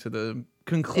getting to the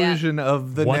conclusion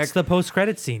of the What's next. the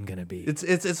post-credit scene gonna be? It's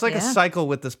like a Yeah. cycle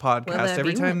with this podcast. there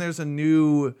Every be time one? there's a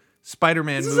new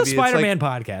Spider-Man This is movie, a Spider-Man it's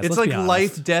like, podcast. It's let's like be honest.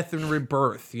 life, death, and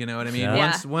rebirth. You know what I mean?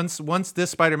 Yeah. Once this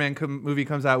Spider-Man movie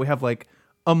comes out, we have like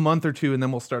a month or two, and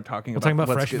then we'll start talking We're talking about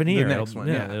what's Fresh good- Veneer. the next It'll- one.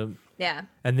 yeah, Yeah. it'll- Yeah.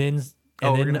 and then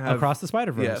Oh, we're and then gonna have- Across the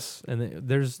Spider-Verse. Yes. And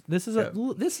this is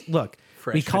this look.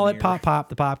 Fresh we call it Veneer. Pop,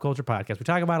 the pop culture podcast. We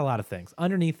talk about a lot of things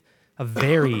underneath a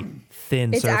very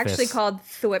thin It's surface. actually called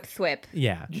Thwip.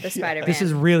 Yeah. The Spider-Man. This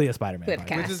is really a Spider-Man Whip podcast.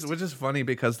 cast. Which is funny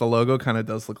because the logo kind of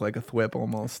does look like a thwip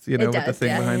almost, you know, with the does, thing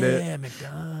yeah. behind it. Damn, it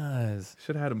does.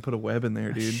 Should have had him put a web in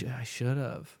there, dude. I should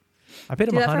have. I paid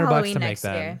him Do that for $100 Halloween to make next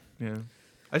that. year. Yeah.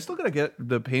 I still gotta get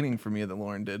the painting from you that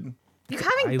Lauren did. You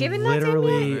haven't I given that to me.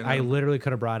 literally, I know. I literally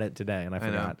could have brought it today, and I I know.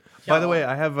 forgot. By the way,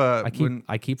 I have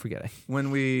I keep forgetting.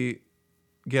 when we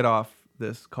get off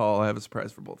this call, I have a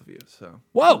surprise for both of you. So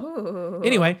Whoa.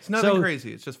 Anyway, it's nothing so craise.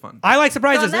 It's just fun. I like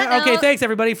surprises. On that Okay, note- thanks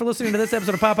everybody for listening to this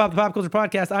episode of Pop Up, the Pop Culture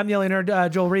Podcast. I'm the LA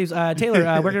Nerd, Joel Reeves. Taylor,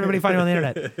 where can everybody find you on the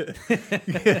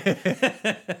internet?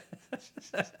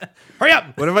 Hurry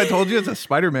up! What if I told you it's a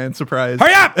Spider-Man surprise?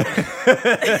 Hurry up!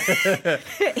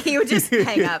 He would just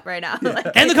hang up right now. Like,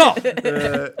 End the call.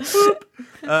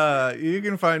 You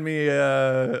can find me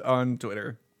on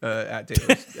Twitter at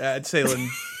Taylor at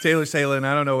Taylor Salen.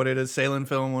 I don't know what it is. Salen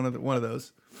Film. One of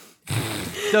those.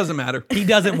 Doesn't matter. He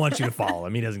doesn't want you to follow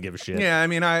him. He doesn't give a shit. Yeah, I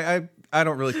mean, I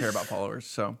don't really care about followers.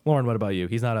 So Lauren, what about you?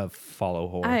 He's not a follow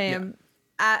whore. I am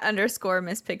at _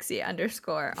 Miss Pixie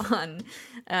 _ on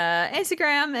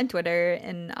Instagram and Twitter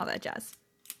and all that jazz.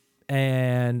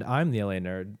 And I'm the LA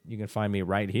Nerd. You can find me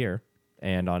right here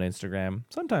and on Instagram.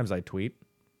 Sometimes I tweet.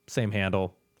 Same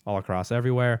handle all across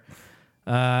everywhere.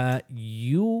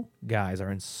 You guys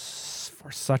are in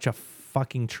for such a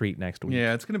fucking treat next week.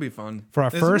 yeah, it's gonna be fun For our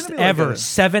This is first gonna be like ever a-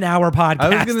 7-hour podcast.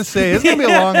 I was gonna say it's gonna be a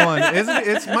long one.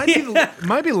 It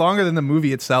might be longer than the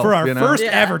movie itself. for our you know? first Yeah.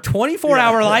 ever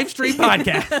 24-hour live stream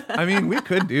podcast. I mean, we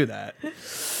could do that.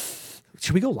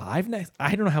 Should we go live next?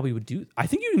 I don't know how we would do. I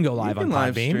think you can go live We on can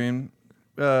live Podbean. stream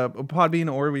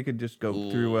Podbean, or we could just go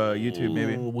through YouTube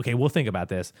maybe. Ooh, okay, we'll think about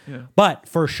this. Yeah. But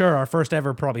for sure, our first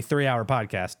ever probably 3-hour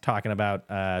podcast talking about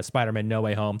Spider-Man No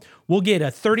Way Home. We'll get a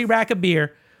 30 rack of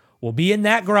beer. We'll be in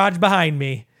that garage behind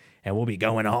me, and we'll be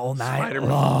going all night Spider-Man.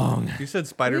 long. You said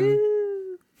Spider-Man.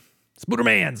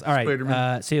 Spoodermans. All right.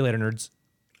 Spider-Man. See you later, nerds.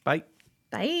 Bye.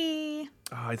 Bye.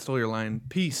 Oh, I stole your line.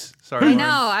 Peace. Sorry. I Lauren. know.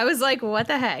 I was like, what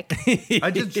the heck?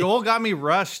 Joel got me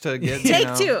rushed to get.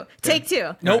 Take two. Take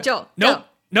two. Nope. Joel. Nope. go.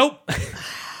 Nope.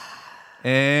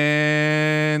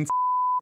 And